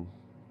that, and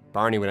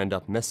Barney would end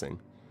up missing.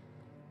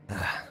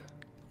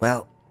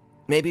 Well,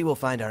 maybe we'll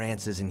find our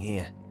answers in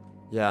here.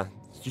 Yeah,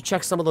 you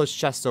check some of those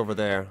chests over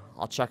there.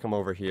 I'll check them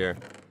over here.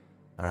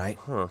 Alright.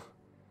 Huh.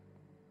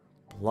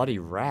 Bloody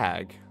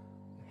rag.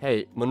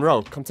 Hey,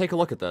 Monroe, come take a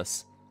look at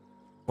this.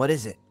 What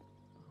is it?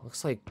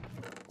 Looks like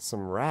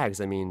some rags.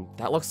 I mean,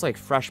 that looks like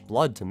fresh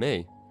blood to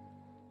me.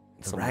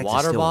 Some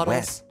water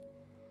bottles?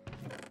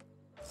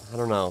 I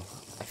don't know.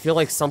 I feel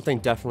like something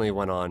definitely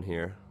went on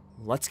here.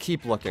 Let's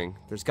keep looking.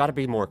 There's got to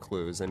be more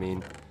clues. I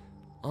mean,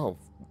 oh,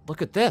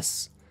 look at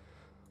this.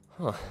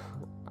 Huh.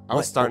 I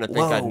was starting to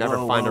think I'd never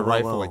find a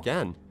rifle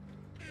again.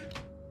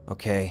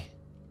 Okay.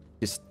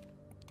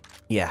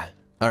 Yeah.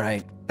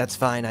 Alright, that's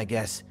fine, I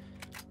guess.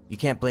 You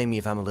can't blame me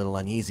if I'm a little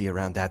uneasy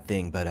around that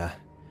thing, but,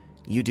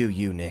 you do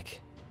you,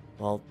 Nick.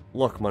 Well,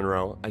 look,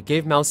 Monroe, I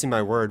gave Mousy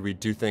my word we'd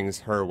do things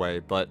her way,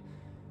 but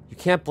you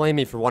can't blame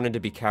me for wanting to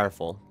be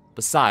careful.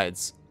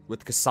 Besides,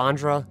 with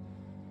Cassandra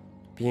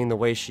being the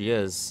way she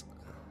is,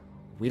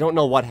 we don't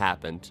know what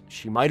happened.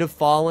 She might have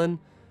fallen,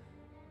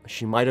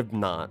 she might have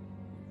not.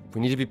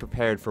 We need to be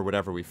prepared for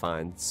whatever we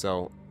find,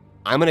 so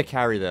I'm gonna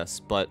carry this,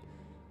 but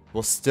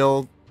we'll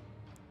still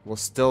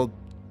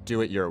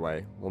do it your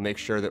way. We'll make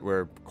sure that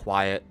we're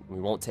quiet.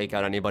 We won't take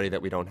out anybody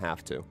that we don't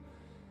have to.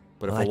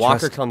 But if a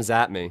walker comes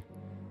at me,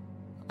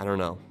 I don't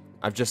know.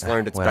 I've just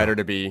learned it's better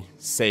to be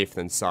safe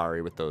than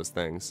sorry with those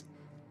things.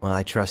 Well,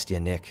 I trust you,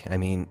 Nick. I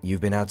mean,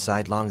 you've been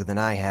outside longer than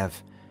I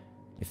have.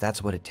 If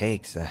that's what it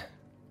takes,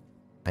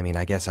 I mean,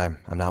 I guess I'm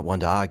not one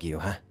to argue,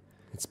 huh?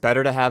 It's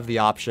better to have the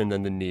option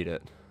than to need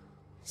it.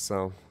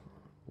 So,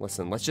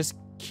 listen, let's just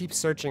keep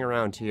searching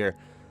around here.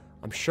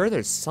 I'm sure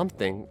there's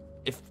something.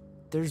 If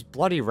there's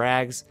bloody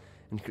rags,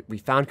 and we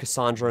found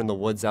Cassandra in the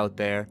woods out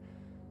there,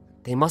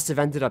 they must have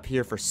ended up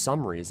here for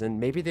some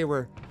reason. Maybe they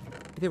were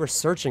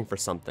searching for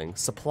something.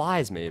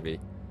 Supplies, maybe.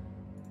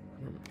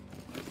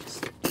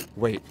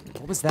 Wait,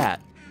 what was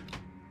that?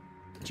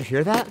 Did you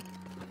hear that?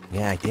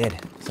 Yeah, I did.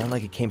 Sounded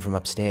like it came from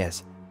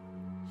upstairs.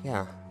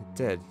 Yeah, it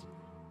did.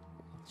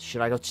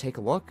 Should I go take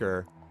a look,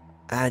 or?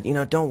 You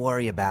know, don't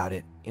worry about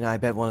it. You know, I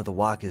bet one of the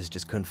walkers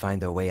just couldn't find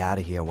their way out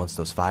of here once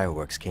those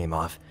fireworks came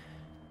off.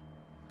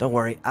 Don't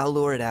worry, I'll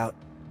lure it out.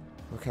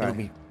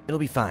 Okay. It'll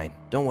be fine.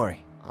 Don't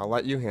worry. I'll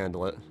let you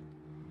handle it.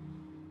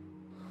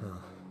 Huh.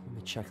 Let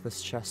me check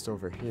this chest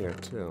over here,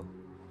 too.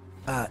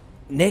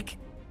 Nick?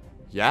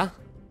 Yeah?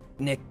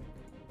 Nick,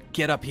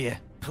 get up here,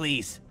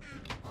 please.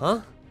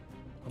 Huh?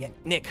 Yeah,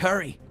 Nick,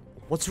 hurry.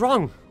 What's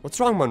wrong? What's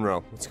wrong,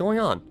 Monroe? What's going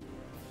on?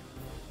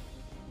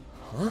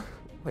 Huh?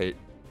 Wait.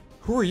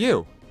 Who are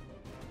you?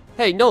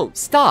 Hey, no,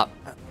 stop!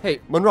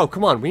 Hey, Monroe,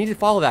 come on, we need to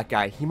follow that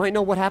guy. He might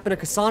know what happened to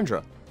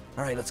Cassandra.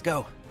 Alright, let's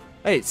go.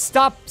 Hey,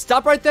 stop!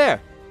 Stop right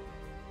there!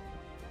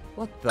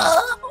 What the?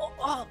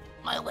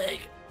 My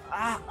leg.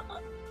 I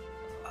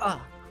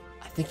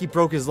think he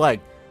broke his leg.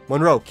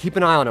 Monroe, keep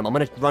an eye on him. I'm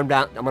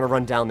gonna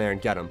run down there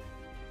and get him.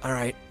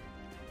 Alright.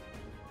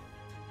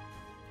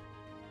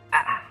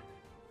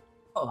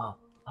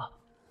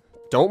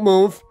 Don't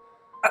move.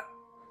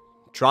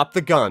 Drop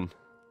the gun.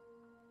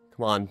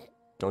 Come on.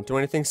 Don't do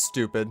anything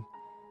stupid.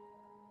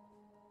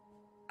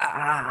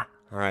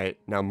 Alright,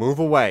 now move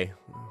away.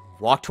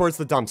 Walk towards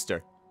the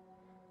dumpster.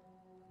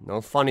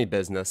 No funny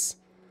business.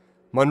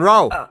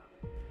 Monroe!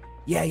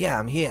 Yeah,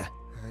 I'm here.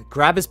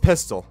 Grab his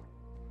pistol.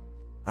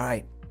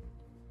 Alright.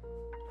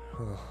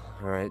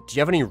 Alright, do you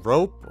have any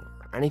rope?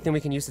 Or anything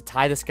we can use to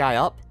tie this guy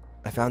up?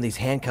 I found these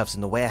handcuffs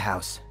in the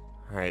warehouse.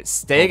 Alright,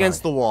 stay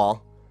against the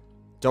wall.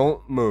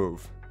 Don't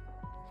move.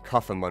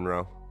 Cuff him,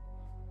 Monroe.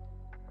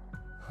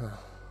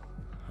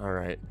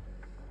 Alright.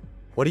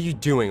 What are you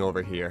doing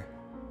over here?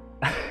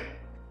 What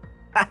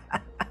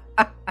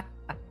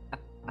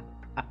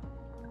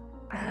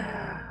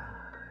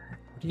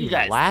are you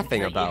guys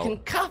laughing think that about? You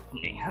can cuff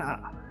me, huh?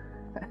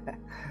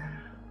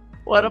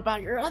 What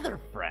about your other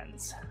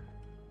friends?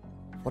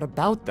 What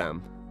about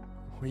them?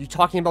 Were you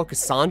talking about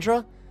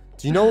Cassandra?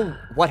 Do you know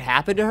what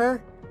happened to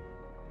her?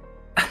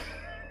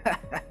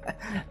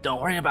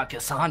 Don't worry about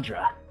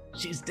Cassandra.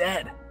 She's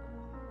dead.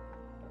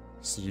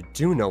 So you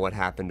do know what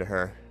happened to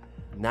her.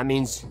 And that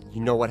means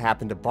you know what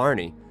happened to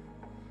Barney.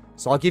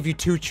 So I'll give you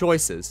two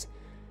choices.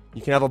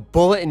 You can have a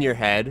bullet in your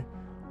head,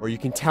 or you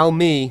can tell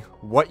me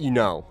what you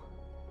know.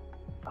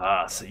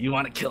 So you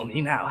want to kill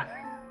me now?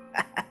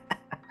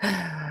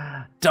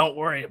 Don't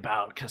worry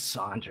about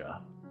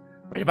Cassandra.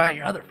 Worry about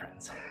your other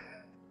friends.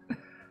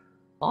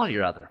 All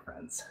your other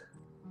friends.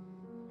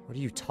 What are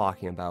you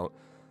talking about?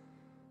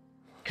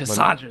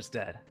 Cassandra's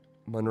dead.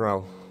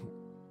 Monroe,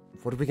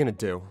 what are we gonna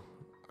do?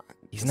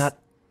 He's not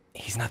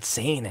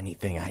saying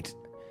anything.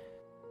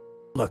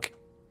 Look,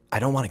 I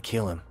don't want to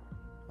kill him.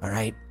 All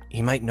right?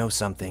 He might know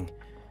something.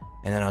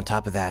 And then on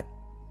top of that,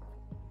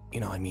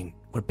 I mean,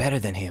 we're better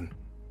than him.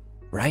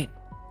 Right?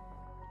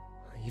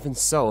 Even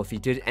so, if he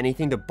did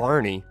anything to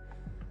Barney...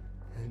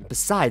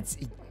 Besides,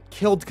 he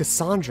killed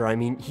Cassandra. I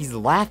mean, he's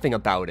laughing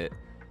about it.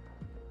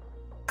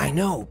 I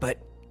know, but...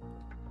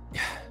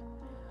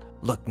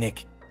 Look,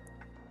 Nick.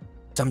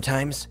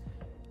 Sometimes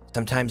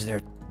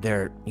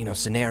there are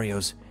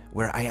scenarios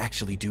where I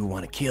actually do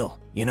want to kill,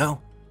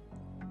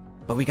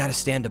 But we gotta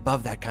stand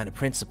above that kind of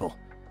principle.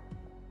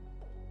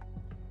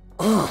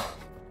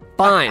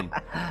 Fine.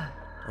 All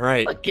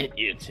right. Look at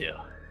you two.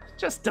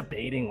 Just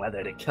debating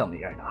whether to kill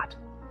me or not.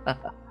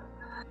 All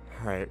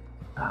right.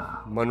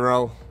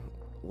 Monroe,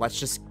 let's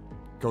just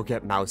go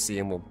get Mousy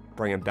and we'll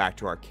bring him back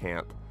to our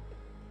camp.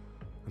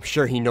 I'm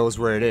sure he knows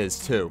where it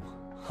is, too.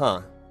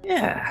 Huh?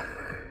 Yeah.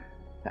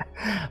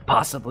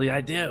 Possibly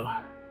I do.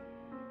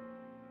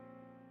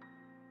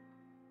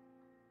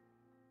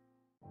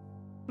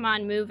 Come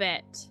on, move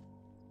it.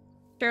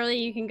 Surely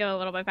you can go a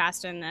little bit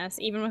faster than this,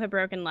 even with a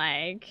broken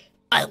leg.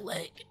 My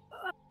leg.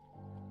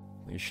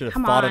 You should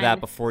have thought of that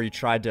before you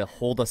tried to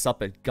hold us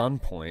up at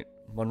gunpoint.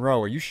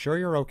 Monroe, are you sure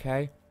you're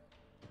okay?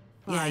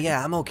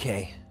 Yeah, I'm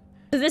okay.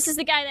 So this is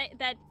the guy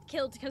that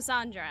killed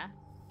Cassandra.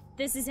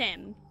 This is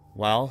him.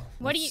 Well,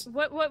 what did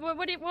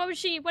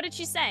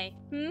she say?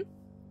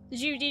 Did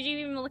you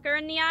even look her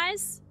in the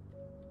eyes?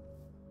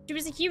 She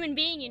was a human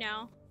being,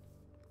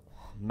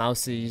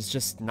 Mousy's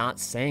just not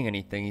saying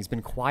anything. He's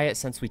been quiet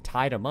since we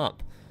tied him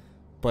up.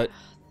 But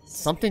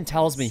something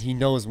tells me he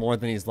knows more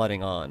than he's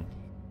letting on.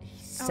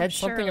 He said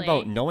something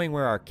about knowing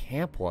where our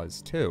camp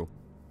was, too.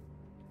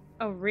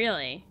 Oh,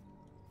 really?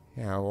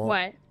 Yeah, well...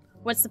 What?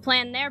 What's the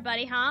plan there,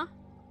 buddy, huh?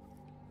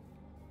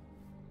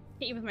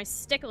 Hit you with my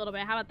stick a little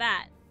bit, how about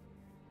that?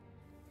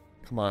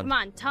 Come on. Come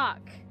on,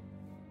 talk.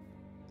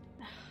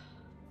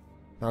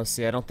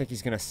 Mousy, I don't think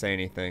he's gonna say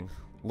anything.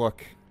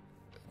 Look,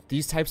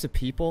 these types of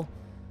people,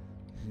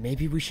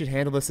 maybe we should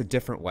handle this a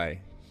different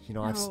way.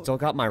 I've still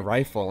got my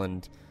rifle,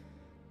 and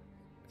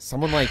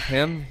someone like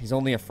him, he's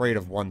only afraid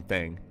of one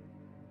thing.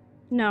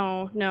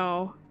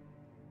 No.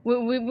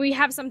 We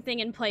have something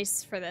in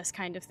place for this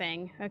kind of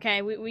thing,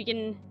 okay?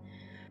 We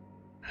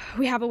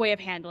have a way of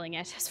handling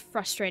it, as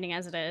frustrating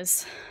as it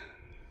is.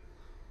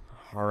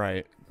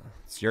 Alright,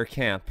 it's your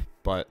camp,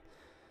 but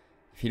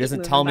if he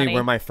doesn't tell me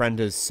where my friend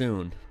is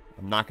soon,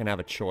 I'm not gonna have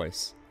a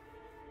choice.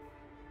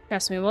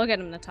 Trust me, we'll get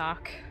him to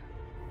talk.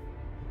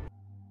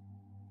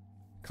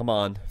 Come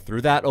on,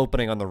 through that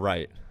opening on the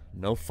right.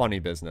 No funny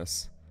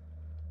business.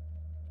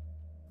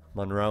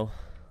 Monroe?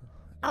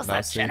 How's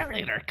that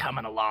generator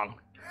coming along?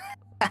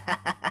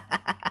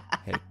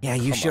 Hey, yeah,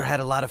 you sure had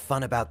a lot of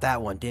fun about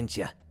that one, didn't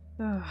you?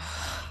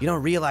 You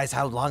don't realize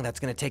how long that's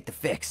gonna take to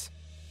fix.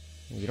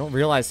 You don't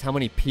realize how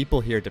many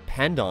people here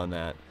depend on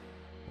that.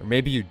 Or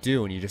maybe you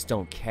do and you just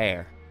don't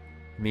care.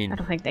 I mean... I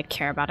don't think they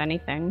care about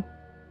anything.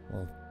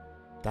 Well,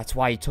 that's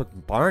why he took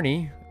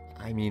Barney.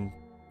 I mean,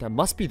 that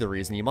must be the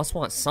reason. He must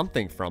want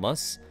something from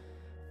us.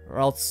 Or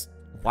else,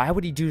 why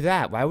would he do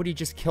that? Why would he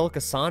just kill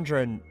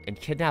Cassandra and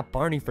kidnap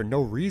Barney for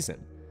no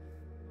reason?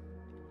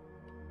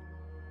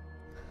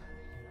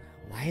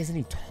 Why isn't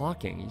he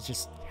talking? He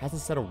just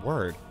hasn't said a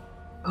word.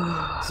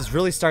 This is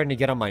really starting to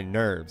get on my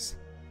nerves.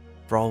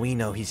 For all we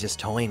know, he's just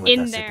toying with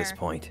us at this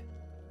point.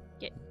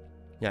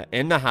 Yeah,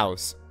 in the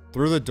house.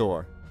 Through the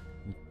door.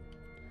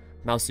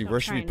 Mousy, where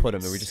should we put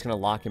him? Are we just gonna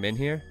lock him in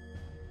here?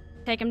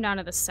 Take him down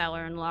to the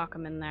cellar and lock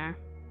him in there.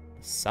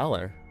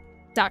 Cellar?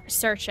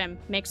 Search him.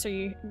 Make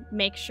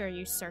sure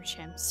you search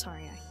him.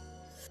 Sorry.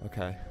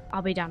 Okay.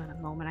 I'll be down in a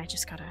moment. I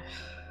just gotta...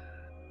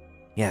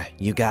 Yeah,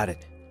 you got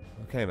it.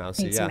 Okay,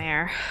 Mousy, Need some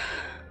air.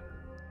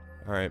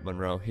 Alright,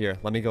 Monroe. Here,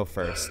 let me go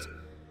first.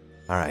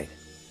 Alright.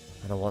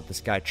 I don't want this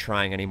guy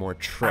trying any more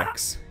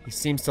tricks. He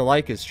seems to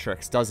like his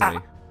tricks, doesn't he?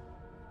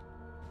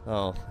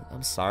 Oh,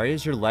 I'm sorry.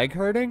 Is your leg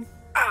hurting?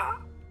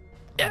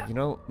 Yeah.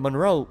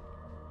 Monroe,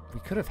 we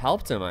could have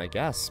helped him, I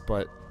guess,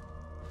 but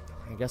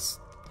I guess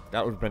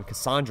that would have been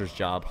Cassandra's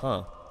job,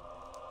 huh?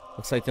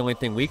 Looks like the only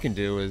thing we can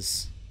do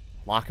is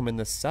lock him in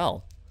this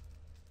cell.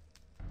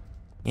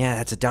 Yeah,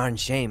 that's a darn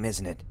shame,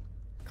 isn't it?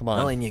 Come on.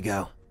 Well, in you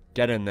go.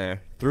 Get in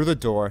there. Through the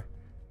door.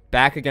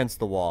 back against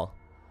the wall.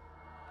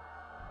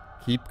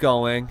 Keep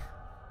going.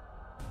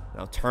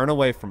 Now turn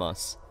away from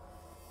us.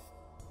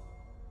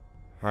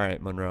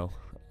 Alright, Monroe.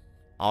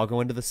 I'll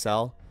go into the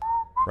cell,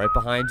 right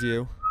behind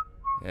you,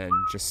 and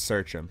just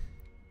search him.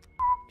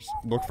 Just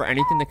look for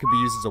anything that could be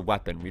used as a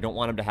weapon. We don't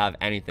want him to have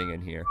anything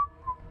in here.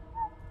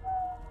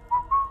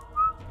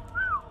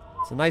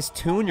 It's a nice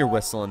tune you're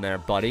whistling there,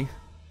 buddy.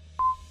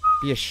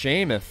 Be a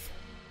shame if...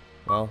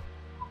 Well,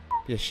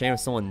 be a shame if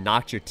someone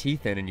knocked your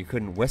teeth in and you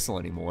couldn't whistle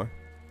anymore.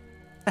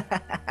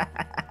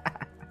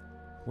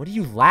 What are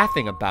you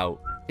laughing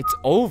about? It's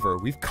over.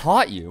 We've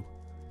caught you.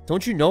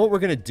 Don't you know what we're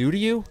gonna do to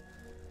you?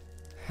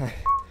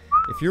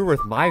 If you're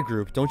with my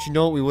group, don't you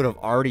know what we would have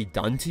already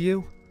done to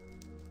you?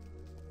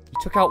 You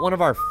took out one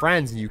of our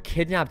friends and you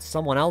kidnapped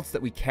someone else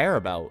that we care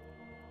about.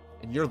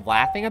 And you're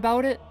laughing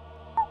about it?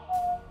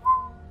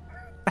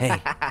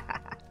 Hey,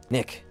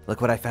 Nick,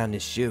 look what I found in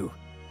his shoe.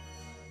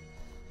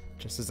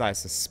 Just as I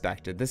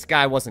suspected. This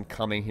guy wasn't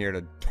coming here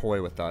to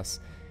toy with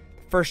us.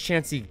 The first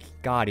chance he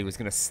got, he was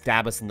gonna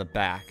stab us in the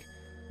back.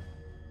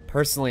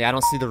 Personally, I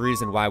don't see the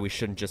reason why we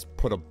shouldn't just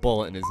put a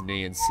bullet in his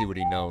knee and see what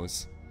he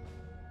knows.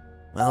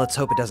 Well, let's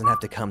hope it doesn't have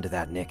to come to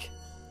that, Nick.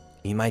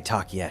 He might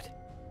talk yet.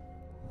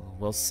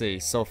 We'll see.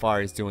 So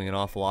far, he's doing an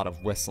awful lot of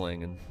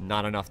whistling and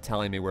not enough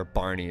telling me where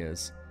Barney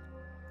is.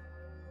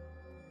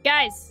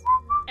 Guys,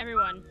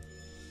 everyone.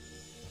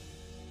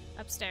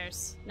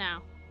 Upstairs,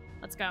 now.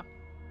 Let's go.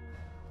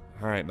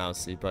 Alright,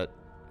 Mousy, but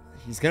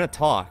he's gonna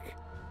talk.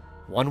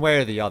 One way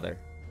or the other.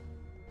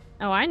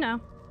 Oh, I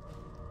know.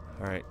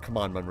 Alright, come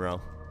on,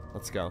 Monroe.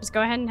 Let's go. Just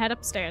go ahead and head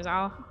upstairs.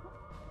 I'll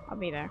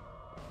be there.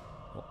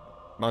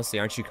 Mousy,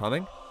 aren't you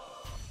coming?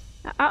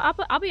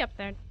 I'll be up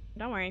there.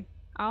 Don't worry.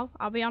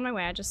 I'll be on my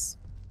way. Just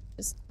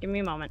give me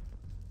a moment.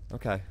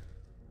 Okay.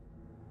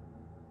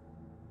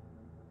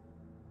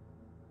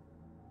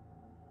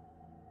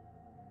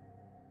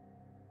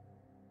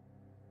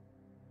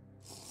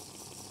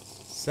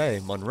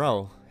 Say,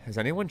 Monroe, has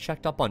anyone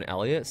checked up on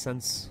Elliot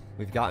since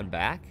we've gotten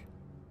back?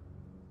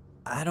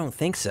 I don't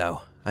think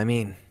so. I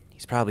mean,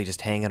 he's probably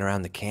just hanging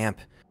around the camp.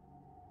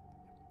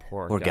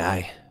 Poor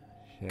guy.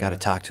 Yeah. Gotta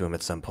talk to him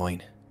at some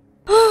point.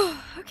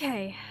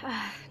 Okay,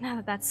 now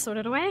that that's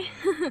sorted away.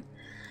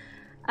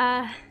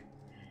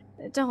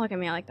 Don't look at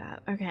me like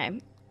that.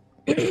 Okay.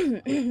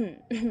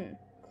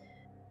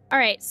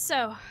 Alright,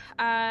 so,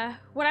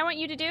 what I want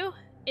you to do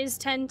is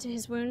tend to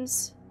his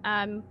wounds.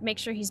 Make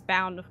sure he's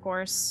bound, of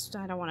course.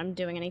 I don't want him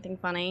doing anything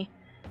funny.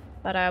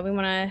 But,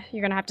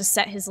 you're gonna have to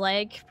set his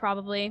leg,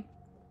 probably.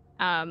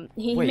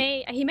 He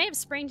may have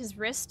sprained his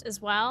wrist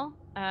as well.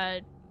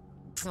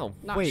 Oh,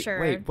 not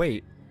sure.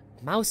 wait.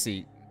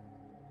 Mousy,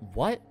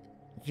 what?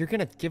 You're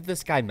gonna give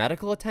this guy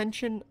medical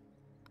attention?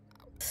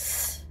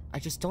 I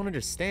just don't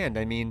understand.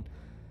 I mean,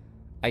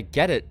 I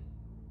get it.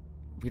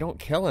 We don't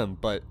kill him,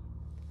 but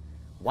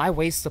why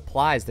waste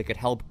supplies that could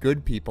help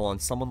good people on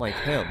someone like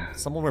him?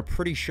 Someone we're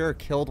pretty sure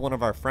killed one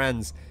of our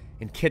friends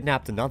and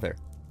kidnapped another.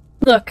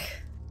 Look,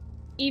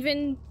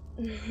 even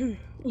the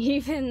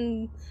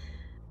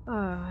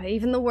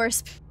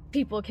worst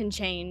people can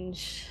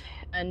change,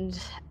 and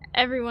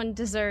everyone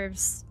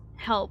deserves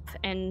help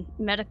and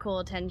medical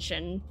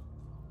attention.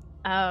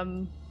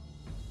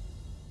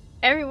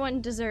 Everyone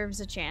deserves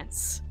a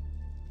chance.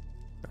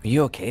 Are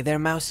you okay there,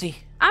 Mousy?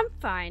 I'm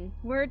fine.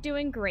 We're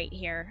doing great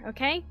here,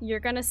 okay? You're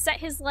gonna set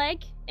his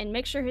leg and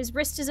make sure his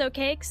wrist is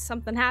okay, 'cause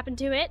something happened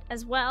to it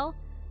as well.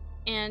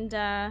 And,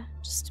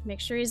 just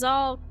make sure he's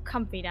all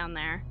comfy down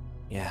there.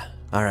 Yeah,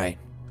 alright.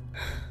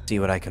 See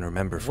what I can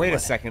remember from Wait a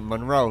second,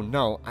 Monroe.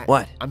 No.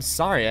 What? I'm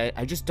sorry.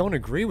 I just don't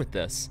agree with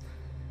this.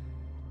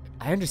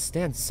 I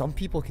understand some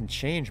people can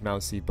change,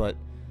 Mousy, but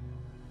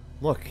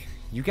look,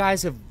 you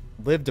guys have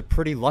lived a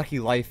pretty lucky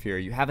life here.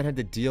 You haven't had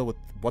to deal with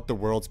what the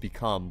world's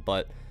become,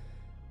 but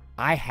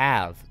I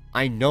have.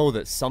 I know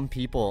that some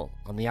people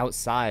on the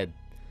outside,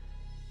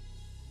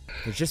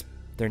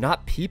 they're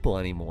not people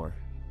anymore.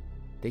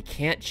 They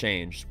can't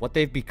change. What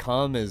they've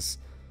become is,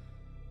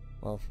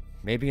 well,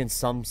 maybe in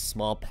some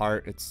small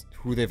part it's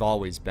who they've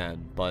always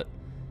been, but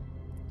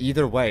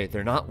either way,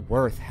 they're not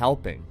worth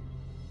helping.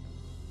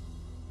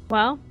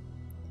 Well,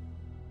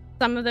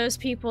 some of those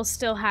people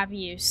still have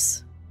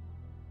use.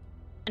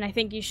 And I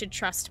think you should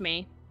trust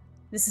me.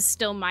 This is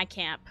still my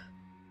camp.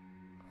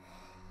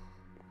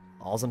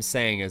 All I'm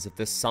saying is if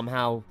this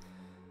somehow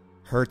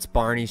hurts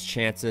Barney's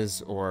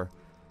chances, or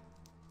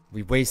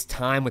we waste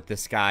time with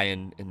this guy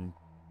and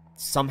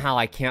somehow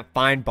I can't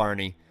find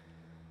Barney,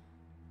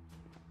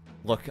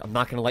 look, I'm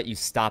not going to let you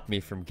stop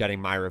me from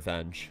getting my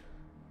revenge.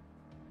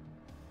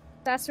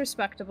 That's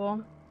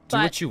respectable. Do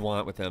what you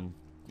want with him.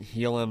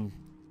 Heal him.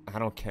 I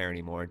don't care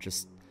anymore.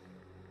 Just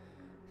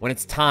when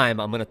it's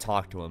time, I'm going to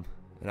talk to him.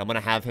 And I'm going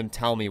to have him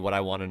tell me what I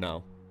want to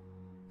know.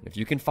 If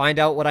you can find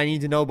out what I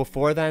need to know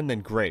before then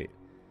great.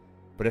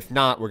 But if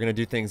not, we're going to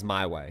do things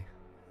my way.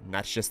 And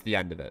that's just the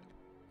end of it.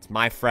 It's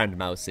my friend,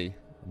 Mousy.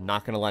 I'm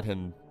not going to let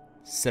him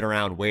sit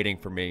around waiting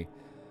for me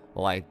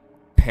while I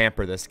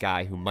pamper this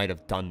guy who might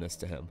have done this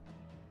to him.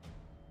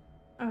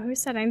 Oh, who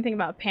said anything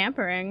about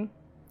pampering?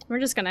 We're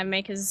just going to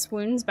make his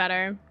wounds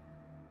better.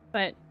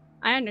 But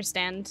I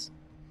understand.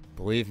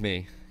 Believe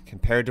me,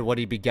 compared to what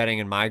he'd be getting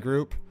in my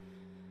group,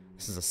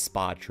 this is a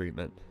spa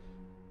treatment.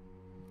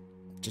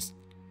 Just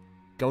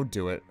go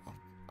do it.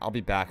 I'll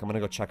be back. I'm gonna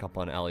go check up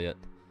on Elliot.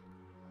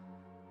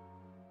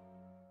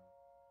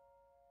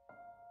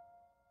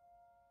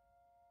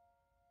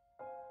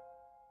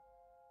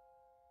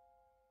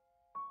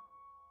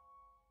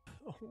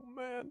 Oh,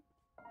 man.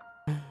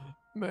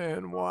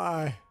 Man,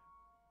 why?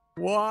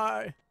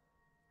 Why?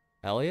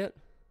 Elliot?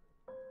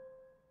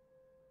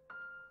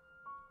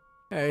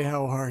 Hey,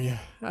 how are you?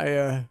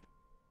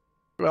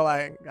 Well,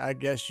 I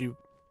guess you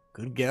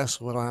could guess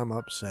what I'm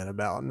upset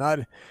about.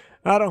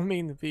 I don't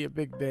mean to be a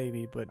big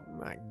baby, but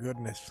my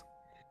goodness.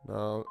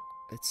 No,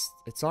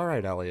 it's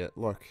alright, Elliot.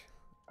 Look,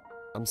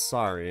 I'm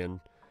sorry, and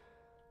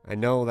I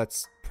know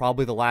that's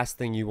probably the last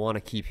thing you want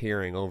to keep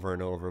hearing over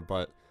and over,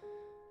 but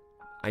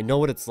I know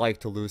what it's like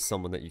to lose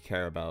someone that you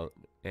care about,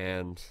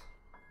 and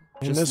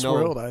in this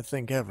world, I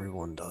think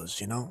everyone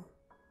does, you know?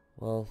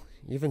 Well,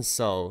 even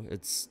so,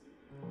 it's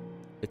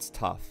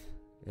tough,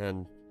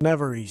 and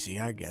never easy,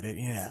 I get it,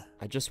 yeah.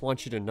 I just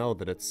want you to know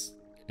that it's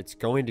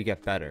going to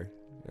get better,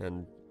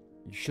 and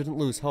you shouldn't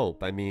lose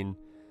hope. I mean,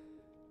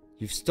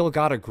 you've still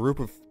got a group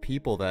of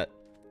people that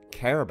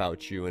care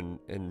about you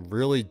and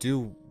really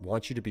do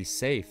want you to be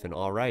safe and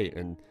alright,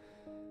 and,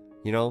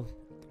 you know,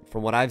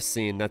 from what I've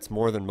seen, that's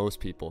more than most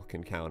people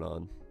can count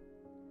on.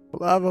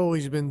 Well, I've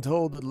always been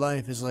told that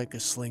life is like a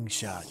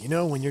slingshot. You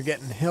know, when you're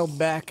getting held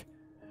back,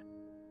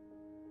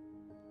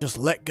 just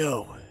let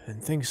go,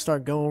 and things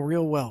start going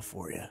real well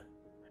for you.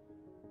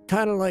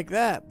 Kind of like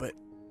that, but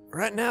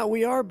right now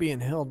we are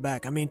being held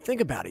back. I mean,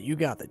 think about it. You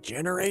got the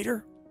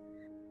generator,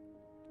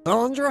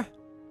 Sandra.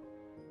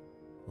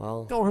 Well,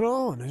 what's going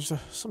on? There's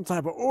some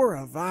type of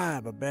aura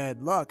vibe of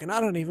bad luck, and I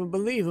don't even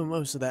believe in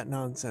most of that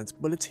nonsense,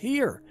 but it's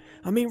here.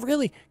 I mean,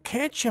 really,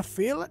 can't you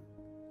feel it?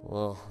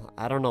 Well,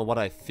 I don't know what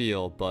I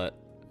feel, but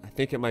I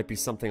think it might be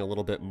something a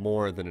little bit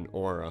more than an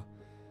aura.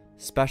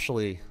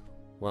 Especially,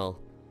 well...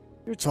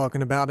 You're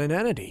talking about an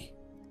entity.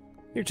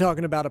 You're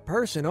talking about a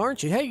person,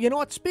 aren't you? Hey, you know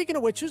what? Speaking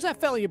of which, who's that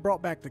fella you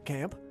brought back to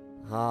camp?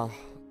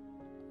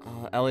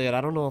 Elliot,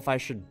 I don't know if I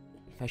should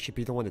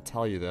be the one to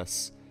tell you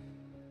this.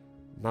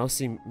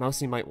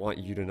 Mousy might want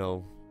you to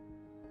know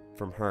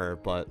from her,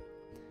 but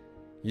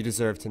you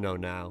deserve to know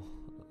now.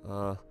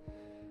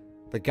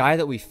 The guy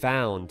that we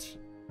found,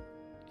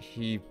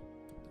 he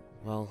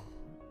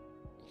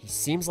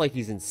seems like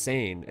he's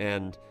insane,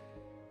 and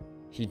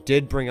he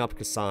did bring up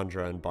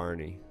Cassandra and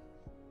Barney.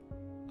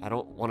 I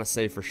don't want to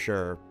say for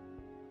sure,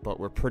 but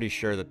we're pretty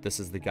sure that this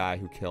is the guy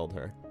who killed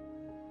her.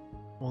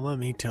 Well, let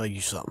me tell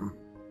you something.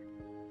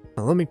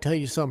 Now, let me tell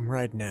you something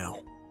right now.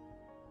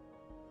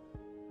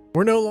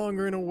 We're no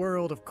longer in a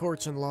world of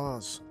courts and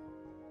laws.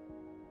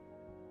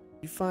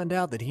 You find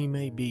out that he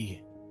may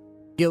be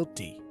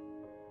guilty.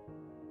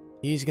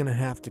 He's gonna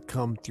have to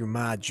come through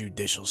my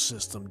judicial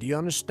system. Do you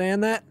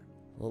understand that?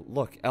 Well,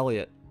 look,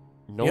 Elliot.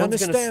 No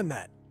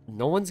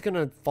one's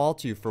gonna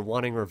fault you for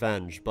wanting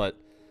revenge, but...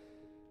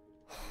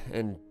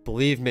 And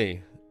believe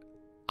me,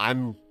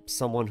 I'm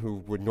someone who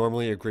would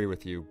normally agree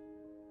with you.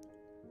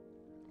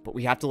 But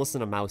we have to listen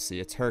to Mousy.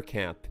 It's her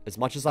camp. As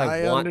much as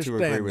I want to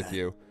agree with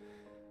you,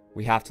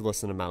 we have to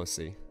listen to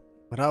Mousy.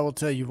 But I will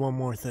tell you one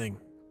more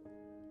thing.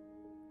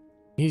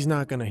 He's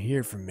not gonna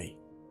hear from me.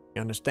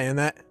 You understand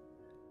that?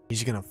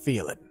 He's gonna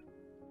feel it.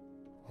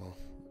 Well,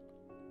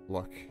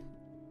 look,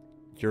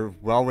 you're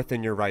well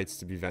within your rights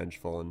to be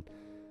vengeful, and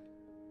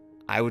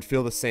I would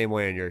feel the same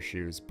way in your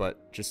shoes,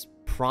 but just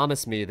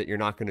promise me that you're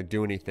not going to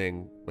do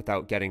anything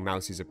without getting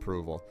Mousy's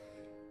approval.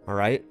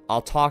 Alright?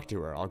 I'll talk to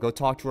her. I'll go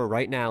talk to her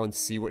right now and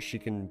see what she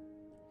can...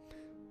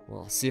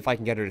 Well, see if I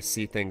can get her to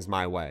see things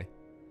my way.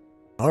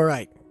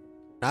 Alright.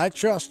 I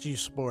trust you,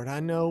 sport.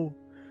 I know...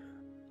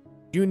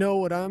 You know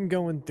what I'm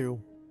going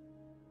through.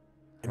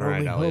 And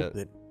only hope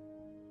that...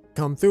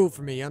 Come through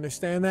for me,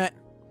 understand that?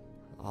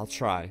 I'll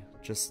try.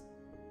 Just...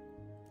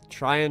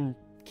 Try and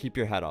keep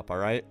your head up,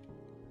 alright?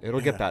 It'll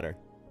get better.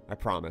 I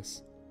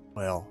promise.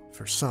 Well,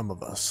 for some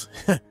of us.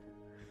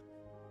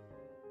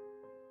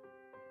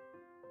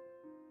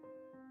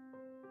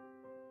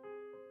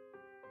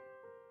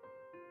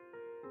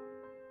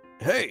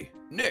 Hey,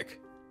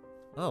 Nick.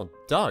 Oh,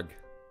 Doug.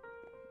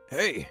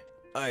 Hey,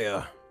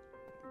 I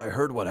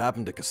heard what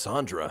happened to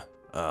Cassandra.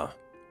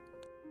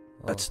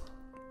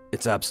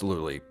 It's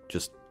absolutely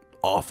just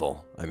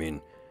awful. I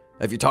mean,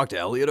 have you talked to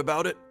Elliot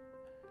about it?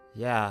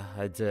 Yeah,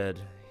 I did.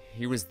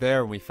 He was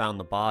there when we found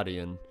the body,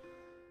 and,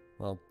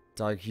 well,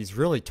 Doug, he's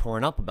really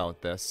torn up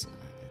about this.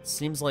 It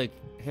seems like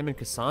him and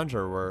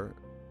Cassandra were,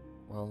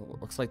 well,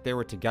 it looks like they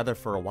were together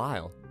for a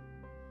while.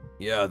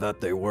 Yeah,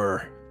 that they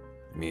were.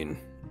 I mean,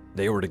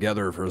 they were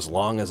together for as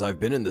long as I've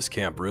been in this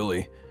camp,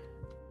 really.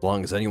 As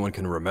long as anyone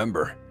can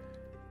remember.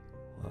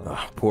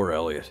 Poor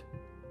Elliot.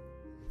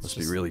 Must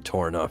be really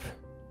torn up.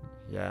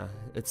 Yeah,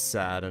 it's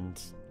sad, and,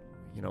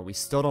 you know, we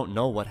still don't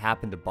know what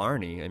happened to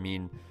Barney. I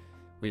mean,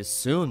 we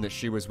assumed that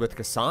she was with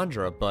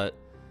Cassandra, but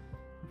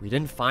we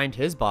didn't find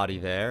his body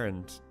there,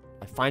 and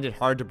I find it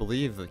hard to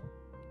believe that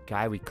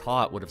guy we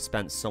caught would have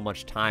spent so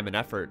much time and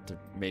effort to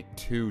make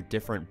 2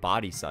 different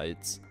body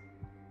sites.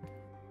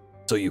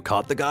 So you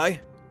caught the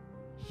guy?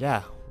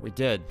 Yeah, we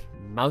did.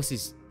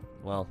 Mousie's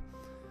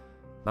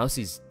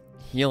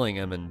healing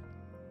him and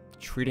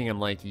treating him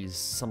like he's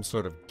some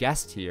sort of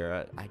guest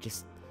here. I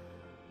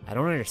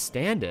don't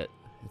understand it.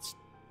 It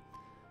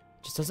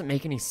just doesn't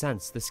make any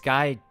sense. This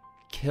guy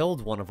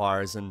killed one of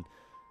ours and,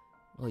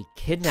 well, he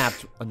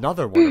kidnapped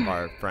another one of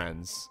our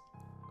friends.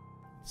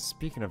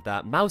 Speaking of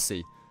that,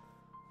 Mousie.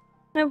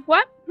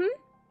 What?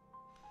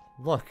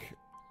 Look.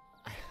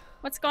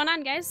 What's going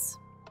on, guys?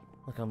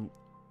 Look,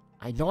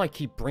 I know I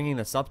keep bringing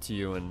this up to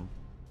you, and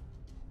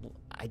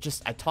I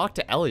talked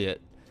to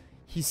Elliot.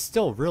 He's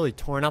still really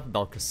torn up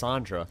about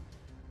Cassandra.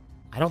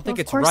 I don't think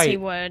it's right. Of course he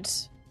would.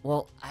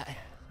 Well,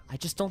 I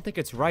just don't think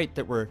it's right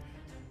that we're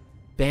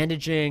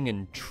bandaging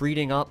and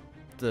treating up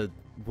the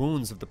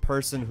wounds of the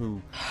person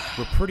who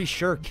we're pretty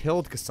sure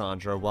killed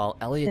Cassandra while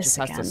Elliot just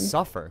has to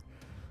suffer.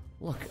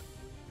 Look,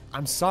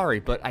 I'm sorry,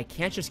 but I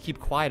can't just keep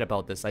quiet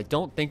about this. I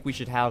don't think we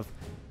should have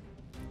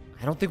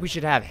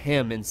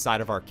him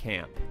inside of our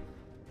camp.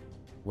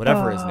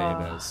 Whatever his name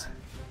is.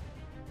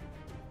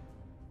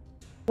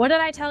 What did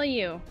I tell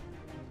you?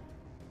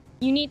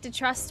 You need to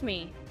trust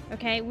me,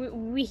 okay?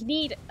 We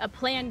need a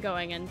plan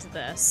going into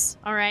this,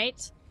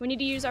 alright? We need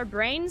to use our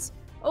brains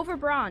over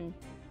brawn.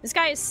 This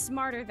guy is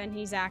smarter than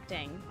he's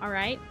acting,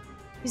 alright?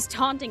 He's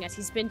taunting us.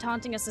 He's been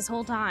taunting us this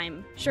whole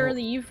time.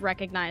 Surely you've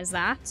recognized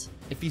that.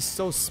 If he's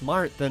so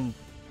smart, then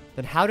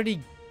how did he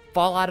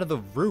fall out of the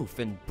roof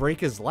and break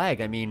his leg?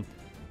 I mean,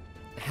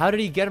 how did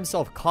he get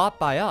himself caught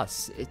by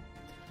us?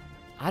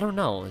 I don't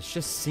know. It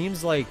just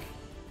seems like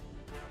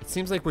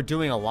we're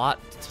doing a lot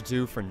to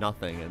do for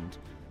nothing.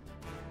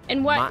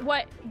 And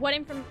what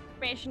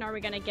information are we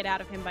gonna get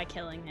out of him by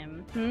killing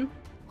him?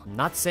 I'm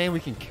not saying we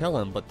can kill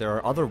him, but there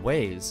are other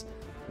ways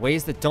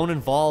that don't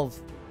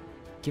involve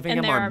giving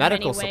him our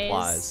medical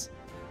supplies.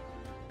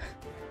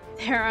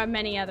 There are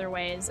many other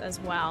ways as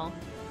well.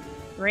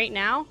 Right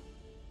now,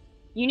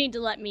 you need to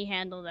let me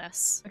handle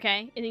this,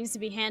 okay? It needs to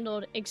be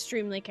handled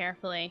extremely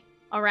carefully,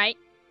 all right?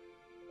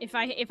 If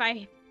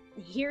I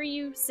hear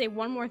you say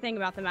one more thing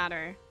about the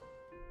matter,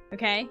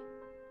 okay?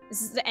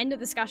 This is the end of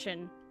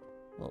discussion.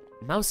 Well,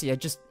 Mousie, I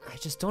just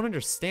don't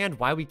understand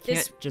why we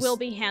can't This will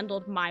be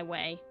handled my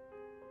way.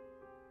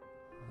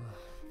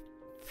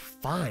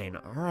 Fine,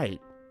 all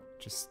right.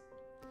 Just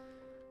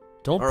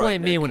don't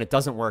blame me when it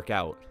doesn't work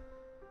out.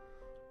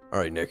 All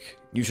right, Nick.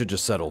 You should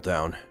just settle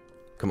down.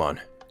 Come on.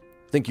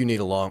 I think you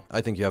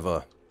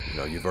have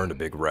you've earned a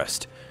big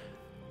rest.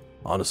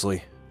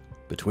 Honestly,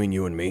 between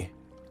you and me,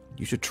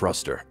 you should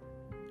trust her.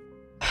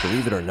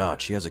 Believe it or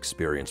not, she has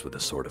experience with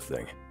this sort of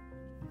thing.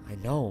 I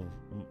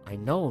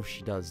know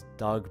she does,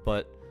 Doug,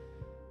 but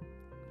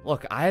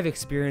look, I have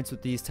experience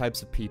with these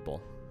types of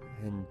people,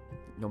 and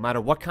no matter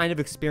what kind of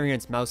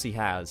experience Mousie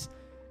has,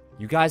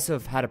 you guys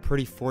have had a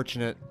pretty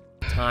fortunate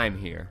time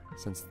here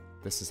since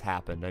this has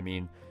happened. I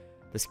mean,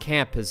 this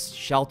camp has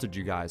sheltered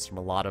you guys from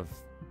a lot of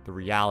the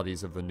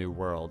realities of the new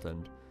world,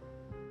 and,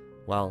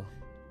 well,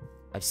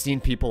 I've seen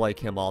people like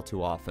him all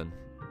too often,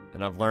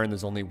 and I've learned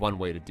there's only one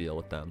way to deal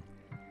with them.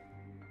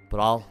 But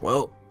I'll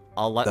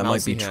let that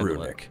Mousie might be handle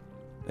true, it. Nick.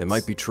 It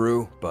might be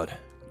true, but,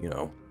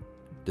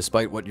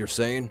 despite what you're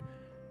saying,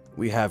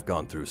 we have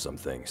gone through some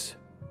things.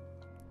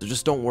 So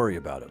just don't worry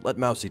about it. Let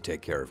Mousie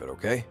take care of it,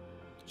 okay?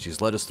 She's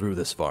led us through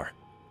this far.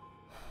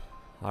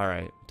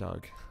 Alright,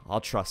 Doug. I'll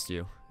trust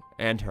you.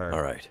 And her.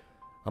 Alright.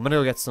 I'm gonna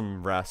go get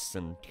some rest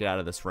and get out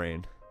of this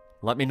rain.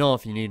 Let me know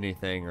if you need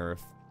anything or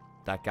if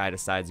that guy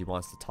decides he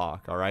wants to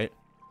talk, alright?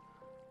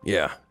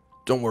 Yeah.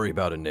 Don't worry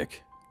about it,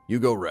 Nick. You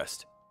go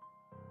rest.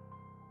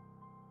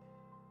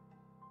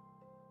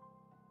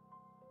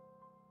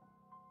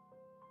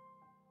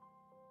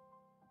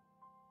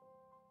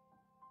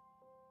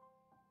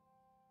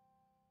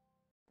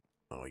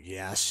 Oh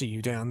yeah, I see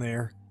you down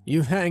there.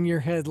 You hang your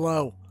head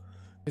low.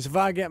 Because if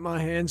I get my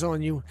hands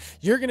on you,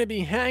 you're gonna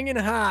be hanging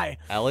high.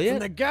 Elliot? From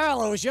the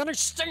gallows, you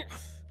understand?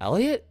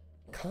 Elliot?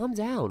 Calm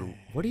down.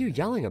 What are you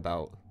yelling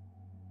about?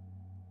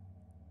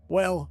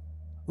 Well,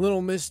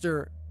 little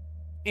Mr.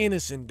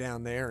 Innocent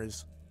down there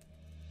is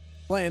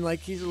playing like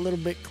he's a little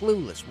bit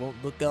clueless.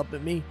 Won't look up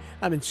at me.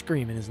 I've been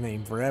screaming his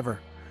name forever.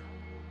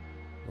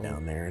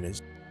 Down there it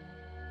is.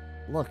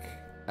 Look,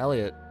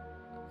 Elliot,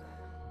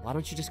 why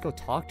don't you just go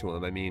talk to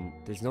him? I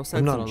mean, there's no sense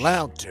I'm not in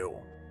allowed to.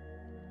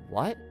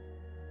 What?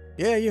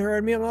 Yeah, you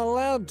heard me. I'm not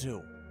allowed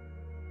to.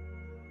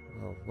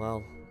 Oh,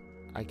 well,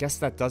 I guess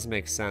that does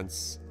make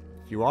sense.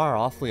 You are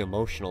awfully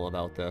emotional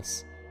about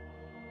this.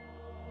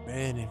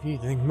 Man, if you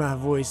think my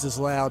voice is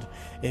loud,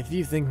 if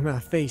you think my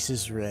face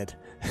is red,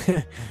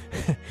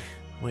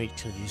 wait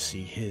till you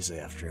see his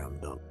after I'm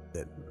done.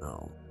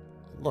 No.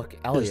 Look,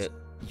 Elliot,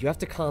 you have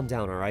to calm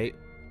down, alright?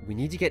 We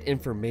need to get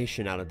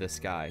information out of this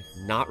guy,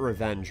 not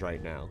revenge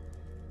right now.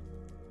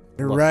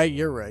 You're right.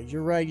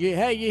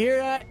 Hey, you hear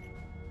that?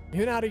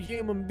 You're not a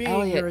human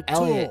being, you're a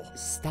tool.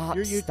 Stop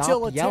You're yelling.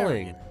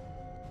 utilitarian.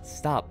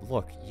 Stop.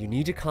 Look, you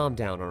need to calm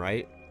down,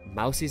 alright?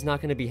 Mousie's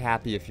not going to be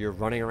happy if you're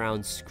running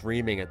around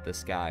screaming at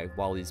this guy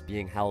while he's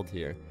being held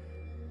here.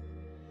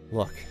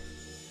 Look,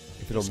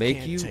 if it'll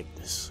make you... take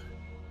this.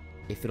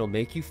 If it'll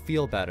make you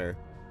feel better,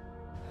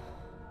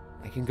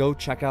 I can go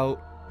check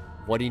out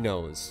what he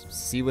knows,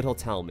 see what he'll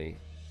tell me.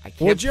 I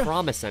can't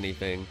promise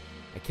anything.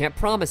 I can't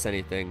promise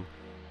anything,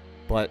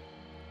 but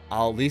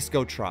I'll at least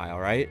go try,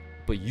 alright?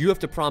 But you have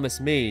to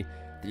promise me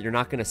that you're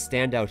not going to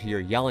stand out here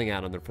yelling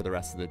at him for the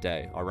rest of the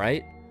day,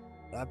 alright?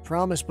 I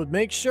promise, but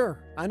make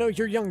sure. I know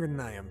you're younger than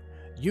I am.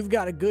 You've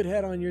got a good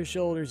head on your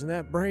shoulders, and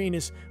that brain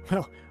is,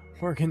 well,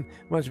 working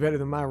much better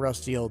than my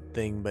rusty old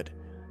thing, but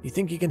you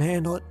think you can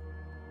handle it?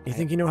 You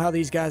think you know how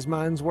these guys'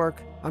 minds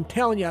work? I'm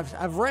telling you,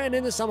 I've ran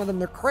into some of them.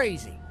 They're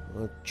crazy.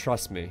 Well,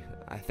 trust me,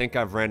 I think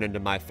I've ran into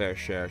my fair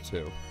share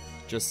too.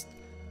 Just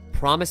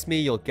promise me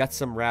you'll get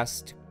some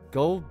rest,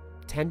 go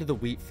tend to the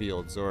wheat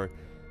fields, or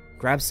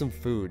grab some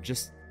food.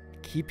 Just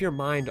keep your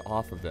mind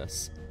off of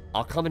this.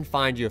 I'll come and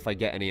find you if I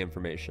get any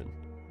information.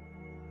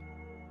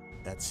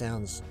 That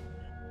sounds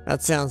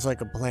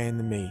like a plan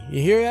to me.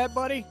 You hear that,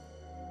 buddy?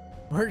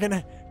 We're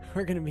gonna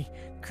be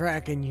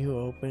cracking you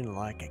open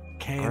like a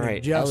can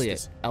of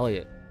justice.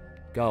 Elliot,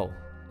 go.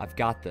 I've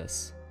got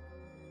this.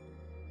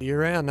 You're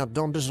around now.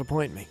 Don't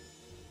disappoint me.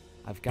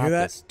 I've got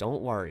this.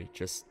 Don't worry.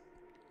 Just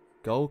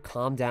go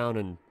calm down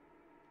and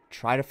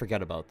try to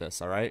forget about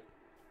this, alright?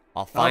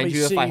 I'll find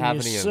you if I have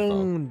any info.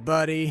 Soon,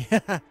 buddy.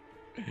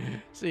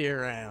 See you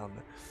around.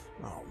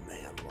 Oh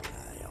man, what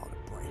I ought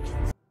to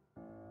break.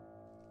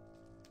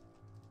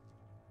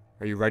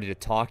 Are you ready to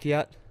talk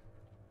yet?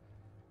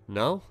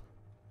 No?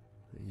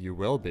 You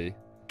will be.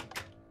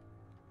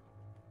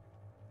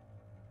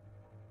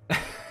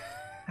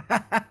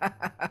 I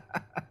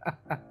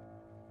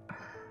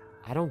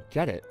don't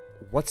get it.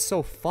 What's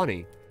so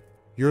funny?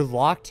 You're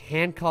locked,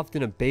 handcuffed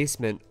in a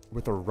basement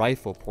with a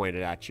rifle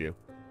pointed at you.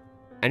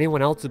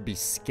 Anyone else would be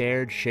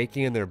scared,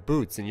 shaking in their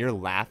boots, and you're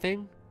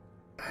laughing?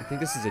 You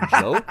think this is a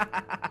joke?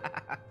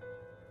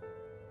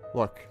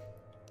 Look,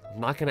 I'm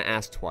not gonna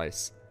ask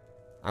twice.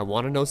 I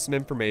want to know some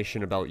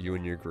information about you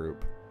and your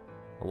group.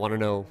 I want to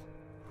know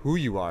who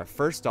you are.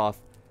 First off,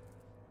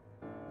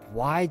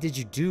 why did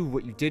you do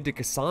what you did to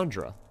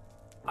Cassandra?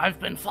 I've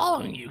been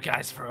following you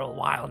guys for a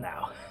while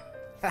now.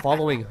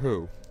 Following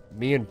who?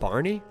 Me and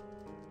Barney?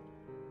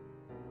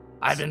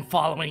 I've been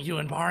following you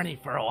and Barney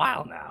for a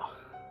while now.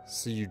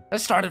 So you... I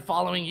started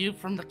following you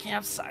from the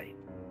campsite.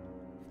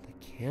 The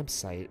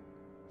campsite?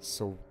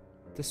 So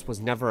this was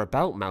never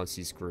about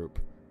Mousie's group.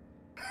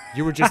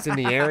 You were just in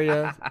the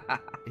area,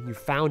 and you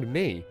found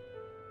me.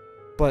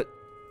 But,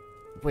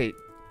 wait,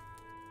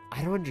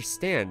 I don't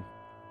understand.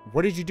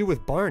 What did you do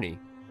with Barney?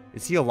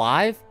 Is he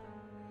alive?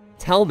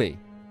 Tell me.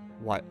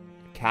 What,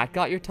 a cat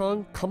got your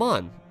tongue? Come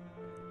on.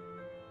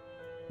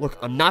 Look,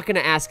 I'm not gonna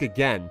ask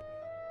again.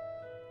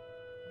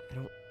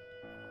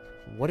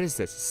 What is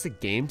this? Is this a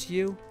game to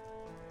you?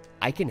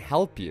 I can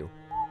help you.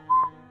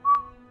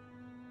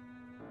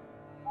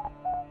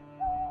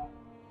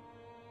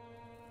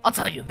 I'll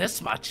tell you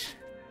this much.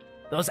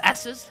 Those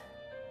S's,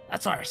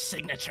 that's our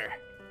signature.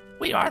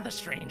 We are the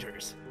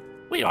strangers.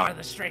 We are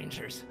the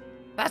strangers.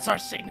 That's our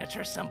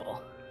signature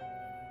symbol.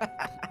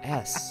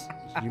 S?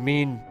 You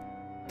mean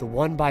the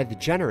one by the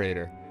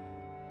generator?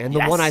 And the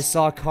Yes. one I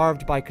saw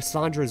carved by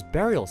Cassandra's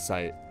burial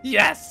site?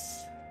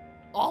 Yes!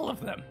 All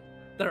of them.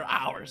 They're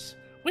ours.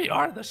 We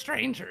are the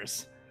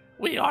strangers.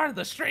 We are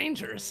the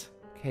strangers.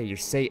 Okay, you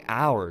say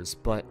ours,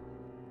 but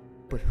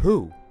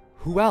who?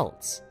 Who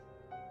else?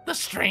 The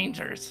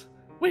strangers.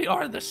 We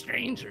are the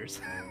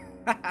strangers.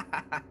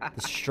 The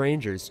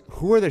strangers?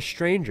 Who are the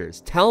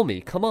strangers? Tell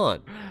me, come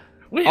on.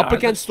 We Up are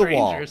against the the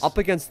wall. strangers. Up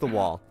against the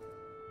wall.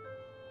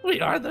 We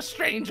are the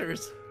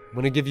strangers. I'm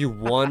gonna give you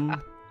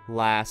one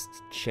last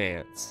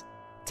chance.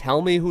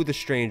 Tell me who the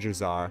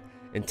strangers are,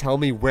 and tell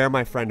me where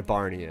my friend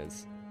Barney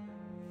is.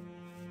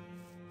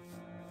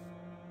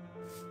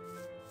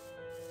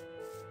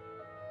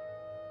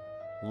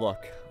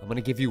 Look, I'm gonna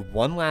give you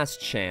one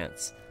last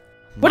chance.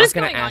 I'm What not is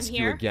gonna going on ask you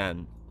here?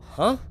 again.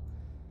 Huh?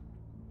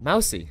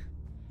 Mousy.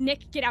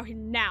 Nick, get out here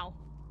now.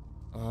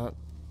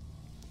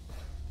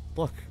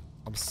 Look,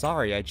 I'm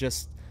sorry, I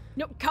just...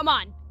 No, come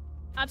on.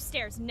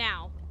 Upstairs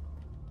now.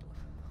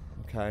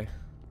 Okay.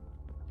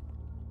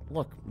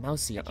 Look,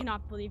 Mousy, I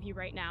cannot believe you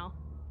right now.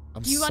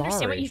 I'm Do you understand what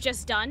sorry. you've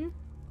just done?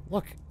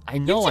 Look, I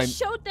know You just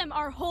showed them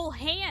our whole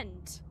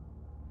hand.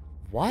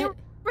 What? There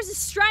was a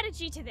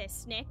strategy to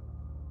this, Nick.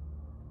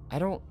 I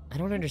don't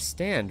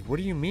understand. What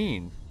do you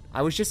mean?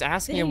 I was just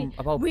asking him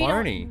about we don't-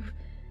 Barney.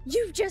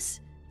 You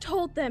just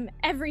told them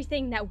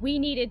everything that we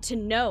needed to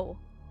know.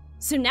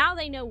 So now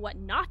they know what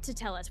not to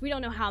tell us. We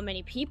don't know how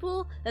many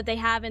people that they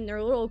have in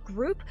their little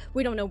group.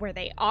 We don't know where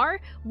they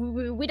are.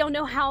 We don't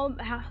know how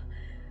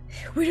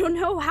we don't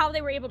know how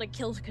they were able to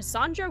kill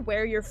Cassandra,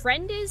 where your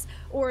friend is,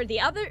 or the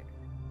other.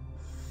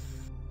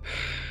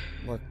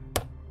 Look,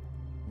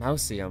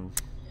 Mousy, I'm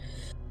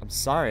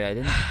sorry. I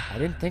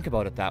didn't think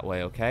about it that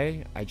way,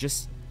 okay?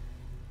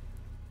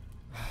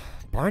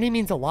 Barney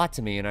means a lot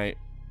to me, and I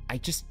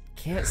just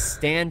can't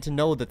stand to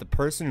know that the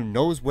person who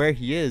knows where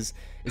he is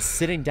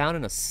sitting down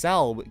in a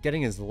cell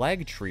getting his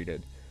leg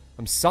treated.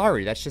 I'm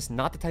sorry, that's just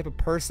not the type of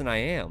person I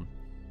am.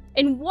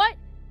 In what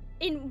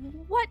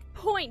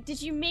point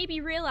did you maybe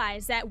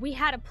realize that we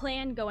had a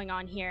plan going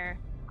on here?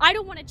 I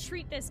don't want to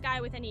treat this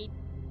guy with any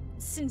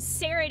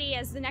sincerity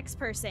as the next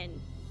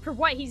person for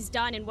what he's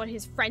done and what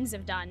his friends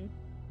have done.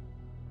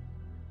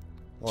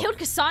 Look, Killed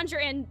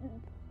Cassandra and...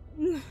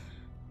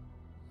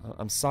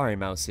 I'm sorry,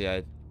 Mousy.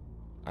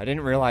 I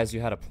didn't realize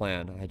you had a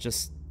plan.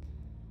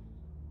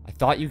 I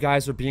thought you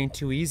guys were being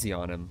too easy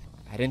on him.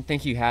 I didn't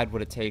think you had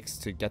what it takes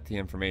to get the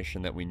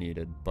information that we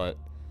needed, but...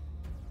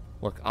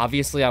 Look,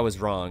 obviously I was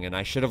wrong, and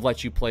I should have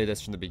let you play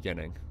this from the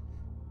beginning.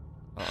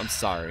 I'm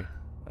sorry.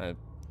 I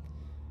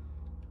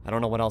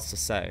don't know what else to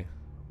say.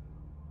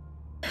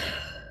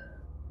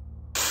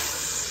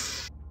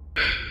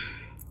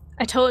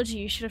 I told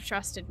you should have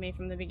trusted me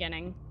from the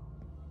beginning.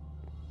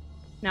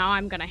 Now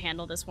I'm gonna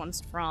handle this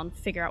once for all and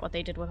figure out what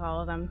they did with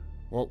all of them.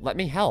 Well, let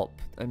me help.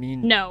 I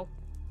mean... No.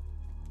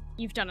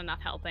 You've done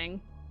enough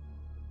helping.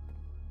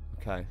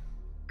 Okay.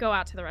 Go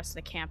out to the rest of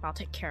the camp. I'll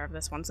take care of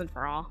this once and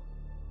for all.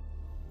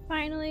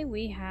 Finally,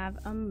 we have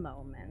a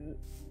moment.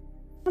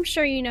 I'm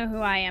sure you know who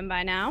I am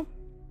by now.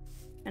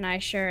 And I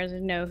sure as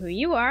know who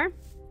you are.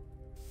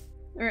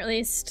 Or at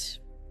least,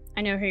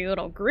 I know who your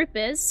little group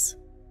is.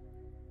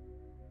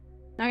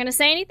 Not gonna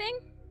say anything?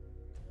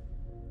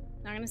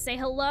 Not gonna say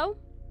hello?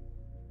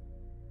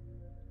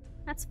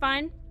 That's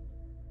fine.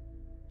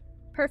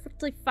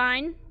 Perfectly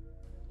fine.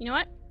 You know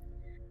what?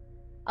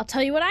 I'll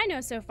tell you what I know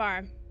so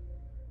far.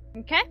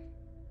 Okay?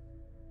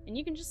 And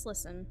you can just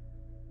listen.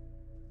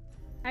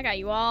 I got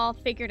you all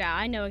figured out.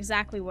 I know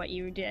exactly what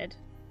you did.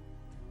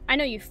 I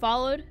know you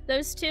followed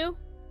those two.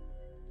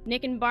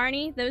 Nick and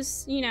Barney,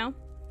 those, you know.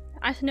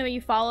 I know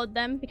you followed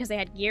them because they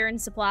had gear and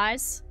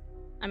supplies.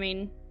 I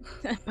mean,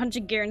 a bunch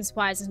of gear and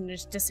supplies doesn't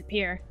just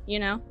disappear, you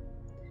know?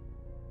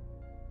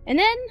 And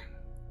then,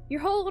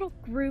 your whole little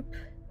group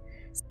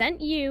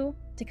sent you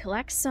to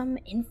collect some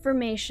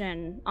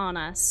information on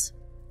us.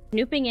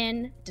 Snooping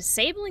in,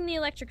 disabling the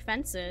electric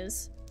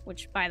fences,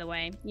 which, by the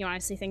way, you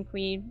honestly think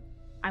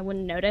I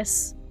wouldn't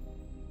notice?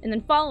 And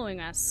then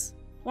following us.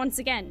 Once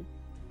again.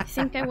 I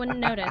think I wouldn't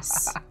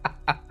notice.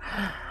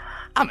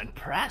 I'm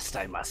impressed,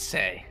 I must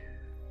say.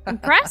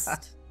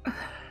 Impressed?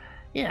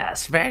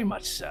 Yes, very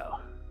much so.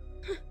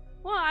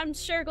 Well, I'm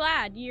sure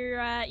glad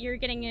you're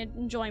getting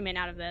enjoyment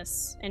out of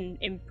this and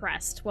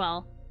impressed.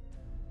 Well,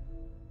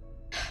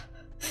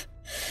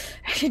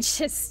 it's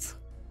just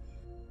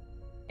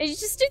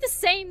do the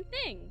same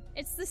thing.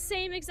 It's the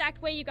same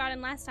exact way you got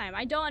in last time.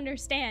 I don't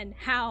understand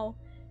how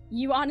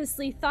you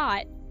honestly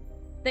thought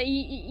that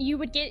you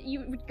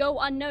would go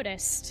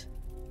unnoticed.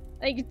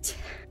 Like,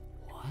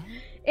 what?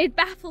 It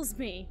baffles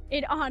me.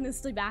 It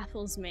honestly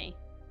baffles me.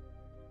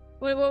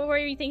 What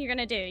do you think you're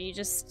gonna do? You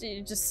just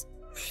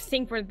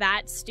think we're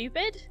that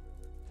stupid?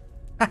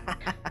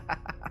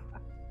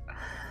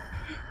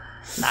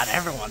 Not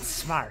everyone's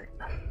smart.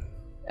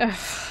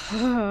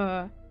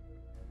 I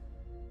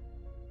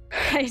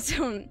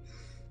don't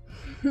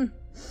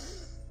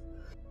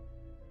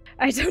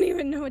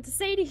even know what to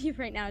say to you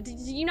right now. Do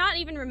you not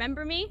even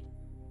remember me?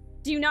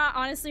 Do you not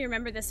honestly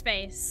remember this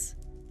face?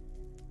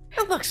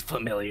 It looks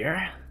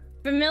familiar.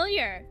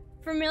 Familiar.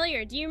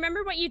 Do you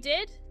remember what you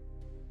did?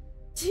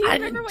 Do you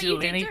remember what you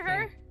did to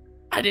her?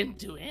 I didn't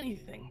do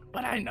anything,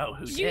 but I know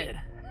who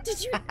did.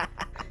 Did you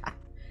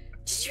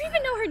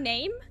even know her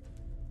name?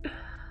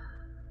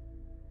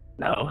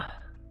 No.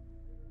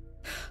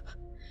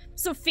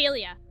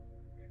 Ophelia.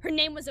 Her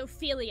name was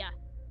Ophelia.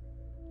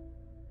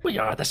 We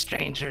are the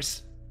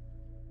strangers.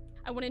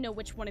 I want to know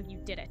which one of you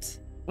did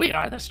it. We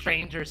are the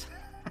strangers.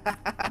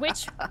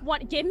 Which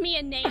one? Give me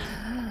a name.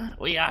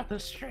 We are the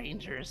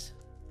strangers.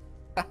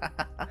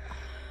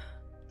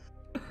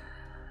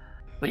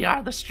 We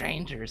are the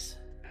strangers.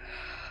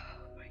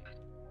 Oh my God.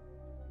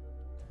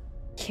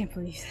 I can't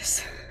believe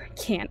this. I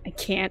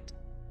can't.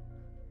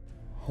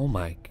 Oh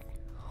my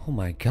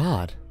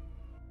God.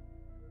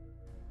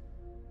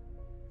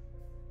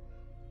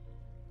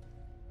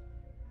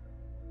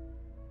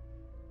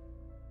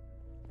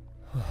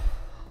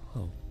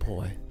 Oh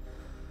boy.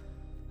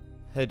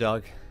 Hey,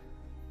 Doug.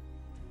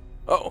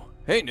 Oh,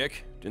 hey,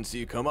 Nick. Didn't see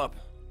you come up.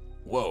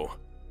 Whoa.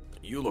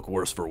 You look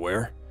worse for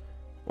wear.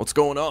 What's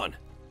going on?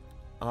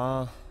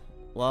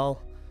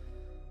 Well,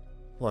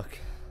 look.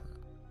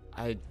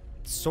 I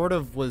sort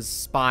of was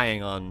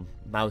spying on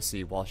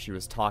Mousy while she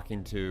was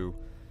talking to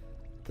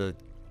the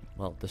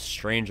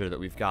stranger that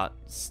we've got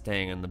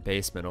staying in the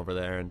basement over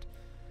there, and,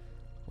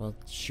 well,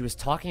 she was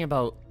talking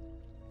about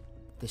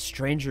the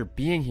stranger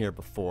being here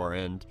before,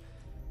 and,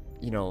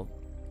 you know,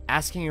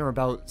 asking her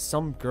about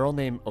some girl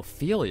named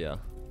Ophelia.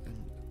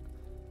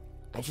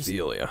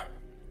 Ophelia?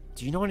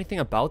 Do you know anything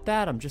about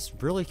that? I'm just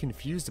really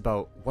confused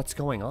about what's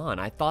going on.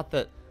 I thought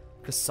that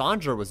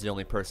Cassandra was the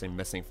only person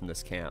missing from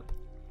this camp.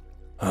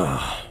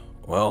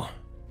 Well,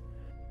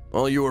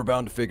 you were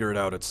bound to figure it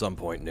out at some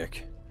point,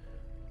 Nick.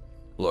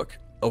 Look,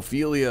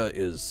 Ophelia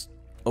is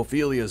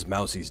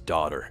Mousy's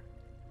daughter.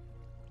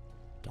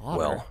 Daughter?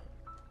 Well,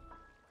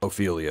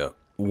 Ophelia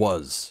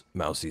was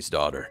Mousie's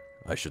daughter,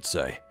 I should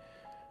say.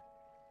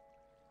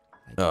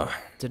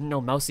 Didn't know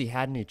Mousie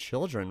had any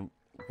children.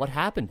 What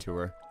happened to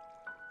her?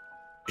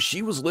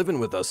 She was living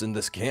with us in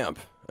this camp.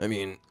 I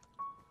mean,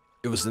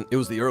 it was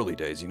the early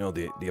days, you know,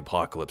 the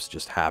apocalypse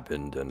just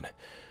happened, and,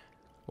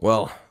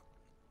 well,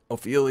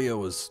 Ophelia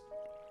was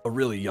a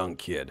really young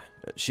kid.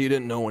 She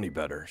didn't know any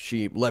better.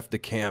 She left the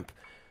camp,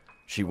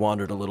 she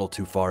wandered a little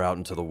too far out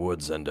into the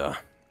woods, and,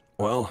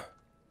 well,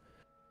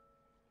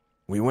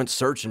 we went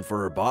searching for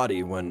her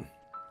body when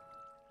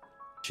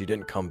she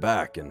didn't come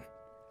back, and...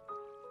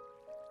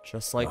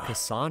 Just like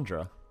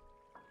Cassandra.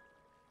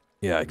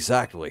 Yeah,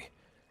 exactly.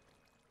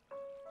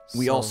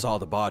 We all saw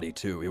the body,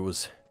 too.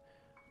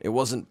 It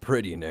wasn't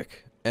pretty,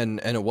 Nick. And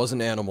it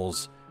wasn't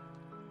animals.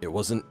 It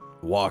wasn't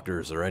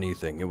walkers or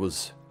anything. It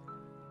was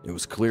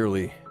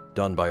clearly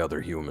done by other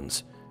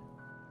humans.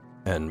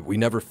 And we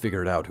never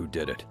figured out who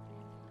did it.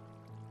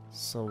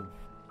 So,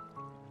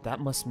 that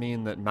must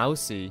mean that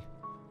Mousie,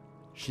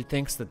 she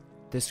thinks that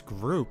this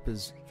group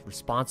is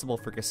responsible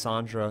for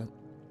Cassandra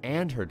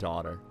and her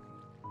daughter.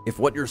 If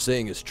what you're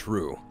saying is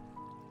true,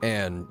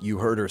 and you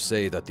heard her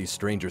say that these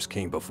strangers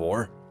came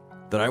before,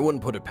 then I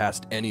wouldn't put it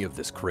past any of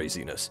this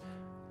craziness.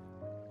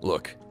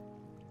 Look,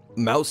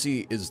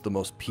 Mousie is the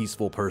most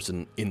peaceful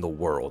person in the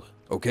world,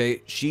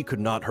 okay? She could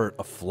not hurt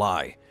a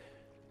fly.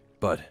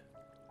 But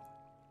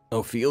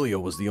Ophelia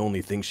was the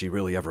only thing she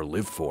really ever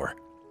lived for.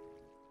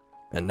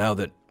 And now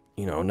that,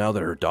 you know, now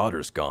that her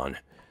daughter's gone,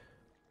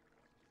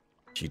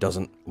 she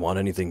doesn't want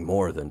anything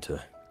more than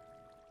to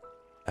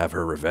have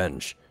her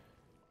revenge.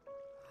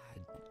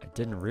 I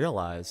didn't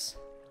realize.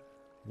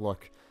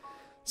 Look,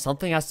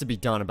 something has to be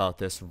done about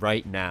this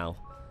right now.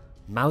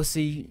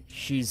 Mousie,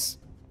 she's...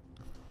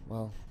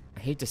 Well, I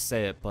hate to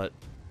say it, but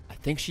I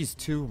think she's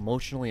too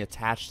emotionally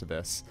attached to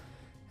this.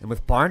 And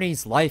with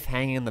Barney's life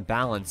hanging in the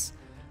balance,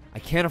 I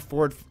can't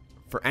afford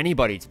for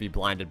anybody to be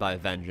blinded by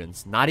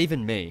vengeance. Not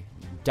even me.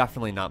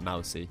 Definitely not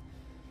Mousie.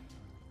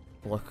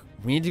 Look,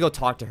 we need to go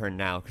talk to her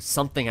now, because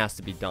something has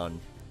to be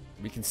done.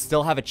 We can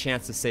still have a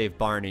chance to save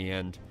Barney,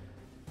 and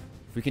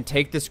if we can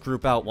take this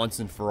group out once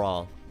and for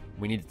all,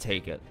 we need to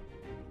take it.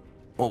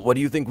 Well, what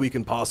do you think we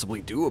can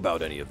possibly do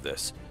about any of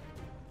this?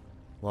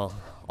 Well,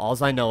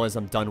 alls I know is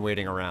I'm done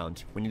waiting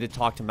around. We need to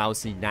talk to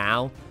Mousie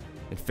now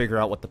and figure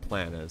out what the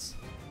plan is.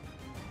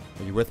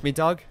 Are you with me,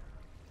 Doug?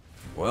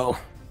 Well,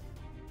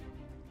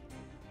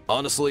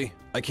 honestly,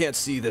 I can't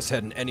see this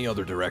heading any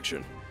other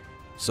direction.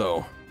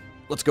 So,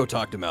 let's go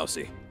talk to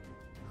Mousie.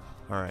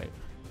 Alright,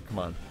 come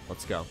on,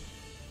 let's go.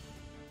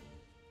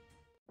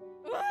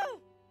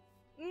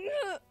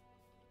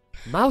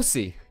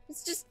 Mousie!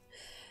 It's just...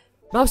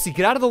 Mousie,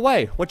 get out of the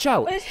way! Watch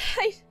out! But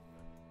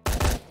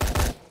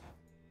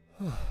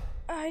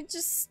I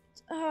just...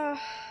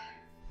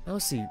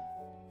 Mousie,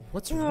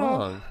 what's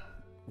wrong?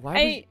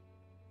 Why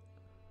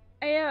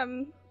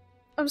I'm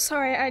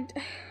sorry,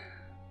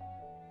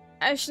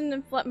 I shouldn't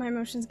have let my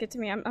emotions get to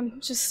me. I'm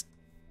just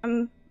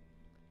kind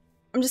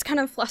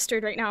of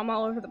flustered right now. I'm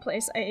all over the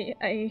place.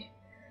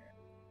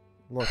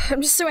 Look,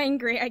 I'm just so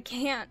angry. I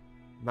can't.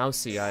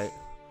 Mousie, I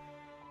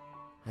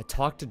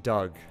talked to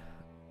Doug.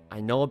 I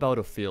know about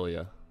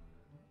Ophelia.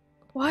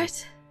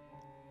 What?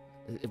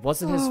 It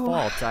wasn't his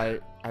fault. I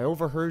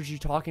overheard you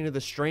talking to the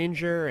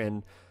stranger,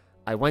 and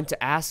I went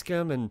to ask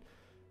him, and...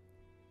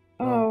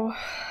 Well,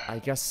 I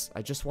guess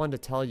I just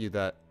wanted to tell you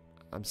that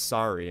I'm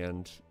sorry,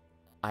 and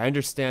I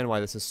understand why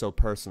this is so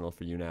personal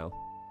for you now.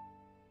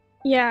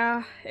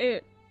 Yeah,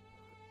 it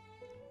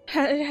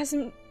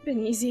hasn't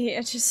been easy.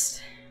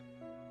 It's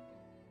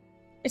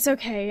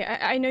okay.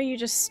 I know you're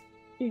just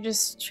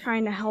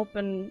trying to help,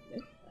 and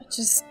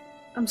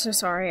I'm so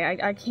sorry.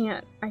 I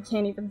can't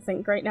even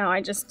think right now.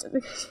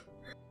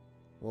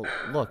 Well,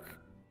 look,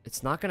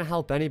 it's not gonna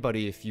help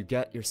anybody if you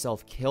get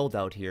yourself killed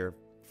out here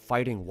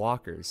fighting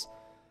walkers.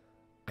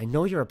 I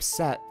know you're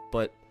upset,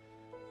 but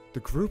the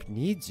group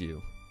needs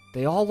you.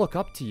 They all look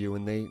up to you,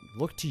 and they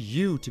look to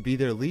you to be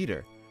their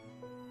leader.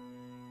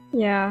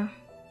 Yeah,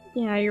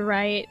 you're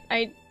right.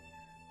 I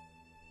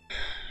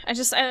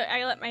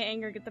let my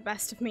anger get the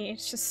best of me.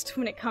 It's just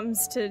when it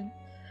comes to...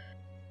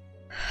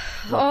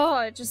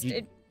 Look,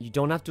 you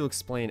don't have to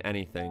explain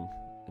anything.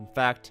 In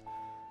fact,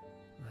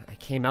 I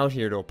came out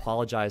here to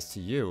apologize to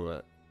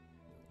you.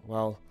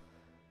 Well,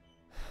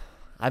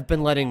 I've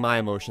been letting my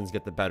emotions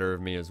get the better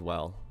of me as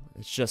well.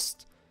 It's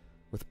just,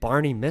 with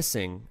Barney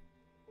missing,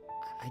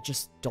 I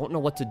just don't know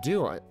what to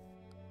do. I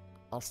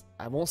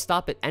won't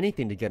stop at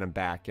anything to get him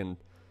back, and,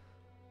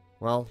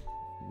 well,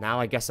 now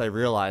I guess I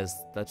realize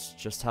that's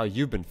just how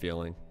you've been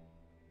feeling.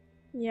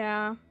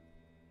 Yeah,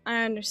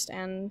 I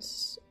understand.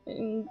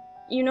 And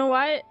you know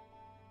what?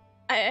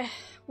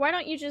 Why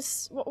don't you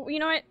just, you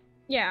know what?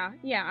 Yeah.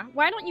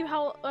 Why don't you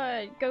help,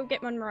 go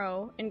get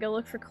Monroe and go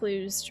look for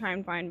clues to try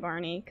and find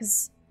Barney?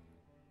 Because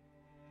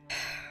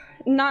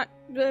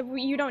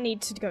you don't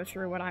need to go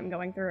through what I'm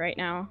going through right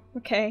now,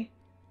 okay?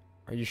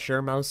 Are you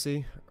sure,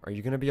 Mousie? Are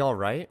you gonna be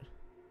alright?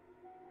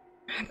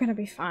 I'm gonna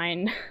be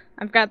fine.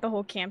 I've got the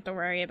whole camp to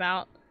worry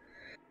about.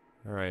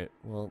 Alright,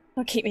 well...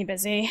 It'll keep me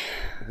busy.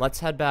 Let's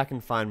head back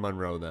and find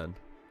Monroe then.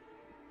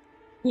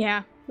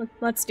 Yeah,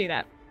 let's do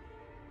that.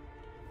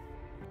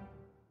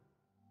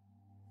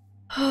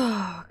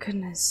 Oh,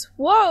 goodness.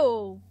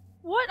 Whoa!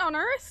 What on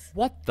earth?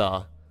 What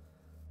the?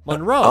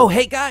 Monroe! Oh,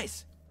 hey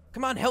guys!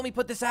 Come on, help me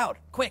put this out,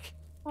 quick!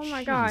 Oh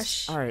my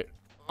gosh. Alright.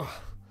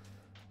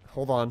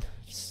 Hold on.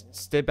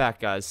 Stay back,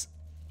 guys.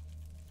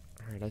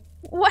 Alright,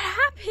 What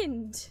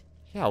happened?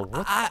 Yeah,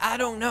 what? I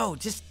don't know,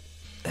 just...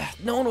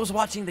 no one was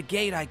watching the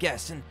gate, I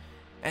guess,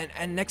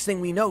 and next thing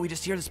we know, we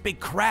just hear this big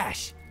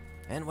crash.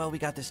 And, well, we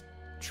got this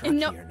truck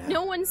here now.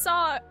 No one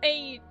saw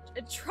a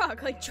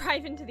truck, like,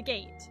 drive into the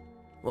gate.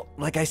 Well,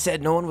 like I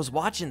said, no one was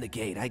watching the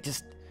gate. I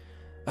just...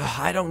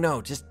 I don't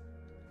know, just...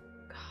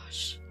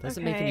 Gosh.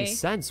 Doesn't make any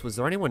sense. Was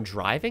there anyone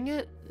driving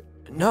it?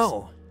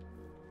 No.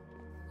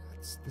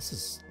 This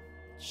is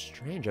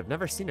strange. I've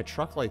never seen a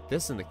truck like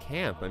this in the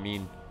camp. I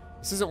mean,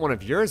 this isn't one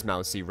of yours,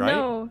 Mousy,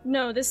 right?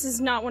 No, this is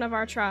not one of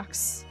our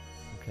trucks.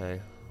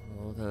 Okay,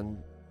 well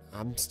then,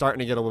 I'm starting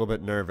to get a little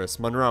bit nervous.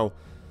 Monroe,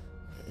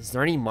 is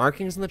there any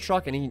markings in the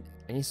truck? Any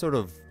sort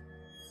of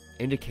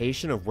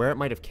indication of where it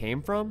might have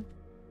came from?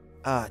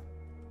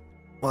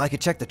 Well, I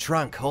could check the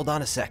trunk. Hold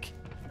on a sec.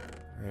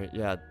 Alright,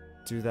 yeah,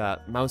 do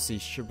that. Mousy,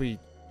 should we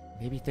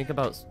maybe think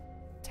about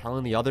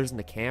telling the others in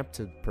the camp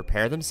to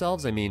prepare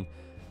themselves? I mean,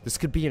 this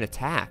could be an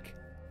attack.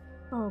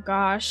 Oh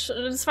gosh,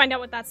 let's find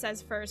out what that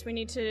says first. We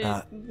need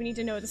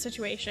to know the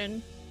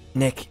situation.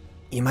 Nick,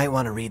 you might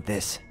want to read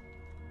this.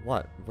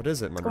 What? What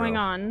is it, Monroe? What's going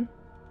on?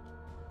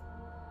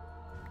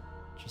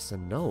 Just a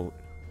note.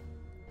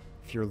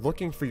 If you're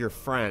looking for your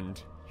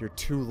friend, you're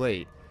too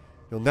late.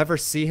 You'll never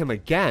see him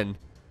again.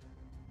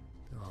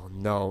 Oh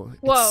no.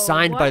 Whoa, it's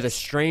signed by what? the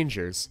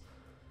strangers.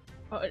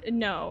 Oh,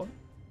 no.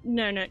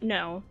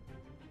 No.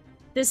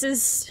 This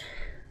is...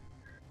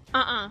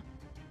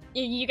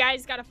 You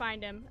guys gotta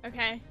find him,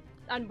 okay?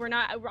 And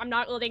I'm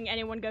not letting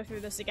anyone go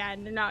through this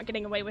again. They're not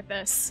getting away with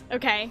this,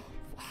 okay?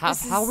 How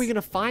are we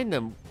gonna find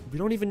them? We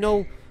don't even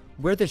know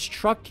where this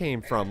truck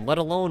came from, let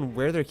alone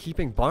where they're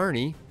keeping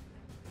Barney.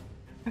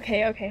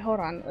 Okay, hold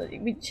on.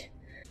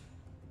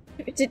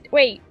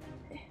 Wait.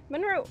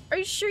 Monroe, are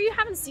you sure you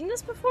haven't seen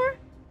this before?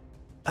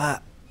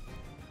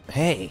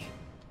 Hey.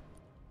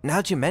 Now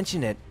that you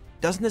mention it,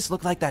 doesn't this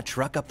look like that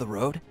truck up the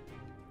road?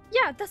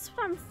 Yeah, that's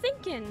what I'm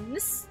thinking.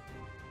 This...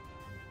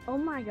 Oh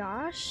my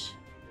gosh.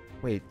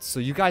 Wait, so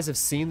you guys have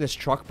seen this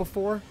truck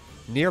before?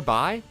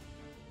 Nearby?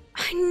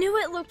 I knew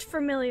it looked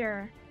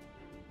familiar.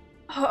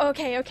 Oh,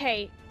 okay.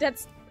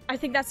 I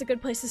think that's a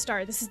good place to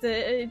start. This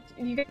is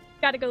you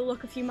gotta go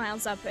look a few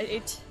miles up.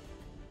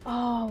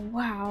 Oh,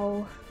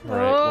 wow.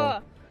 Alright,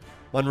 well,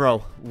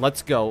 Monroe,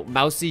 let's go.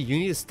 Mousy, you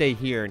need to stay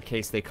here in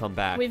case they come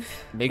back.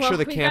 Make sure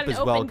the camp is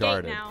well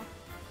guarded. Now.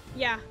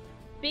 Yeah.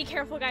 Be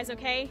careful, guys,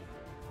 okay?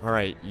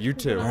 Alright, you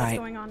too.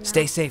 Alright,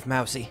 stay safe,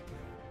 Mousy.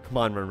 Come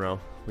on, Monroe.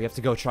 We have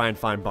to go try and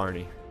find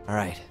Barney.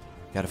 Alright,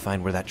 gotta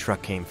find where that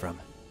truck came from.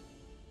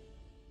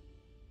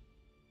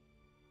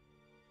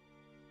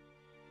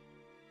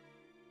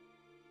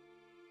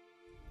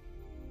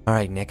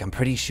 Alright, Nick, I'm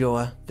pretty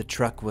sure the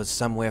truck was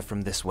somewhere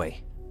from this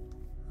way.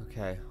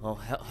 Okay, well,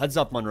 heads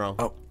up, Monroe.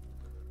 Oh.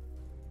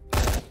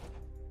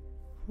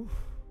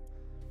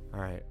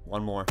 Alright,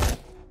 one more.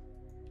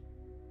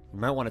 You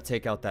might want to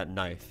take out that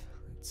knife.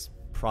 It's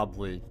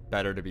probably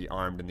better to be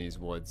armed in these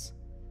woods.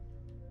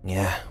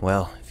 Yeah,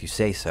 well, if you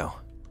say so.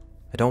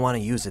 I don't want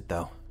to use it,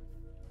 though.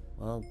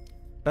 Well,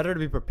 better to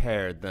be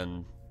prepared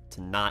than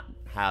to not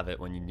have it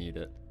when you need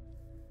it.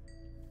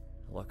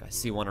 Look, I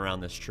see one around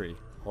this tree.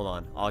 Hold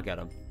on, I'll get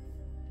him.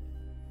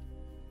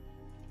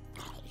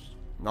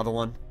 Another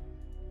one.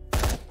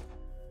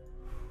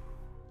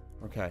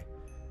 Okay,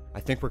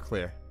 I think we're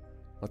clear.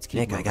 Let's keep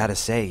Nick, moving. I gotta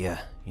say,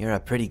 you're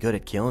pretty good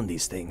at killing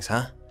these things,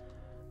 huh?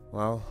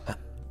 Well,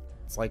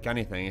 it's like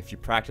anything. If you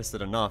practice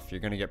it enough,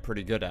 you're gonna get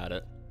pretty good at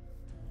it.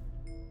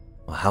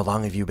 Well, how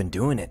long have you been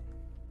doing it?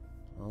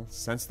 Well,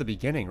 since the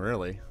beginning,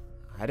 really.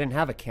 I didn't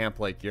have a camp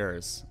like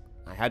yours.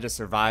 I had to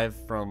survive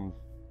from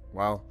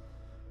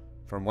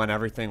when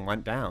everything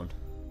went down.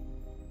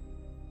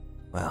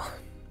 Well...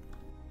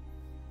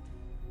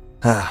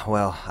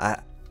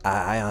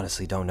 I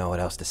honestly don't know what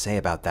else to say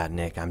about that,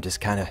 Nick. I'm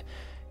just kind of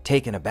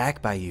taken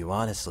aback by you,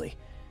 honestly.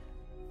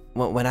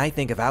 When I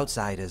think of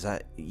outsiders,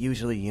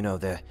 usually, you know,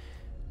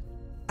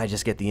 I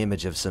just get the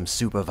image of some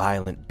super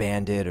violent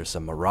bandit or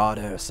some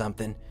marauder or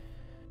something.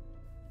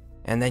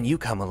 And then you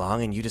come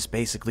along and you just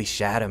basically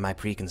shatter my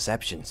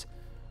preconceptions.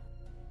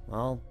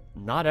 Well,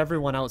 not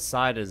everyone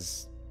outside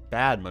is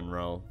bad,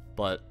 Monroe,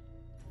 but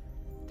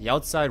the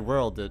outside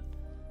world, it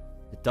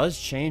does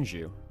change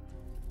you.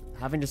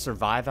 Having to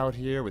survive out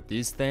here with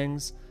these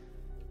things,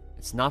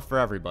 it's not for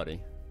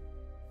everybody.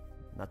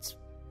 That's,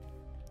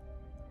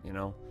 you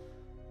know,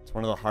 it's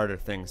one of the harder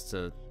things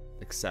to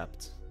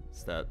accept.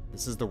 Is that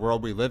this is the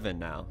world we live in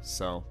now,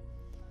 so...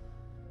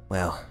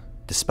 Well,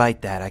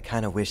 despite that, I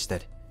kind of wish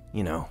that,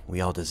 you know,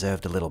 we all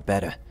deserved a little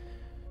better.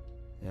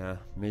 Yeah,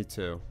 me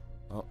too.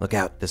 Oh. Look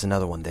out, there's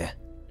another one there.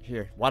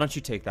 Here, why don't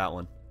you take that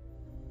one?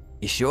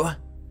 You sure?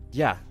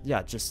 Yeah,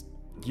 just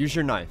use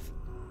your knife.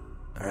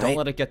 All right. Don't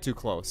let it get too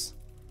close.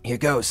 Here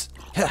goes.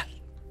 Huh.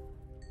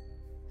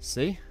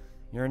 See?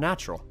 You're a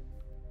natural.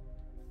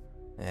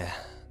 Yeah,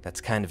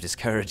 that's kind of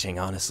discouraging,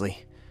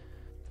 honestly.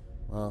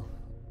 Well,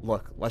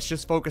 look, let's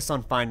just focus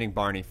on finding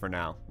Barney for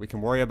now. We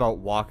can worry about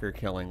Walker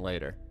killing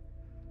later.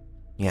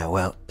 Yeah,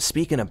 well,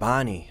 speaking of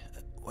Barney,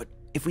 what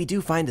if we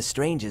do find the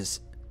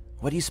strangers?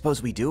 What do you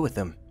suppose we do with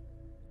them?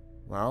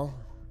 Well,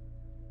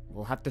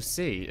 we'll have to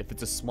see. If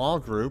it's a small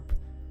group,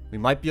 we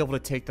might be able to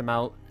take them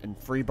out and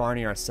free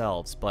Barney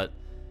ourselves, but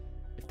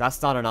if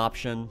that's not an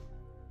option,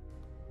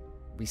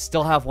 we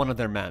still have one of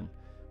their men.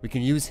 We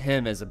can use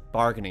him as a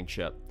bargaining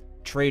chip.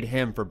 Trade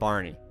him for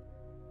Barney.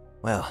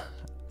 Well,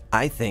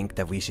 I think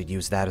that we should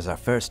use that as our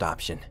first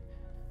option.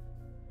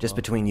 Just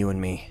between you and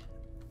me.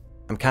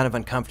 I'm kind of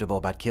uncomfortable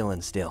about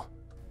killing still.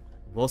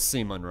 We'll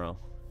see, Monroe.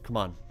 Come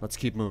on, let's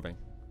keep moving.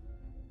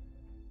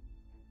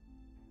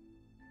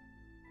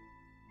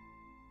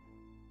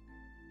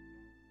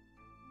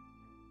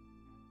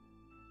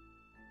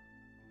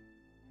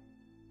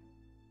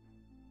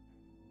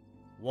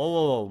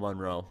 Whoa,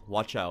 Monroe.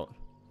 Watch out.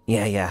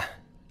 Yeah.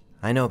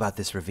 I know about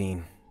this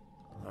ravine.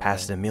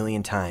 Passed it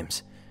 1,000,000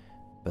 times.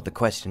 But the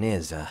question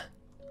is, how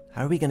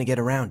are we gonna get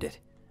around it?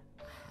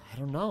 I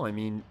don't know. I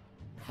mean,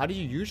 how do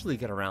you usually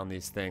get around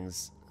these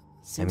things?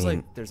 Seems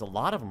like there's a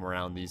lot of them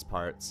around these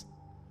parts.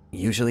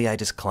 Usually I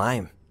just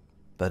climb.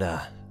 But,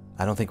 I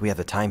don't think we have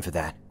the time for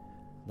that.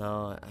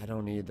 No, I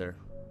don't either.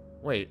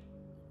 Wait,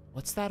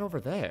 what's that over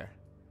there?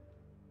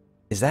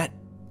 Is that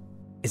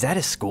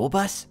a school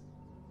bus?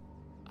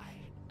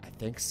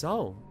 I think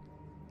so.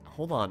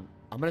 Hold on.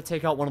 I'm gonna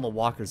take out one of the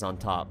walkers on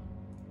top.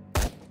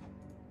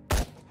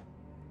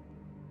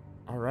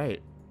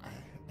 Alright.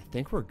 I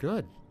think we're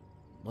good.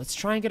 Let's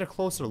try and get a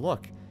closer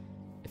look.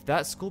 If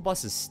that school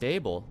bus is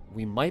stable,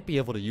 we might be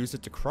able to use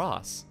it to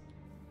cross.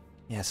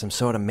 Yeah, some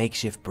sort of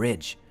makeshift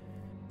bridge.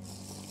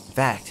 In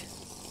fact,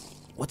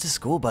 what's a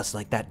school bus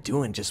like that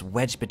doing just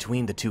wedged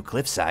between the two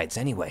cliff sides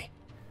anyway?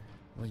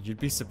 Well, you'd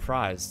be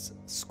surprised.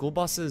 School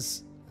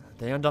buses,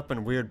 they end up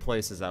in weird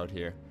places out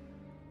here.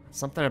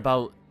 Something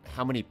about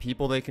how many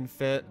people they can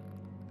fit.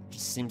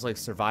 Just seems like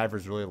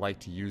survivors really like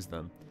to use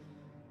them.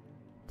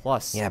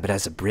 Plus... Yeah, but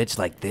as a bridge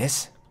like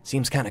this,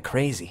 seems kind of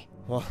crazy.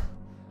 Well,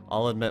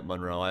 I'll admit,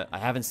 Monroe, I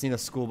haven't seen a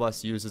school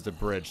bus used as a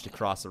bridge to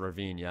cross a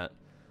ravine yet.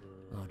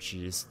 Oh,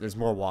 jeez. There's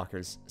more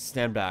walkers.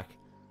 Stand back.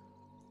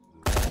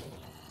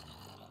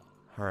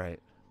 Alright.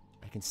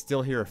 I can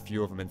still hear a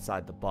few of them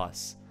inside the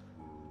bus.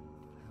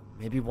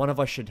 Maybe one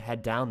of us should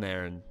head down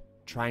there and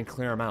try and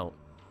clear them out.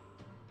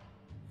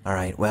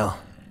 Alright, well,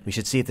 we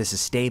should see if this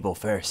is stable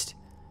first.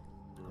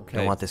 Okay.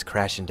 Don't want this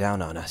crashing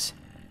down on us.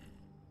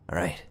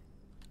 Alright.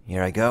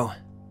 Here I go.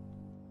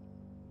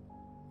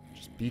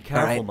 Just be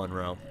careful,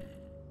 Monroe.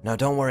 No,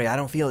 don't worry. I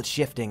don't feel it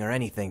shifting or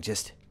anything.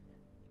 Just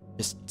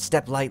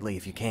step lightly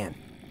if you can.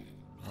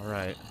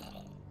 Alright.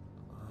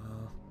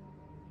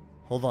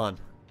 Hold on.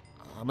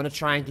 I'm gonna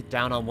try and get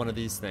down on one of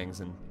these things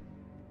and...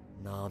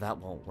 No, that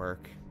won't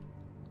work.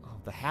 Oh,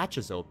 the hatch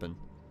is open.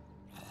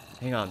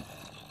 Hang on.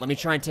 Let me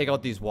try and take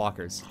out these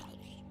walkers.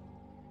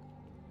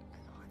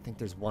 I think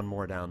there's one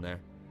more down there.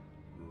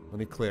 Let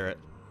me clear it.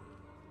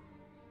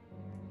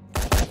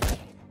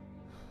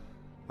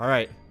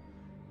 Alright.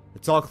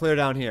 It's all clear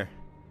down here.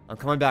 I'm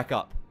coming back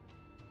up.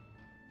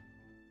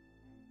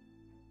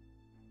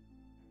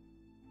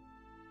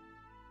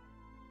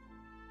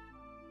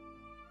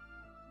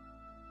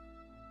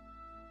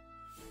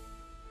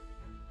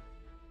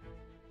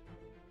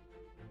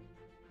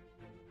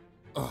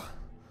 Ugh.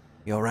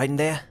 You alright in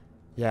there?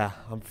 Yeah,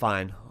 I'm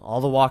fine.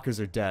 All the walkers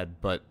are dead,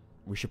 but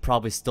we should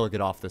probably still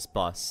get off this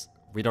bus.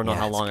 We don't know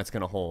how long it's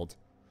gonna hold.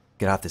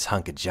 Get off this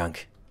hunk of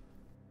junk.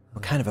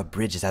 What kind of a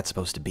bridge is that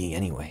supposed to be,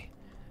 anyway?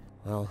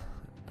 Well,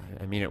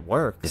 I mean, it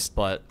works,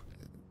 but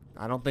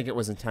I don't think it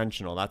was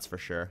intentional, that's for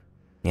sure.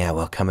 Yeah,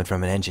 well, coming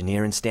from an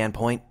engineering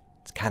standpoint,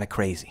 it's kind of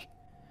crazy.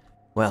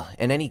 Well,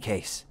 in any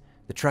case,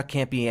 the truck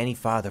can't be any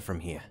farther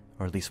from here,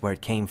 or at least where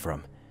it came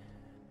from.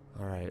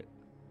 Alright.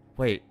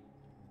 Wait,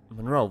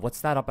 Monroe,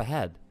 what's that up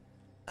ahead?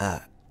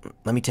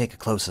 Let me take a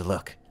closer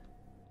look.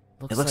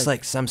 It looks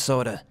like some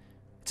sort of...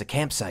 It's a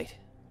campsite.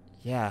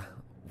 Yeah.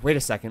 Wait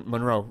a second,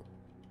 Monroe.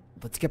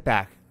 Let's get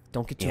back.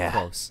 Don't get too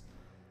close.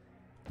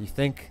 You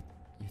think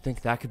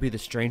that could be the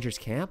stranger's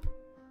camp?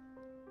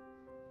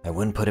 I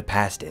wouldn't put it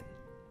past it.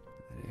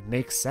 It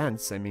makes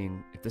sense. I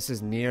mean, if this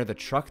is near the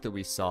truck that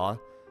we saw,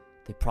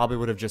 they probably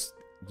would have just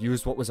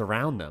used what was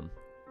around them.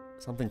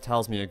 Something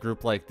tells me a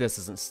group like this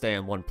isn't staying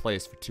in one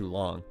place for too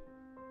long.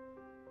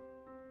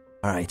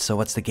 Alright, so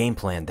what's the game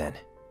plan then?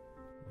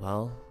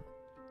 Well,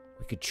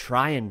 we could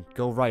try and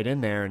go right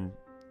in there and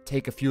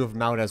take a few of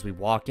them out as we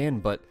walk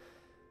in, but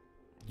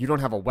you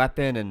don't have a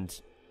weapon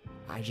and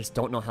I just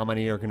don't know how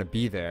many are going to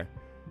be there.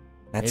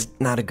 That's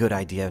not a good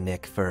idea,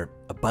 Nick, for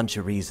a bunch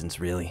of reasons,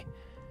 really.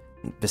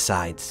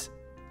 Besides,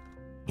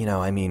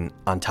 I mean,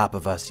 on top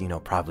of us,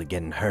 probably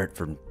getting hurt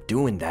from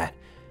doing that,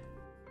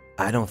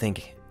 I don't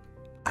think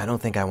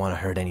I want to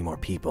hurt any more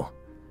people.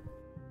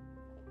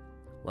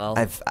 Well,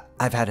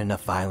 I've had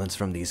enough violence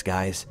from these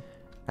guys.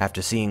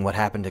 After seeing what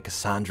happened to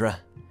Cassandra?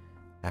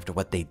 After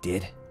what they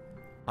did?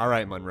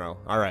 Alright, Monroe.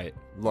 Alright.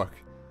 Look,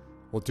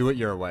 we'll do it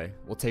your way.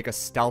 We'll take a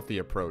stealthy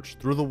approach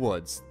through the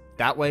woods.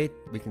 That way,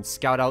 we can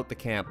scout out the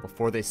camp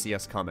before they see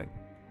us coming.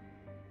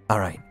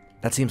 Alright,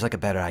 that seems like a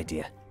better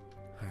idea.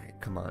 Alright,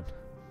 come on.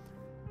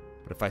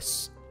 But if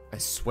I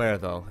swear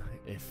though,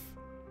 if...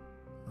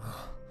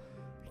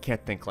 I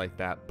can't think like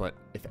that, but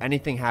if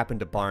anything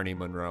happened to Barney,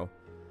 Monroe,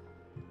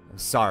 I'm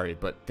sorry,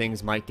 but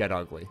things might get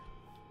ugly.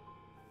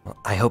 Well,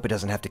 I hope it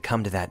doesn't have to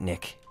come to that,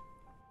 Nick.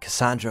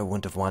 Cassandra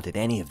wouldn't have wanted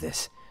any of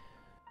this.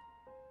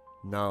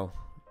 No,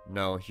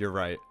 you're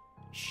right.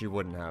 She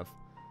wouldn't have.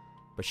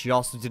 But she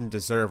also didn't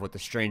deserve what the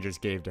strangers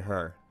gave to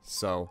her,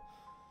 so...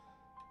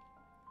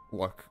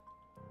 Look,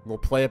 we'll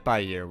play it by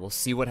ear. We'll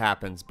see what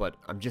happens, but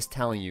I'm just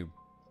telling you,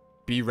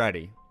 be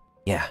ready.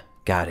 Yeah,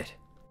 got it.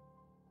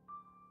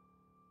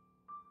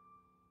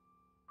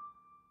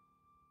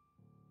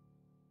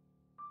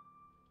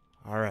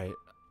 Alright,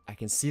 I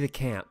can see the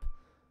camp.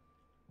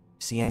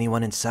 See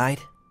anyone inside?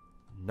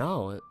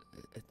 No, it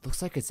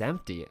looks like it's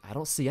empty. I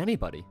don't see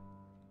anybody.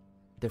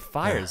 Their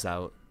fire's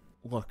out.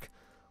 Look,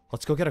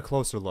 let's go get a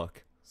closer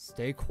look.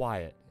 Stay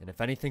quiet, and if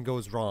anything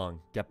goes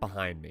wrong, get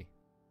behind me.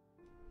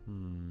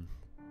 Do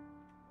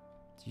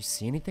you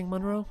see anything,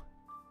 Monroe?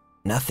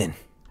 Nothing.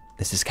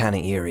 This is kinda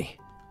eerie.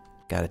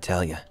 Gotta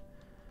tell ya.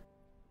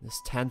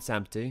 This tent's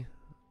empty.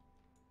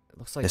 It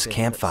looks like this they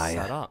campfire.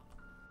 set up.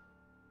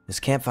 This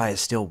campfire is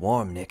still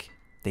warm, Nick.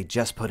 They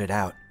just put it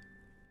out.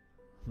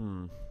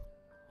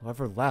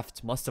 Whoever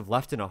left must have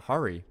left in a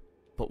hurry.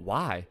 But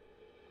why?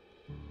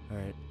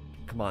 Alright,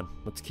 come on.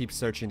 Let's keep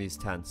searching these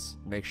tents.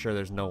 Make sure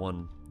there's no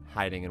one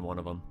hiding in one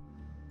of them.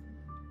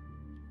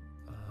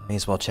 May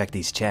as well check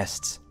these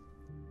chests.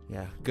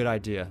 Yeah, good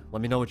idea.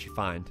 Let me know what you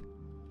find.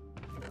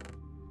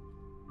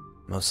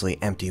 Mostly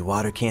empty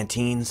water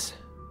canteens.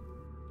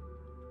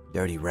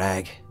 Dirty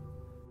rag.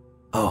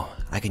 Oh,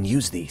 I can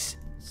use these.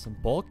 Some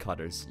bolt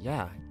cutters.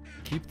 Yeah,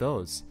 keep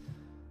those.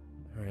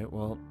 Alright,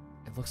 well,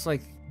 it looks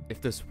like if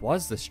this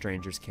was the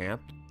stranger's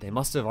camp, they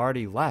must have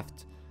already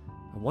left.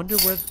 I wonder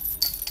where...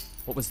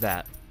 What was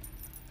that?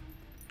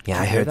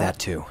 Yeah, I heard that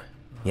too.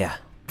 Yeah.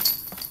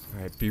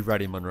 Alright, be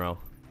ready, Monroe.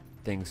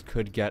 Things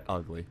could get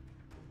ugly.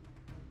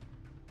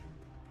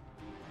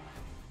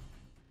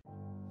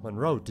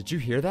 Monroe, did you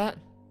hear that?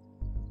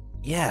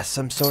 Yeah,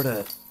 some sort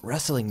of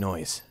rustling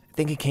noise. I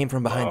think it came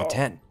from behind the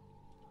tent.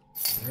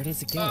 There it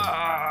is again.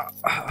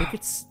 I think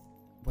it's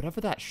whatever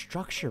that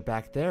structure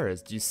back there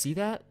is. Do you see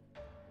that?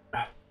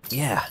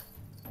 Yeah.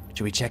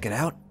 Should we check it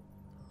out?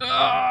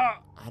 I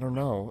don't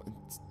know.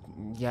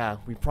 Yeah,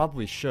 we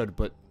probably should,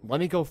 but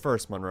let me go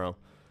first, Monroe.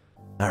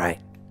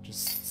 Alright.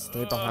 Just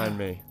stay behind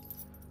me.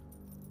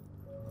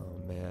 Oh,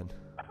 man.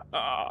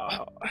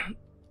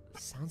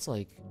 Sounds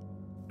like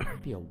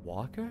maybe a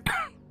walker?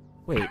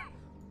 Wait,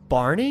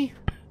 Barney?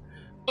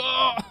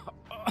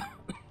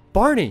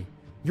 Barney,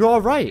 you're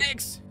alright.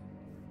 Nix!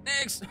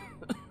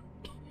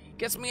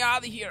 Gets me out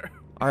of here.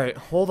 Alright,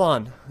 hold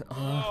on.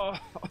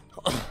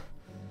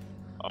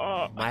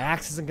 My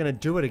axe isn't gonna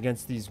do it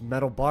against these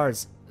metal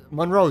bars.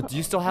 Monroe, do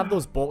you still have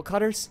those bolt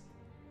cutters?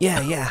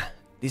 Yeah.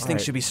 These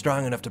things should be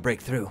strong enough to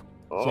break through.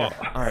 Yeah,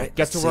 alright,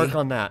 get to work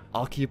on that.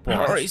 I'll keep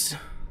watch.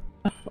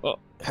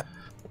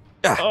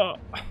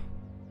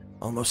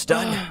 Almost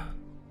done.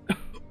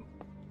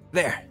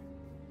 There.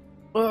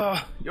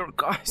 Your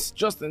guys,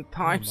 just in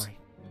time. Oh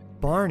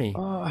Barney,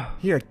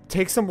 here,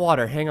 take some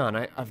water. Hang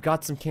on, I've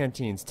got some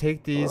canteens.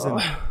 Take these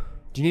and...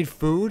 Do you need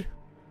food?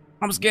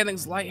 I'm just getting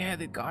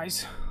lightheaded,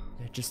 guys.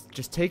 Yeah,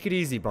 just take it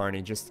easy,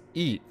 Barney. Just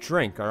eat,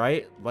 drink,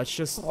 alright? Let's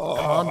just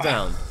calm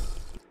down.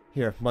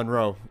 Here,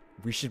 Monroe,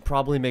 we should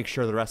probably make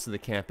sure the rest of the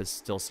camp is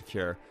still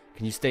secure.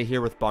 Can you stay here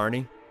with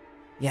Barney?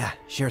 Yeah,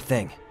 sure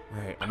thing.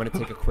 Alright, I'm gonna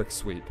take a quick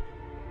sweep.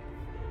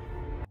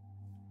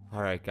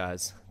 Alright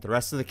guys, the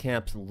rest of the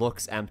camp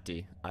looks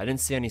empty. I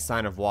didn't see any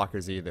sign of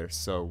walkers either,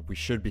 so we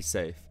should be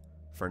safe.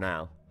 For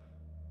now.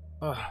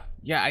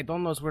 Yeah, I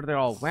don't know where they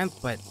all went,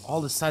 but all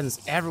of a sudden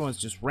everyone's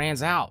just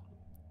ran out.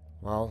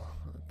 Well,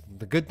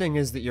 the good thing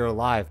is that you're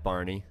alive,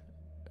 Barney.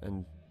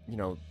 And, you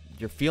know,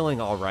 you're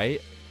feeling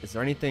alright. Is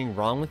there anything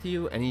wrong with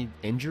you? Any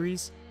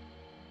injuries?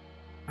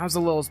 I was a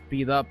little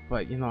beat up,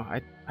 but, you know,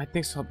 I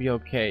think I'll be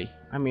okay.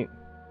 I mean,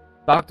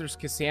 Doctor's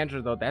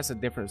Cassandra, though, that's a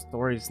different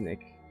story,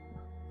 Nick.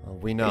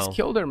 We know. He's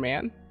killed her,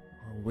 man.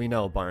 We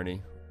know,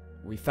 Barney.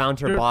 We found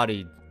her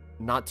body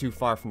not too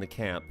far from the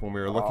camp when we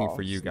were looking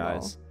for you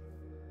guys.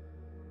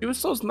 She was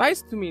so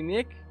nice to me,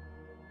 Nick.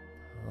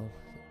 Well,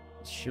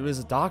 she was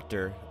a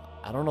doctor.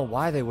 I don't know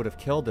why they would have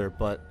killed her,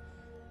 but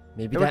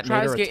maybe they that were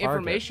made her trying a to get target.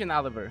 information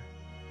out of her.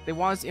 They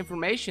wanted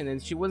information,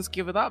 and she wouldn't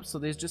give it up, so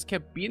they just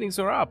kept beating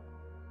her up.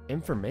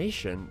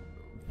 Information?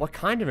 What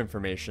kind of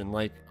information?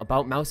 Like,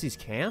 about Mousie's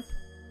camp?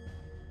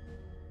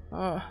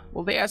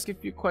 Well, they asked a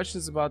few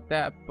questions about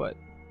that, but...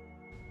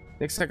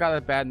 Nix, I got a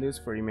bad news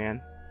for you,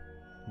 man.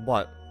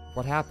 What?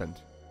 What happened?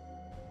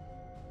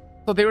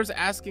 So they was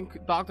asking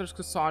Dr.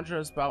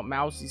 Cassandra about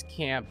Mousie's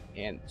camp,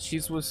 and she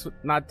was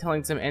not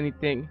telling them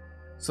anything.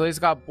 So they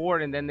just got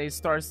bored, and then they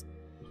start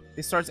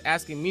they starts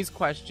asking me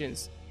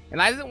questions,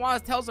 and I didn't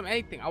want to tell them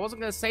anything. I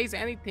wasn't gonna say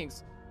anything,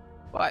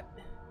 but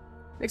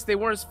next they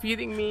weren't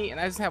feeding me, and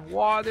I just have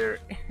water,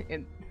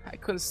 and I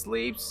couldn't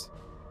sleep.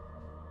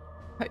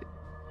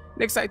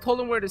 Next, I told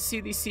them where the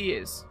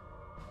CDC is.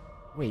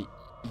 Wait,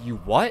 you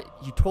what?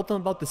 You told them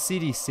about the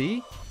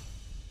CDC?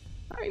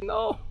 I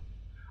know.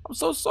 I'm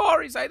so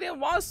sorry. I didn't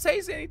want to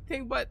say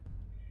anything, but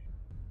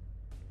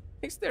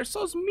they're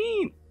so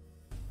mean.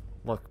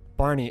 Look,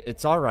 Barney,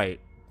 it's alright.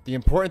 The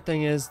important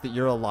thing is that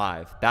you're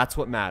alive. That's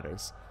what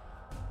matters.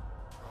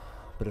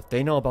 But if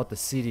they know about the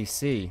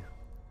CDC,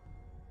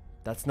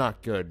 that's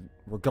not good.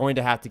 We're going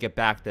to have to get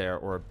back there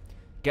or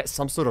get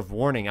some sort of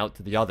warning out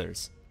to the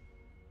others.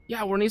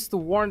 Yeah, we need to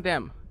warn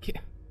them.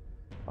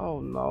 Oh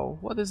no,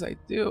 what did I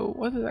do?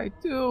 What did I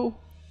do?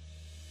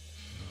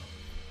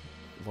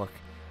 Look,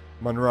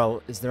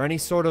 Monroe, is there any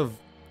sort of...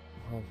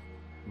 Well,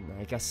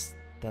 I guess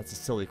that's a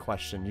silly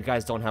question. You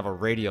guys don't have a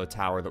radio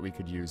tower that we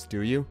could use,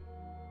 do you?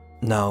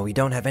 No, we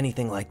don't have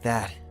anything like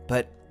that.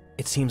 But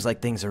it seems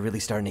like things are really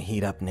starting to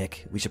heat up,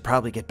 Nick. We should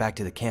probably get back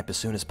to the camp as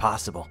soon as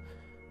possible.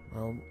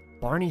 Well,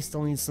 Barney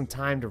still needs some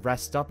time to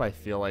rest up, I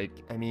feel like.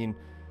 I mean,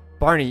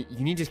 Barney,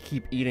 you need to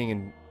keep eating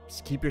and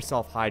just keep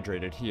yourself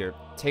hydrated. Here,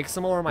 take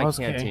some more of my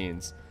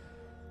canteens.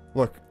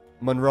 Look,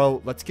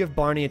 Monroe, let's give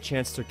Barney a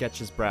chance to catch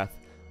his breath.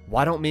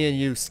 Why don't me and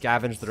you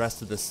scavenge the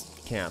rest of this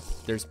camp?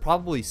 There's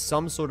probably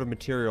some sort of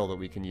material that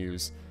we can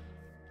use.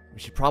 We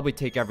should probably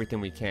take everything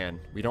we can.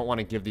 We don't want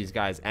to give these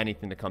guys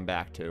anything to come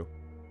back to.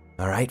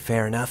 Alright,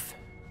 fair enough.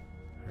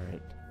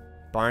 Alright.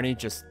 Barney,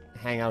 just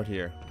hang out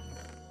here.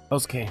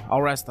 Okay,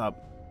 I'll rest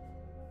up.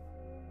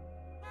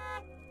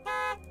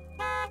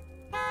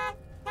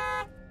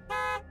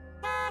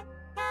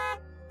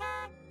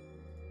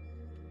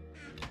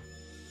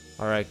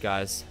 Alright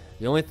guys,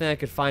 the only thing I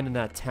could find in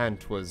that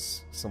tent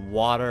was some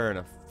water and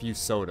a few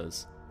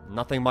sodas.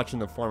 Nothing much in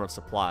the form of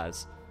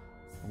supplies.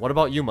 What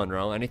about you,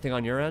 Monroe? Anything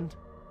on your end?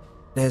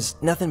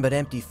 There's nothing but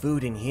empty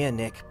food in here,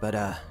 Nick, but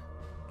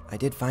I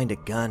did find a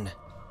gun.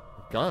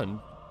 A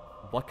gun?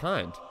 What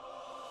kind?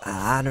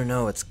 I don't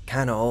know, it's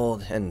kinda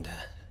old, and,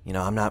 you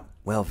know, I'm not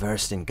well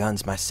versed in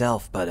guns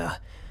myself, but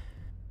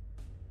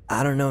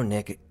I don't know,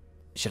 Nick.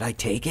 Should I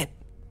take it?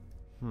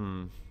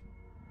 You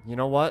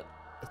know what?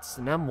 It's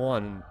an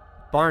M1.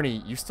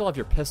 Barney, you still have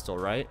your pistol,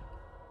 right?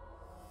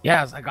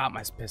 Yes, I got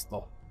my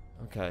pistol.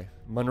 Okay.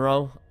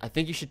 Monroe, I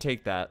think you should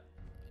take that.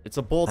 It's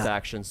a bolt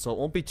action, so it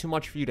won't be too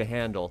much for you to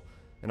handle.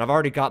 And I've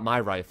already got my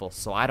rifle,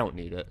 so I don't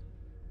need it.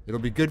 It'll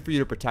be good for you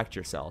to protect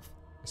yourself,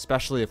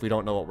 especially if we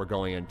don't know what we're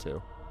going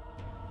into.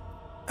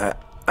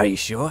 Are you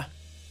sure?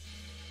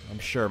 I'm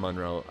sure,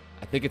 Monroe.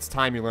 I think it's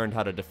time you learned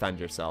how to defend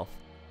yourself.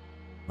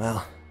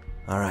 Well,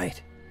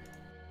 alright.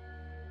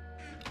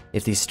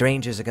 If these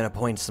strangers are gonna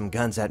point some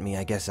guns at me,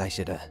 I guess I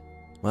should,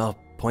 well,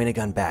 point a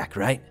gun back,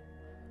 right?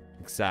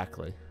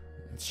 Exactly.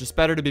 It's just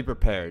better to be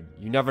prepared.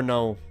 You never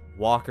know.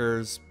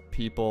 Walkers,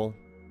 people.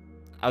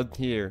 Out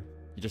here,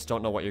 you just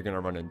don't know what you're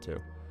gonna run into.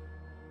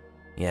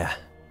 Yeah.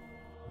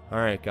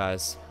 Alright,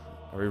 guys.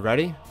 Are we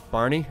ready?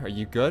 Barney, are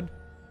you good?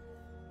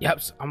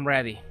 Yep, I'm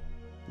ready.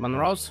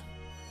 Monroe's?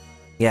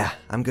 Yeah,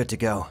 I'm good to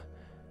go.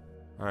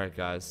 Alright,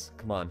 guys.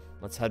 Come on.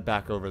 Let's head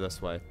back over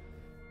this way.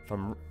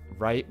 From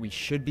right, we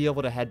should be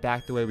able to head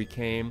back the way we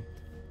came,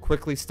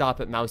 quickly stop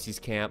at Mousie's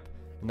camp,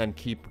 and then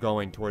keep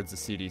going towards the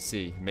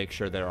CDC. Make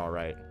sure they're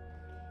alright.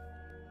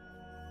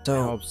 I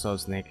hope so,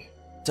 Snake.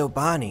 So,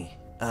 Bonnie,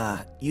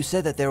 you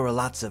said that there were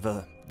lots of,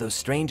 those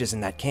strangers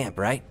in that camp,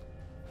 right?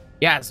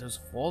 Yes, there's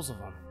fulls of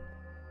them.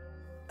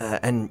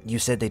 And you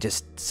said they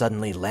just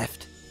suddenly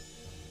left?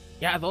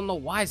 Yeah, I don't know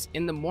why.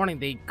 In the morning,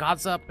 they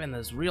got up in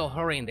this real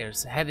hurry and they're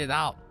headed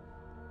out.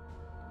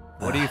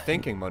 What are you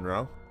thinking,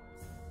 Monroe?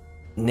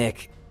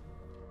 Nick,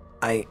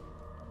 I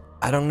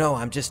don't know.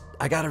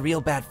 I got a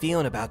real bad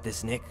feeling about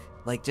this, Nick.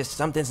 Like, just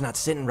something's not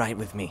sitting right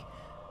with me.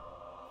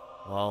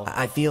 Well,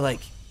 I feel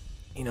like,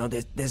 you know,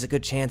 there's a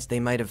good chance they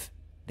might have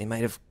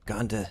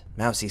gone to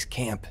Mousie's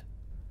camp.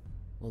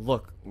 Well,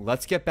 look,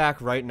 let's get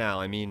back right now.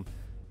 I mean,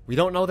 we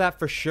don't know that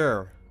for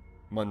sure,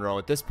 Monroe.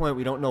 At this point,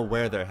 we don't know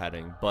where they're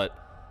heading, but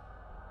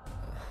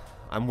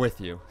I'm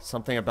with you.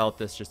 Something about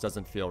this just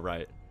doesn't feel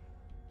right.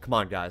 Come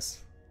on,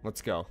 guys.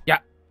 Let's go. Yeah,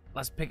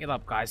 let's pick it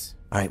up, guys.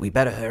 All right, we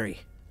better hurry.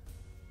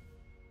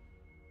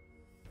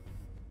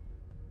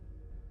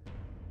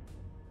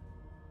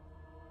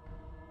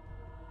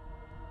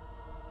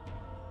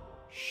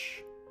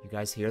 Shh. You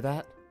guys hear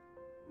that?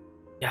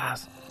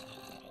 Yes.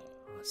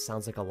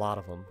 Sounds like a lot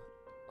of them.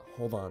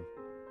 Hold on.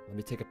 Let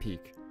me take a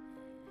peek.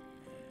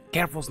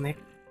 Careful, Snake.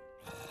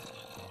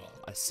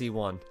 I see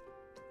one.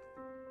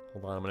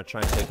 Hold on, I'm gonna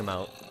try and take him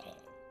out.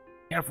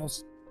 Careful.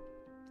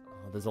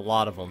 Oh, there's a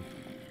lot of them.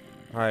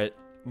 All right,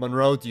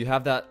 Monroe, do you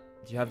have that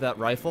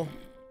rifle?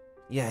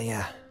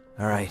 Yeah.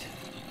 All right.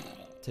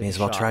 Take May as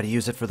well try to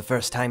use it for the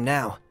first time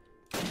now.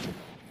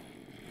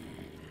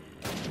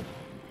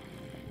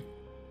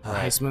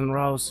 Nice,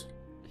 Monroe's.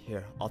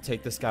 Here, I'll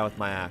take this guy with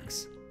my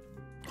axe.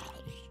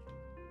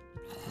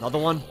 Another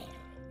one?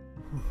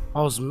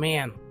 Oh,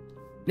 man.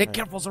 Nick,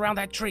 careful's around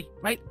that tree.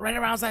 Right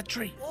around that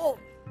tree. Oh,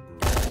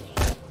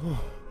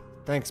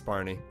 Thanks,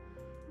 Barney.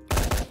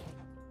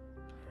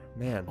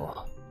 Man,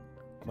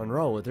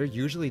 Monroe, are there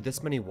usually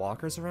this many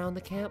walkers around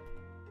the camp?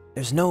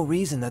 There's no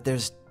reason that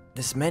there's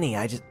this many.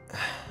 I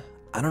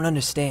don't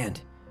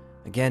understand.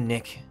 Again,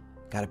 Nick,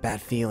 got a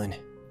bad feeling.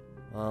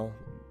 Well,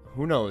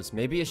 who knows?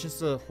 Maybe it's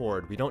just a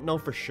horde. We don't know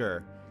for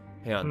sure.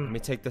 Hang on, let me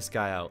take this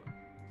guy out.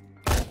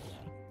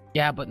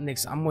 Yeah, but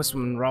Nix, I'm with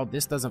Monroe.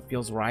 This doesn't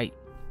feel right.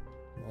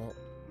 Well,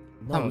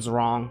 no, something's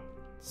wrong.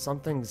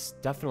 Something's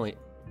definitely...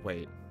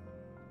 Wait.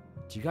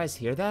 Do you guys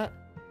hear that?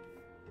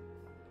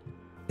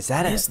 Is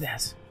that What is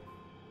this?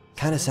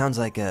 Kind of sounds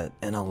like an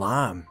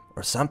alarm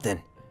or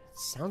something.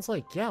 Sounds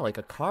like, yeah, like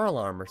a car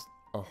alarm or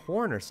a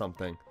horn or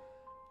something.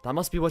 That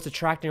must be what's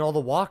attracting all the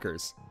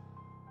walkers.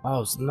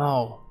 Oh,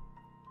 no.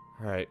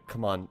 Alright,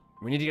 come on.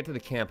 We need to get to the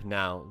camp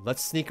now.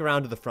 Let's sneak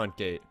around to the front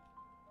gate.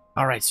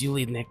 Alright, so you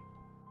lead, Nick.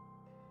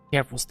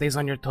 Careful, stays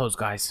on your toes,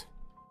 guys.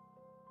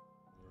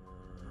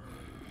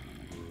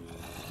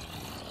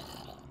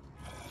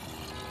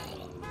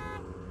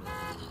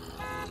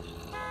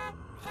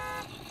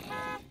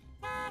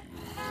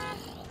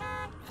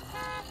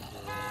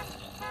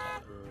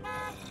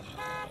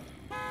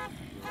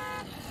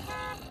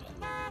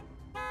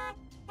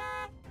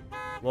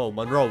 Whoa,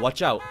 Monroe,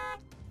 watch out.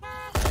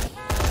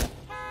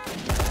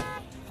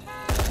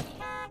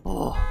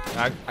 Oh,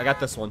 I got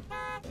this one.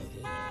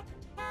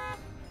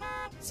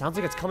 Sounds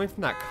like it's coming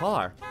from that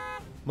car.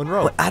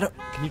 Monroe,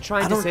 can you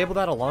try and disable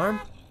that alarm?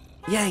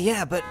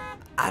 Yeah, but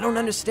I don't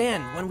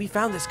understand. When we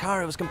found this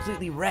car, it was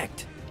completely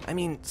wrecked. I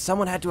mean,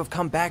 someone had to have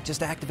come back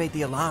just to activate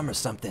the alarm or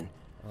something.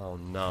 Oh,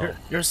 no.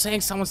 You're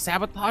saying someone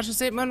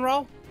sabotages it,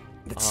 Monroe?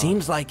 It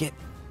seems like it.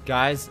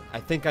 Guys, I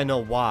think I know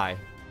why.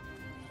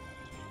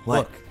 What?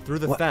 Look, through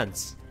the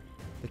fence.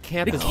 The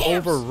camp is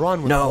camps.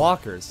 overrun with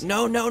walkers.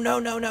 No,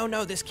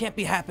 this can't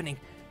be happening.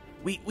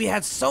 We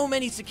had so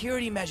many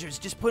security measures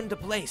just put into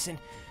place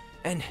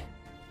and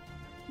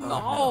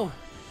no.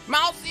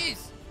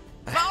 Mousies!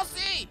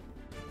 Mousy!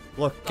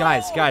 Look,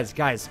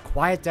 guys,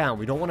 quiet down.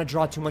 We don't want to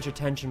draw too much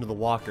attention to the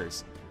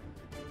walkers.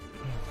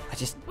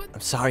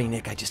 I'm sorry,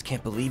 Nick, I just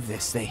can't believe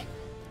this.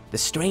 The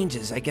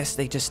strangers, I guess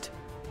they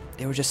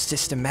were just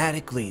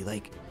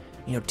systematically,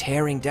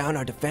 tearing down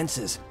our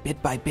defenses,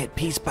 bit by bit,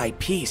 piece by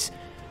piece.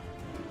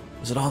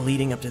 Was it all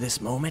leading up to this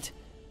moment?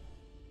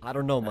 I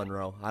don't know,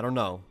 Monroe. I don't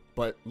know.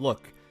 But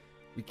look,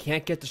 we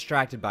can't get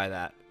distracted by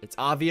that. It's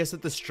obvious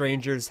that the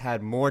strangers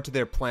had more to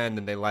their plan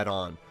than they let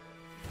on.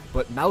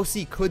 But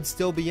Mousy could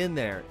still be in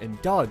there, and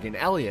Doug and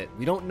Elliot.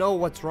 We don't know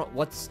what's wrong.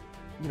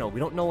 We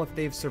don't know if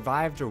they've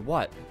survived or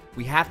what.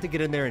 We have to get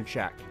in there and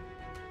check.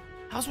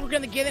 How's we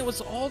gonna get in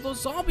with all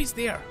those zombies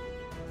there?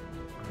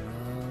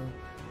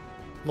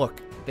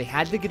 Look, they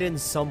had to get in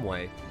some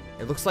way.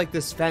 It looks like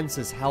this fence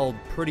is held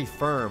pretty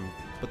firm,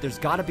 but there's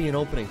gotta be an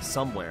opening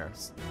somewhere.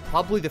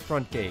 Probably the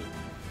front gate.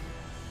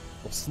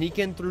 We'll sneak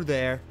in through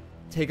there,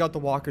 take out the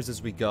walkers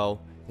as we go,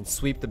 and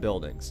sweep the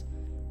buildings.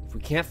 If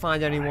we can't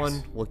find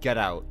anyone, we'll get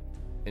out.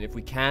 And if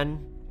we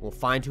can, we'll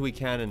find who we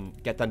can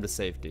and get them to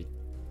safety.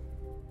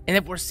 And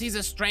if we see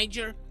a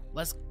stranger,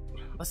 let's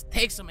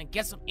take some and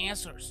get some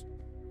answers.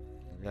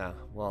 Yeah,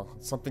 well,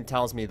 something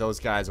tells me those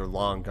guys are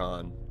long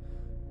gone.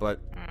 But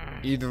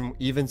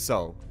even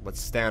so,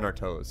 let's stay on our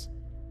toes.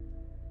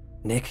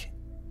 Nick,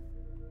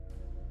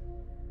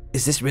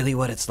 is this really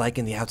what it's like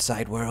in the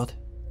outside world?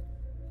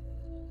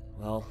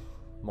 Well,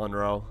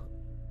 Monroe,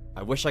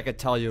 I wish I could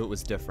tell you it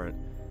was different.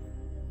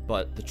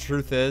 But the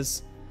truth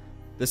is,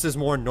 this is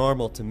more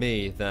normal to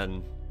me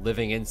than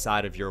living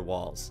inside of your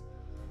walls.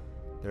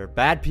 There are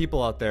bad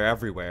people out there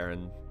everywhere,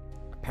 and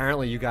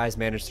apparently you guys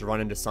managed to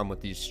run into some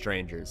with these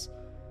strangers.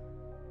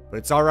 But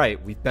it's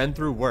alright, we've been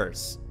through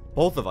worse.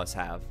 Both of us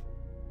have.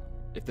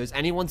 If there's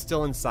anyone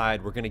still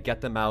inside, we're gonna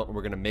get them out and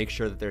we're gonna make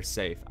sure that they're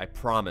safe. I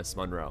promise,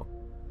 Monroe.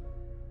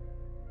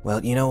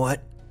 Well, you know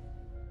what?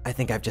 I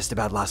think I've just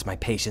about lost my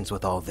patience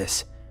with all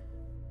this.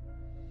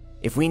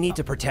 If we need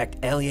to protect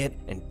Elliot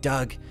and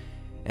Doug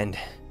and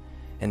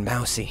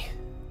Mousy,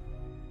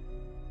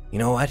 you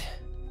know what?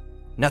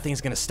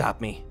 Nothing's gonna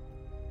stop me.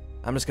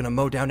 I'm just gonna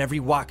mow down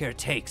every walker it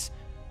takes.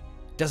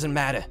 Doesn't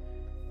matter.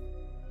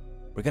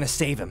 We're gonna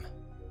save him.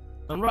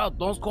 Monroe,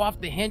 don't go off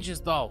the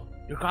hinges though.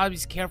 You gotta be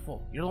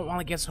careful. You don't want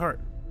to get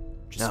hurt.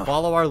 Just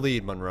follow our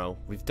lead, Monroe.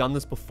 We've done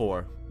this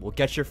before. We'll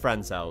get your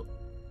friends out.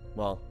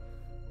 Well,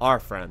 our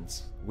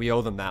friends. We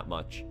owe them that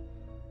much.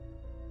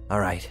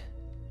 Alright.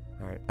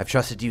 I've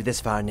trusted you this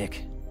far,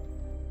 Nick.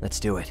 Let's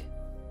do it.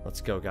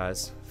 Let's go,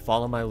 guys.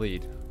 Follow my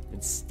lead.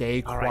 And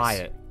stay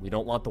quiet. We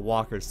don't want the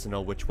walkers to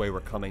know which way we're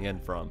coming in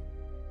from.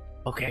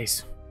 Okay.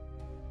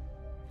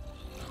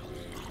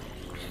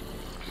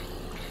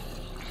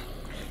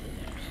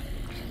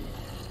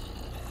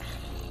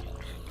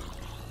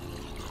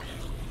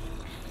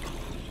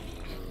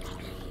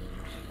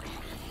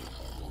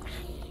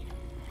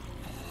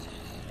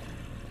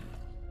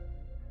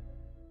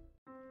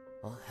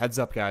 Well, heads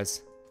up,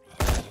 guys.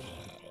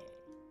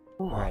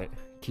 Alright,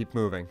 keep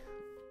moving.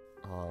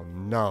 Oh,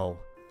 no.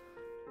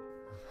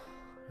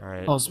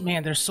 Alright. Oh,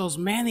 man, there's so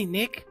many,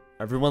 Nick.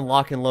 Everyone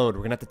lock and load.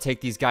 We're gonna have to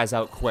take these guys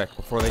out quick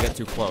before they get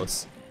too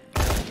close.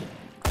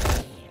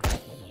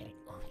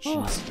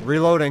 Jeez.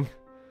 Reloading.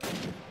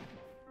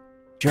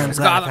 Sure, I'm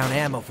glad I found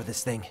ammo for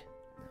this thing.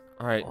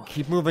 Alright,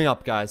 keep moving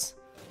up, guys.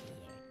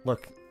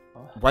 Look,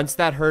 once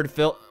that herd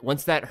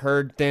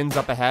thins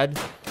up ahead,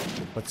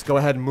 let's go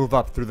ahead and move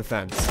up through the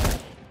fence.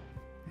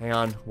 Hang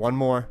on, one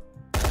more.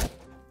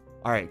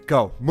 Alright,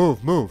 go.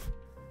 Move.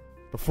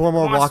 Before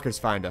more walkers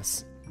find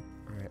us.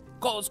 Alright.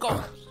 Go, let's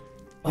go.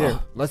 Here,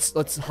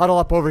 let's huddle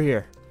up over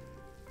here.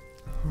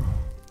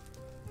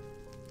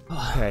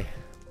 Okay.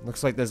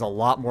 Looks like there's a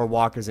lot more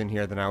walkers in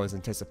here than I was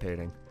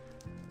anticipating.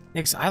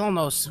 Nix, I don't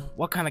know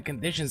what kind of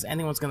conditions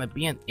anyone's gonna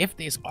be in if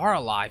these are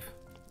alive.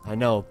 I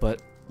know,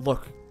 but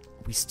look,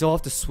 we still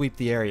have to sweep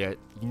the area.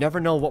 You never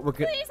know what we're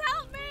gonna. Please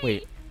help me!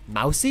 Wait,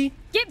 Mousy?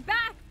 Get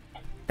back!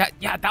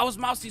 That was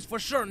Mousie's for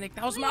sure, Nick.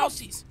 That was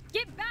Mousie's.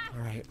 Get back!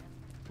 Alright.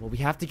 Well, we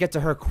have to get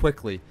to her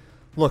quickly.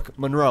 Look,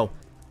 Monroe,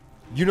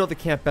 you know the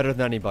camp better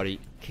than anybody.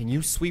 Can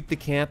you sweep the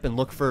camp and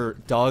look for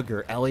Doug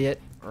or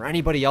Elliot or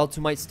anybody else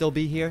who might still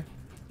be here?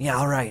 Yeah,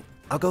 alright.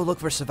 I'll go look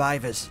for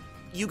survivors.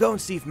 You go and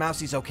see if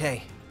Mousie's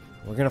okay.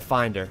 We're gonna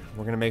find her.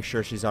 We're gonna make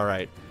sure she's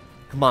alright.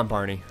 Come on,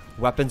 Barney.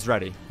 Weapons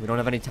ready. We don't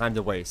have any time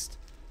to waste.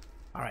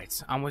 Alright,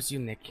 so I'm with you,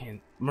 Nick.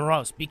 And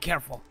Morose, be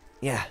careful.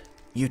 Yeah,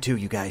 you too,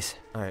 you guys.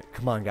 Alright,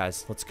 come on,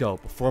 guys. Let's go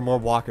before more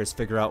walkers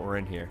figure out we're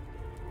in here.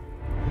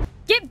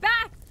 Get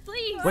back,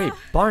 please! Wait,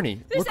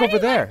 Barney, look over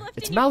there.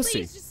 It's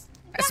Mousy.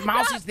 It's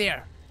Mousie's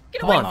there.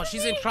 Come on. No,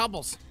 she's in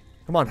troubles.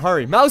 Come on,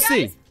 hurry.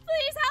 Mousy! Guys,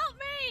 please help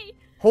me!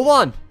 Hold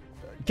on.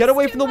 Get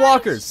away from the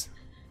walkers.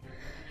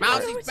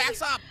 Mousie,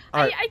 backs up.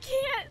 Alright. I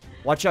can't.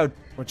 Watch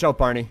out,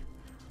 Barney.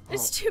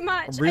 It's too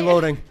much. I'm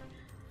reloading.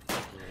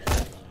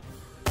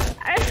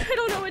 I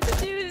don't know what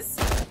to do.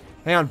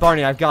 Hang on,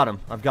 Barney, I've got him.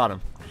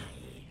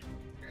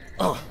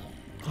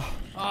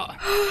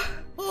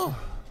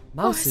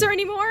 Mousy. Is there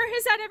any more?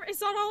 Is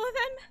that all of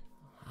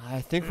them?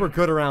 I think we're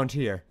good around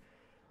here.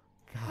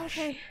 Gosh,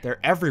 Okay. They're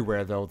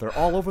everywhere, though. They're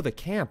all over the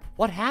camp.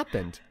 What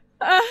happened?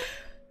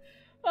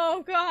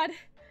 Oh god.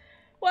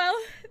 Well,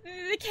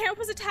 the camp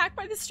was attacked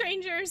by the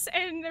strangers,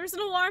 and there was an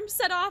alarm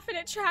set off, and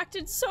it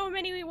attracted so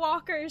many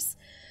walkers.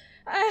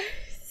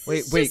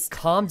 Wait,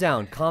 calm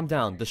down.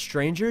 The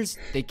strangers,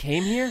 they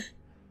came here?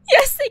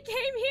 Yes, they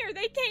came here.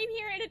 They came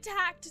here and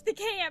attacked the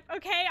camp,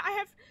 okay? I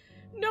have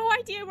no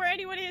idea where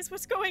anyone is,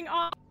 what's going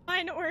on,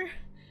 or...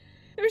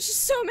 There was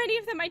just so many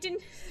of them, I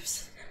didn't...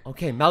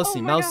 Okay, Mousy,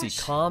 Oh my Mousy, gosh.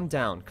 calm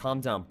down.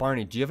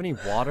 Barney, do you have any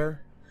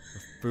water?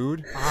 Or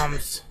food?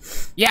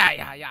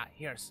 Yeah.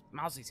 Here's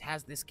Mousie's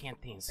has this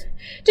canteens.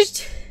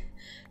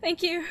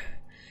 Thank you.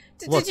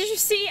 Look. Did you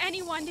see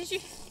anyone? Did you...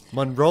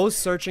 Monroe's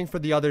searching for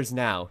the others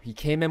now. He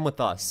came in with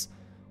us.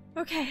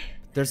 Okay.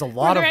 There's a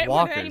lot of Were there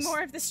walkers. any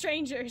more of the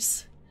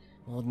strangers?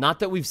 Well, not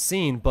that we've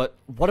seen, but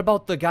what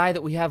about the guy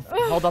that we have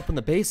held up in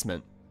the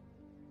basement?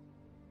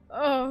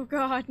 Oh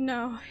god,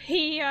 no.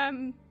 He,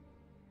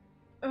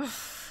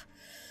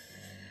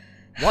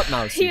 What,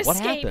 Mousy? He What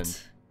escaped. happened?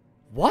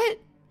 What?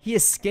 He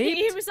escaped?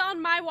 He was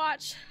on my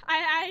watch.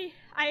 I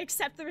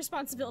accept the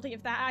responsibility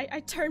of that. I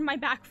turned my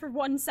back for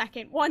 1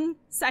 second. 1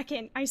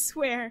 second, I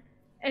swear.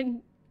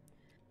 And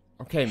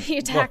Okay, he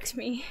attacked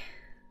me.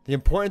 The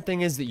important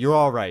thing is that you're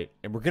alright,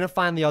 and we're gonna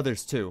find the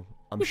others too.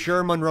 I'm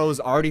sure Monroe's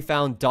already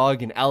found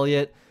Doug and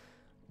Elliot.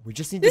 We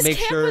just need to make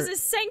sure... This camp was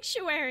a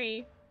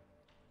sanctuary.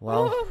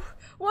 Well... Oh,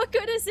 what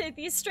good is it?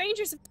 These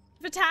strangers have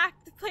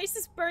attacked. The place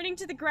is burning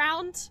to the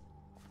ground.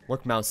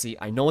 Look, Mousy,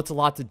 I know it's a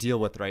lot to deal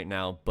with right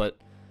now, but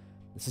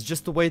this is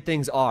just the way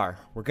things are.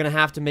 We're gonna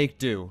have to make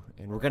do,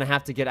 and we're gonna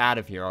have to get out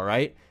of here,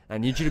 alright? I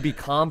need you to be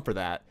calm for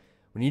that.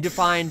 We need to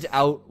find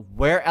out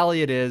where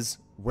Elliot is,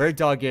 where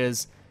Doug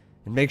is,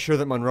 and make sure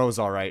that Monroe's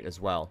alright as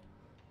well.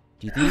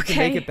 Do you think you can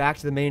make it back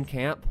to the main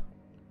camp?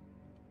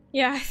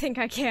 Yeah, I think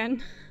I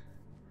can.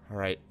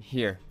 Alright,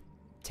 here.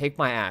 Take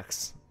my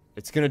axe.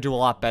 It's gonna do a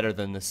lot better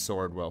than this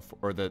sword will,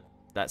 or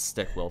that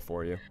stick will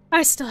for you.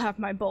 I still have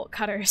my bolt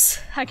cutters.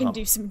 I can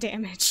do some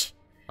damage.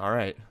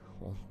 Alright,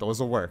 well, those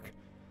will work.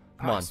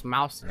 Come on. It's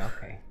Mousy,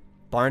 okay.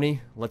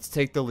 Barney, let's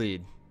take the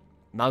lead.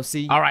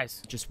 Mousy, Alright.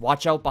 Just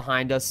watch out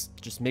behind us.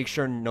 Just make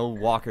sure no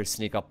walkers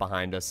sneak up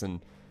behind us, and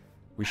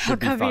we should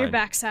be I'll cover fine. your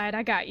backside.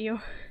 I got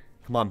you.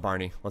 Come on,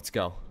 Barney, let's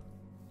go.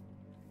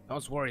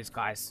 Don't worry,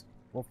 guys.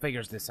 We'll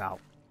figure this out.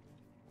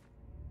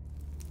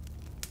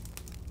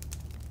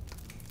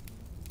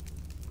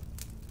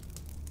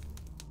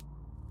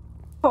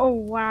 Oh,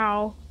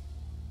 wow.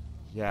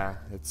 Yeah,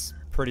 it's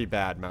pretty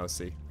bad,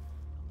 Mousy.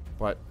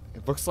 But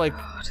it looks like...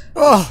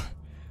 Oh!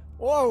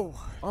 Whoa!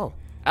 Oh,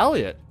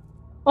 Elliot!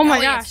 Oh my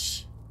Elliot.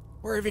 gosh.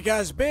 Where have you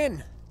guys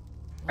been?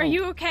 Are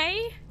you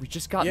okay? We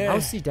just got Yeah.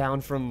 Mousy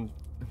down from...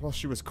 Well,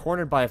 she was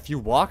cornered by a few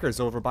walkers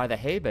over by the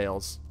hay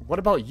bales. What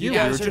about you? You We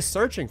guys were are- just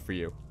searching for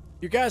you.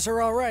 You guys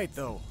are alright,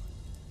 though.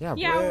 Yeah,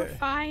 Yeah, where- we're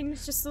fine.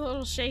 It's just a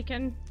little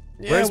shaken.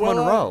 where's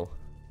Monroe?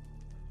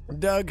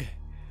 Doug,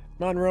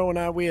 Monroe and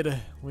I, we had a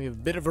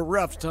bit of a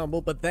rough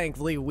tumble, but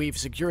thankfully we've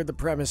secured the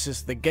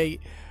premises. The gate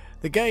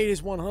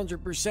is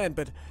 100%,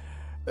 but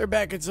they're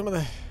back at some of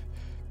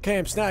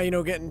Camp's now,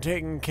 getting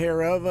taken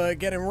care of,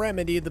 getting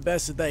remedied the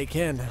best that they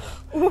can.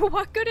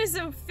 What good is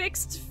a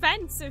fixed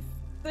fence if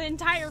the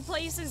entire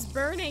place is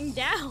burning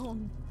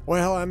down?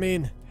 Well, I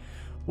mean,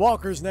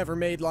 walkers never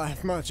made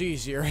life much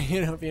easier,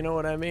 if you know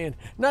what I mean.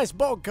 Nice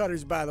bolt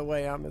cutters, by the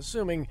way. I'm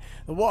assuming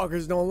the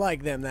walkers don't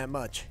like them that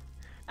much.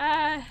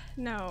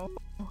 No.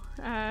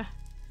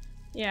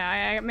 Yeah,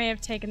 I may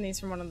have taken these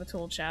from one of the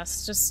tool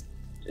chests. Just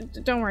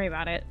don't worry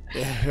about it.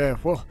 Yeah,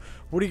 well,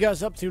 what are you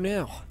guys up to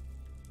now?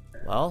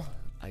 Well,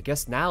 I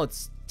guess now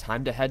it's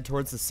time to head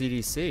towards the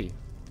CDC.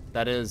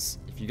 That is,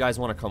 if you guys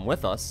want to come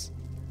with us.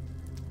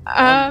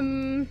 I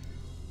don't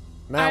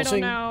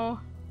know.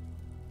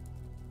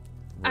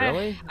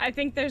 Really? I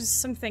think there's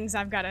some things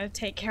I've got to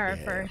take care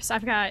of first.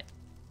 I've got...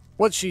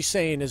 What she's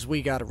saying is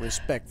we gotta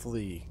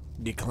respectfully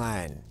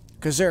decline.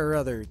 Because there are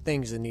other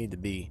things that need to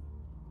be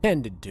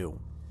tended to,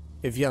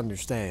 if you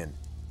understand.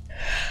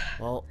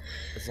 Well,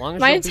 as long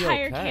as my you'll be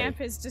entire okay. camp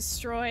is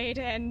destroyed,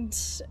 and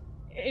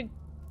it...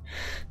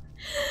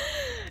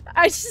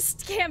 I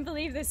just can't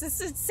believe this. This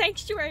is a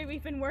sanctuary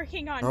we've been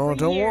working on for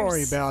years. Oh, don't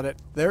worry about it.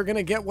 They're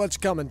gonna get what's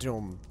coming to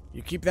them.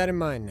 You keep that in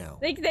mind now.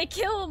 They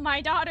kill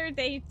my daughter,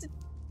 they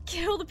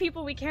kill the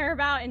people we care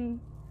about, and...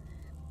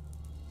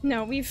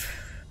 No, we've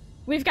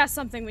got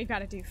something we've got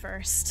to do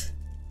first.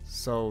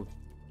 So,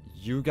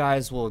 you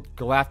guys will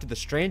go after the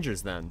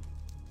strangers then?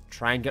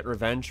 Try and get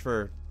revenge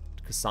for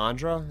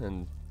Cassandra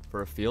and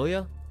for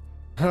Ophelia?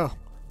 Oh,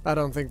 I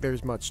don't think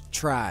there's much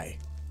try.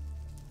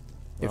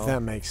 If Well,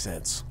 that makes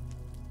sense.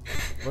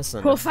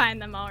 Listen, We'll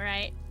find them,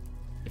 alright.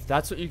 if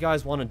that's what you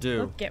guys want to do,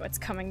 We'll get what's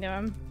coming to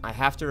them. I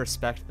have to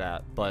respect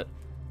that, but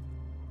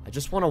I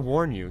just want to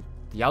warn you,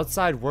 the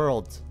outside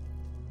world,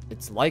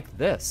 it's like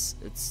this.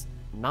 It's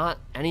not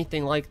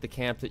anything like the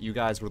camp that you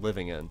guys were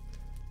living in.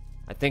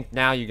 I think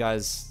now you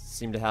guys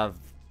seem to have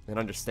an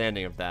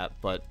understanding of that,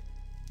 but...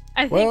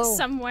 I think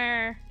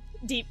somewhere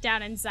deep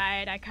down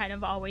inside, I kind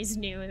of always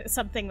knew that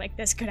something like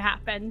this could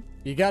happen.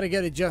 You gotta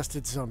get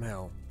adjusted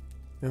somehow.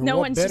 And No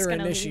what one's just better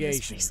gonna leave this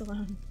initiation? place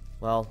alone.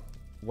 Well,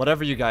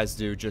 whatever you guys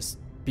do, just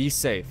be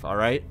safe,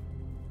 alright?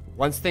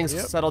 Once things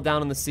settle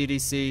down in the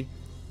CDC,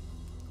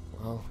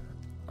 well,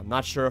 I'm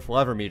not sure if we'll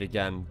ever meet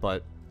again,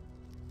 but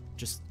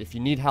just, if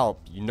you need help,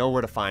 you know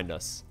where to find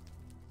us.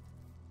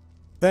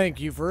 Thank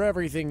you for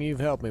everything you've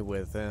helped me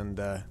with,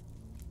 and,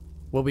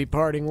 we'll be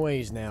parting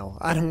ways now.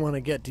 I don't want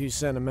to get too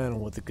sentimental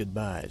with the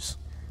goodbyes.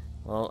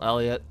 Well,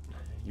 Elliot,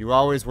 you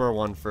always were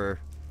one for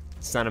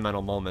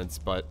sentimental moments,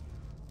 but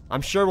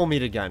I'm sure we'll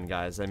meet again,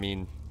 guys. I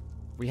mean,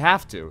 we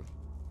have to.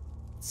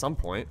 At some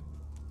point.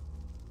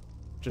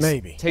 Just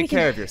Maybe. take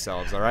care of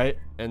yourselves, alright?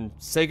 And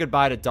say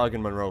goodbye to Doug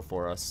and Monroe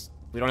for us.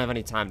 We don't have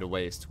any time to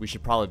waste. We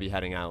should probably be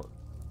heading out.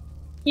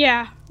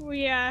 Yeah,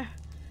 we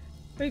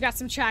got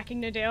some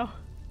tracking to do. Well,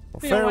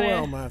 We don't wanna-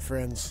 farewell, my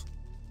friends.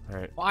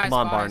 Alright, Wise, come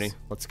on, wise. Barney.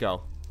 Let's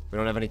go. We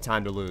don't have any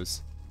time to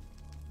lose.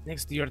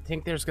 Nix, do you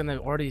think there's gonna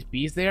already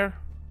bees there?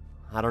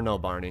 I don't know,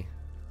 Barney.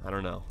 I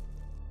don't know.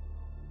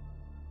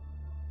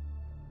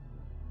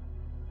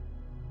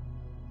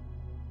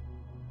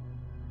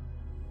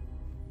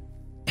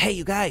 Hey,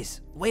 you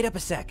guys, wait up a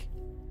sec.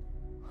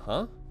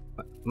 Huh?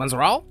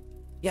 Monzerol?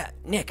 Yeah,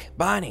 Nick,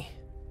 Bonnie.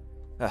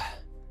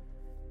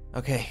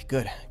 Okay,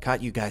 good.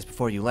 Caught you guys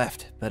before you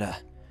left,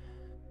 but,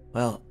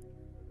 well,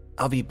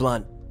 I'll be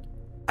blunt.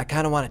 I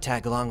kinda wanna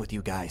tag along with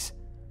you guys.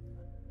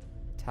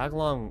 Tag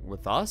along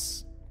with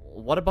us?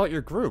 What about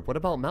your group? What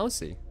about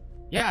Mousy?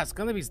 Yeah, it's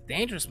gonna be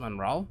dangerous,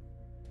 Monroe.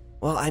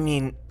 Well, I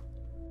mean,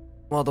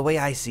 well, the way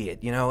I see it,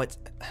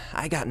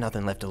 I got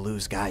nothing left to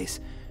lose, guys.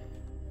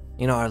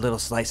 Our little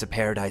slice of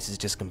paradise is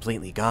just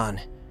completely gone.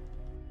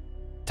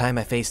 Time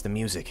I face the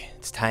music.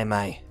 It's time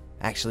I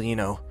actually,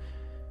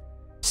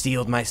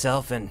 steeled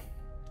myself and,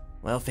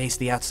 well, face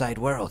the outside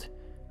world.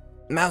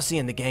 Mousy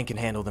and the gang can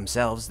handle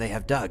themselves. They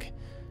have Doug.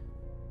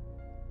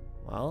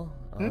 Well,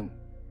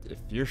 if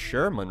you're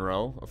sure,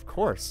 Monroe, of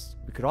course.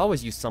 We could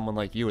always use someone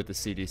like you at the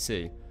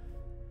CDC.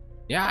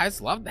 Yeah, I'd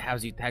love to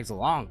have you tags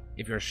along,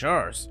 if you're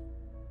sure.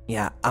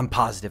 Yeah, I'm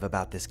positive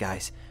about this,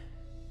 guys.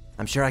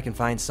 I'm sure I can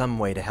find some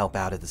way to help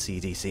out at the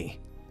CDC.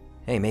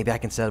 Hey, maybe I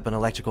can set up an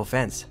electrical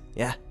fence,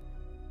 yeah?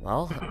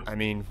 Well, I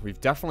mean, we've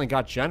definitely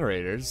got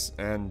generators,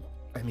 and,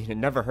 I mean, it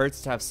never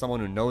hurts to have someone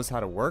who knows how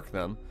to work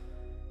them.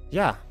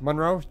 Yeah,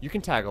 Monroe, you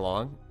can tag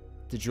along.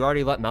 Did you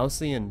already let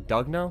Mousy and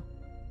Doug know?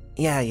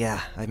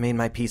 Yeah, I've made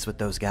my peace with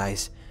those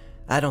guys.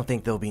 I don't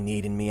think they'll be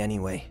needing me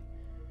anyway.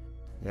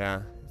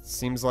 Yeah, it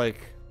seems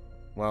like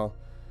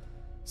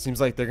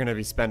they're gonna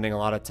be spending a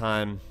lot of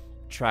time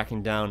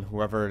tracking down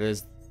whoever it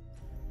is,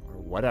 or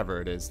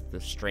whatever it is, the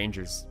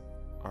strangers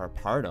are a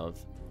part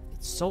of.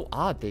 It's so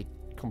odd, they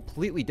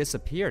completely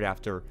disappeared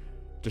after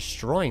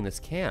destroying this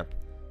camp.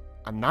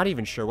 I'm not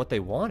even sure what they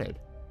wanted.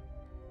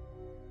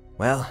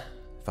 Well,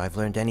 if I've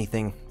learned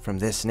anything from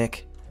this,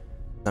 Nick,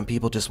 some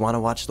people just want to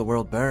watch the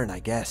world burn, I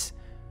guess.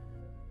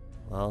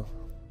 Well,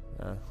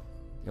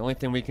 the only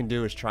thing we can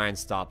do is try and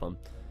stop them.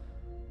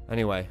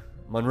 Anyway,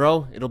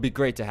 Monroe, it'll be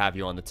great to have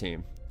you on the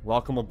team.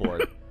 Welcome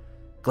aboard.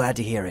 Glad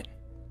to hear it.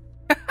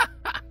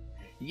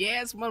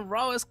 Yes,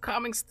 Monroe is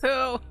coming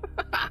too.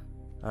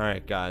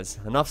 Alright guys,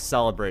 enough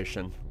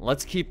celebration.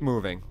 Let's keep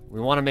moving.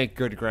 We want to make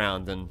good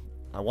ground, and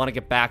I want to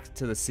get back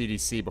to the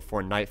CDC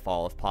before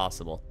nightfall if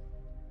possible.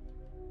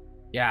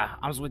 Yeah,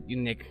 I was with you,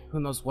 Nick. Who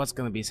knows what's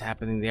gonna be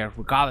happening there.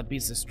 We gotta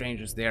beat the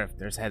strangers there if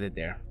they're headed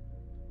there.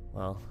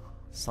 Well,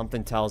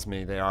 something tells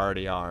me they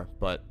already are,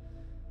 but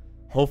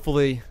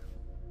hopefully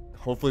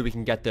we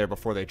can get there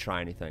before they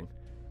try anything.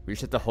 We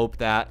just have to hope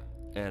that,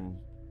 and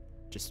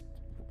just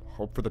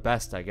hope for the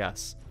best, I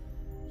guess.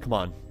 Come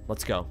on,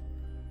 let's go.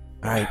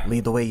 Alright,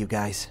 lead the way, you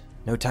guys.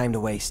 No time to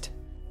waste.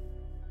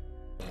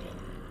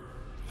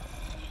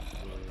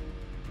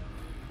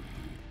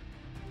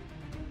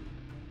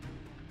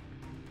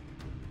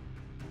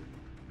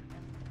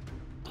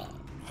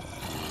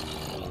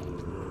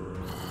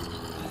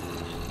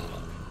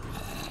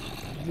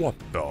 What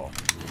the?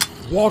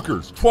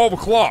 Walkers, 12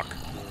 o'clock!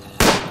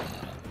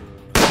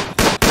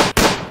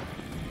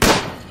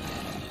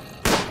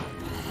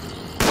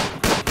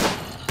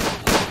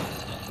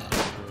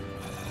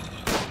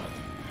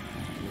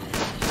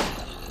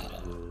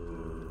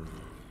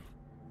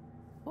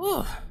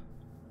 Ooh.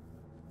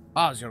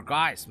 Oh, it's your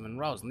guys,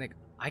 Monroe's, Nick.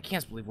 I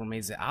can't believe we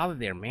made it out of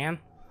there, man.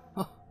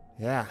 Oh.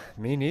 Yeah,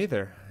 me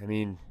neither. I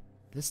mean,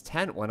 this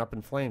tent went up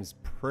in flames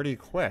pretty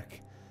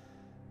quick.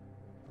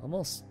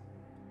 Almost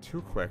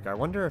too quick. I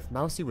wonder if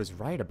Mousy was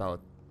right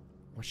about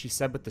what she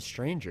said with the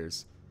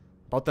strangers.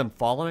 About them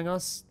following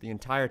us the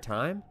entire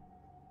time?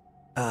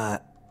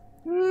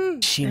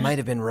 She might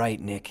have been right,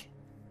 Nick.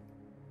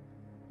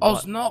 Oh,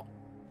 no.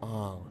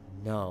 Oh,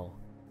 no.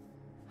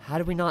 How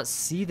did we not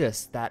see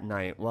this that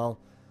night? Well,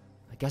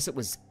 I guess it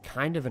was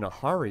kind of in a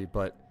hurry,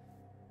 but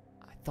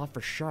I thought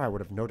for sure I would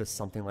have noticed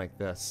something like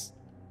this.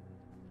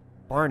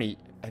 Barney,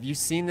 have you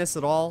seen this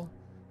at all?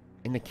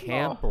 In the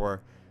camp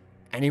or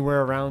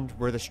anywhere around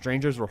where the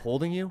strangers were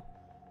holding you?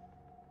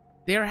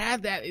 There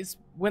had that is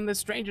when the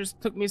strangers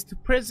took me to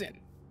prison.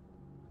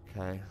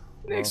 Okay.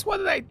 Nix, what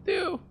did I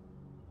do?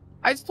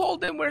 I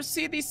told them where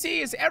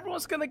CDC is.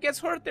 Everyone's gonna get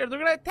hurt there. They're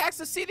gonna attack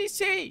the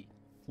CDC.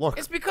 Look.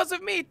 It's because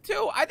of me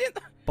too. I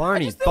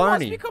Barney, just didn't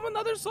want to become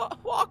another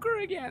walker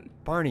again.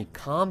 Barney,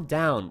 calm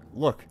down.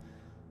 Look,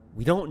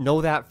 we don't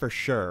know that for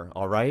sure,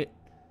 alright?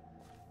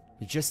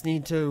 You just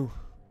need to...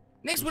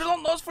 Nix, we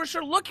don't know for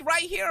sure. Look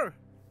right here.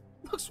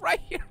 Looks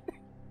right here.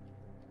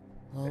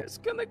 Well, it's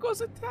gonna go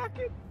attack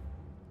it.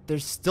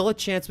 There's still a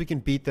chance we can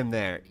beat them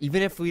there.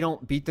 Even if we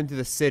don't beat them to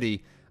the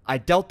city, I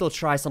doubt they'll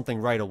try something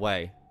right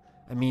away.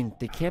 I mean,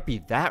 they can't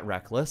be that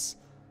reckless.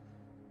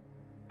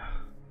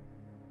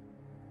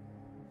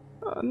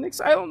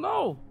 Nix, I don't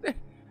know.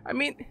 I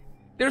mean,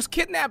 there's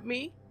kidnapped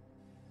me.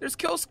 There's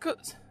kills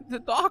the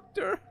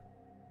doctor.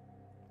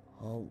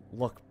 Oh,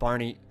 look,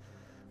 Barney.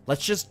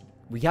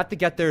 We have to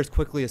get there as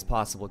quickly as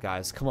possible,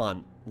 guys. Come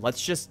on.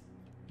 Let's just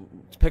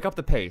pick up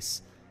the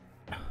pace.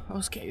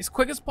 Okay, as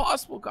quick as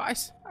possible,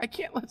 guys. I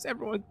can't let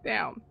everyone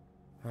down.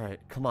 Alright,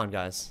 come on,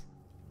 guys.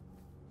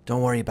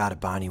 Don't worry about it,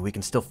 Barney. We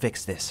can still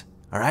fix this.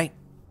 Alright?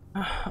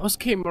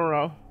 Okay,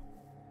 Moreau.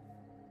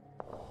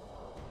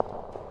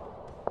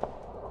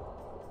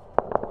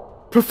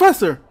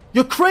 Professor,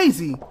 you're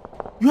crazy.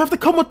 You have to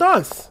come with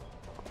us.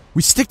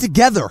 We stick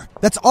together.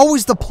 That's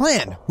always the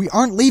plan. We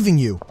aren't leaving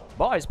you.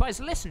 Boys,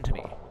 listen to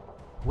me.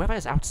 Whoever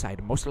is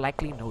outside most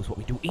likely knows what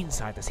we do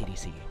inside the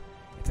CDC.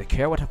 If the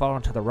cure were to fall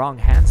into the wrong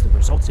hands, the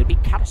results would be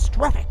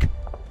catastrophic.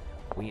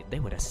 They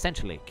would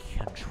essentially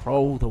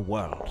control the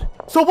world.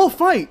 So we'll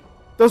fight.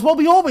 That's what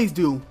we always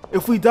do.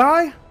 If we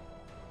die,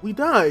 we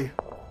die.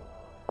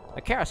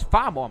 The cure is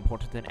far more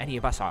important than any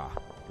of us are.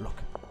 Look,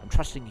 I'm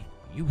trusting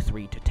you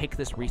three to take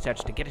this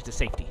research to get it to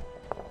safety.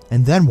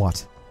 And then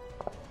what?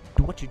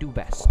 Do what you do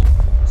best.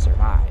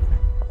 Survive.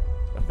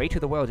 The fate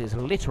of the world is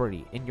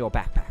literally in your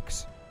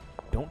backpacks.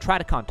 Don't try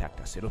to contact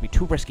us. It'll be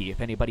too risky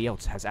if anybody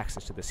else has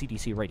access to the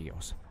CDC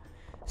radios.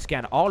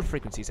 Scan all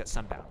frequencies at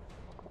sundown.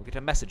 We'll get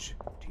a message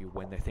to you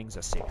when the things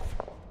are safe.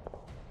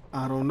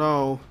 I don't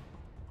know.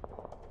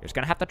 You're just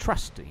gonna have to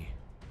trust me.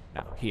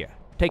 Now, here,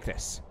 take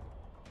this.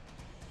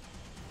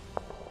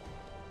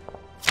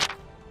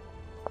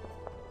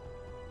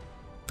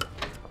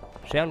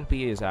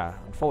 Shelby is,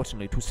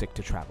 unfortunately too sick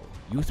to travel.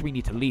 You three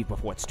need to leave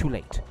before it's too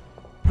late.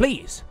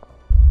 Please!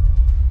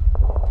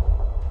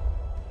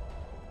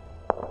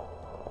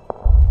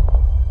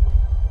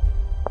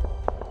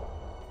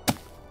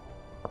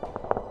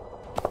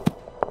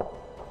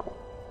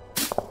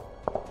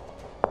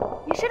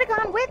 You should have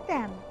gone with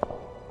them.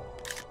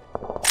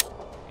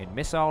 And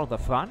miss all the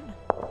fun?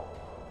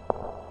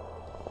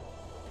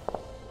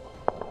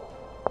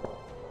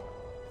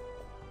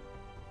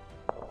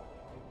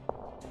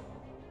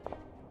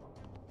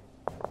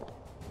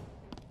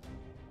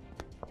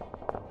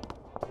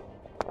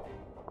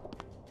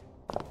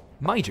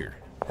 Major,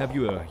 have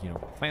you,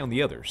 found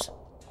the others?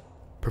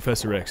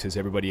 Professor X has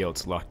everybody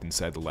else locked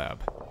inside the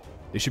lab.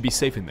 They should be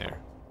safe in there.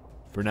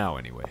 For now,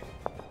 anyway.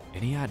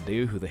 Any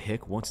idea who the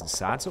heck wants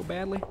inside so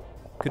badly?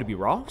 Could it be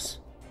Ross?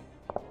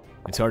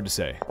 It's hard to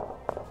say.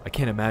 I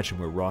can't imagine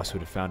where Ross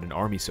would have found an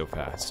army so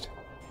fast.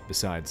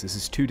 Besides, this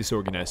is too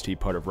disorganized to be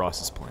part of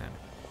Ross's plan.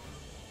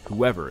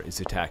 Whoever is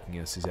attacking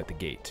us is at the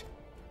gate.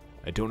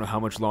 I don't know how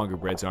much longer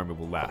Red's army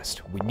will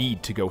last. We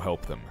need to go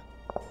help them.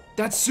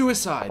 That's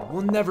suicide.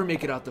 We'll never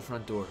make it out the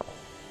front door.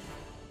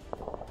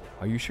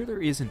 Are you sure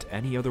there isn't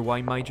any other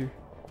way, Major?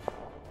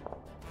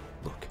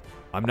 Look,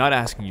 I'm not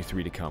asking you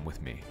three to come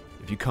with me.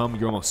 If you come,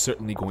 you're almost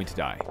certainly going to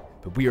die.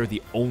 But we are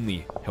the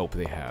only help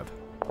they have.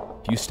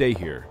 If you stay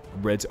here,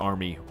 Red's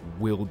army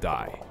will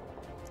die.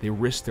 They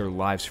risked their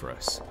lives for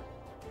us.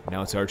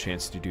 Now it's our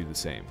chance to do the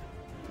same.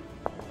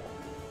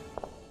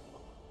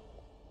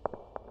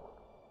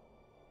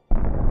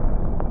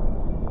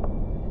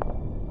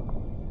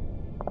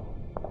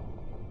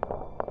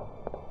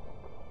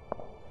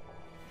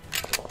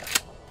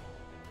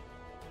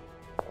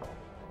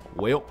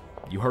 Well,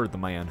 you heard the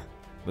man.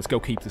 Let's go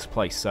keep this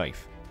place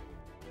safe.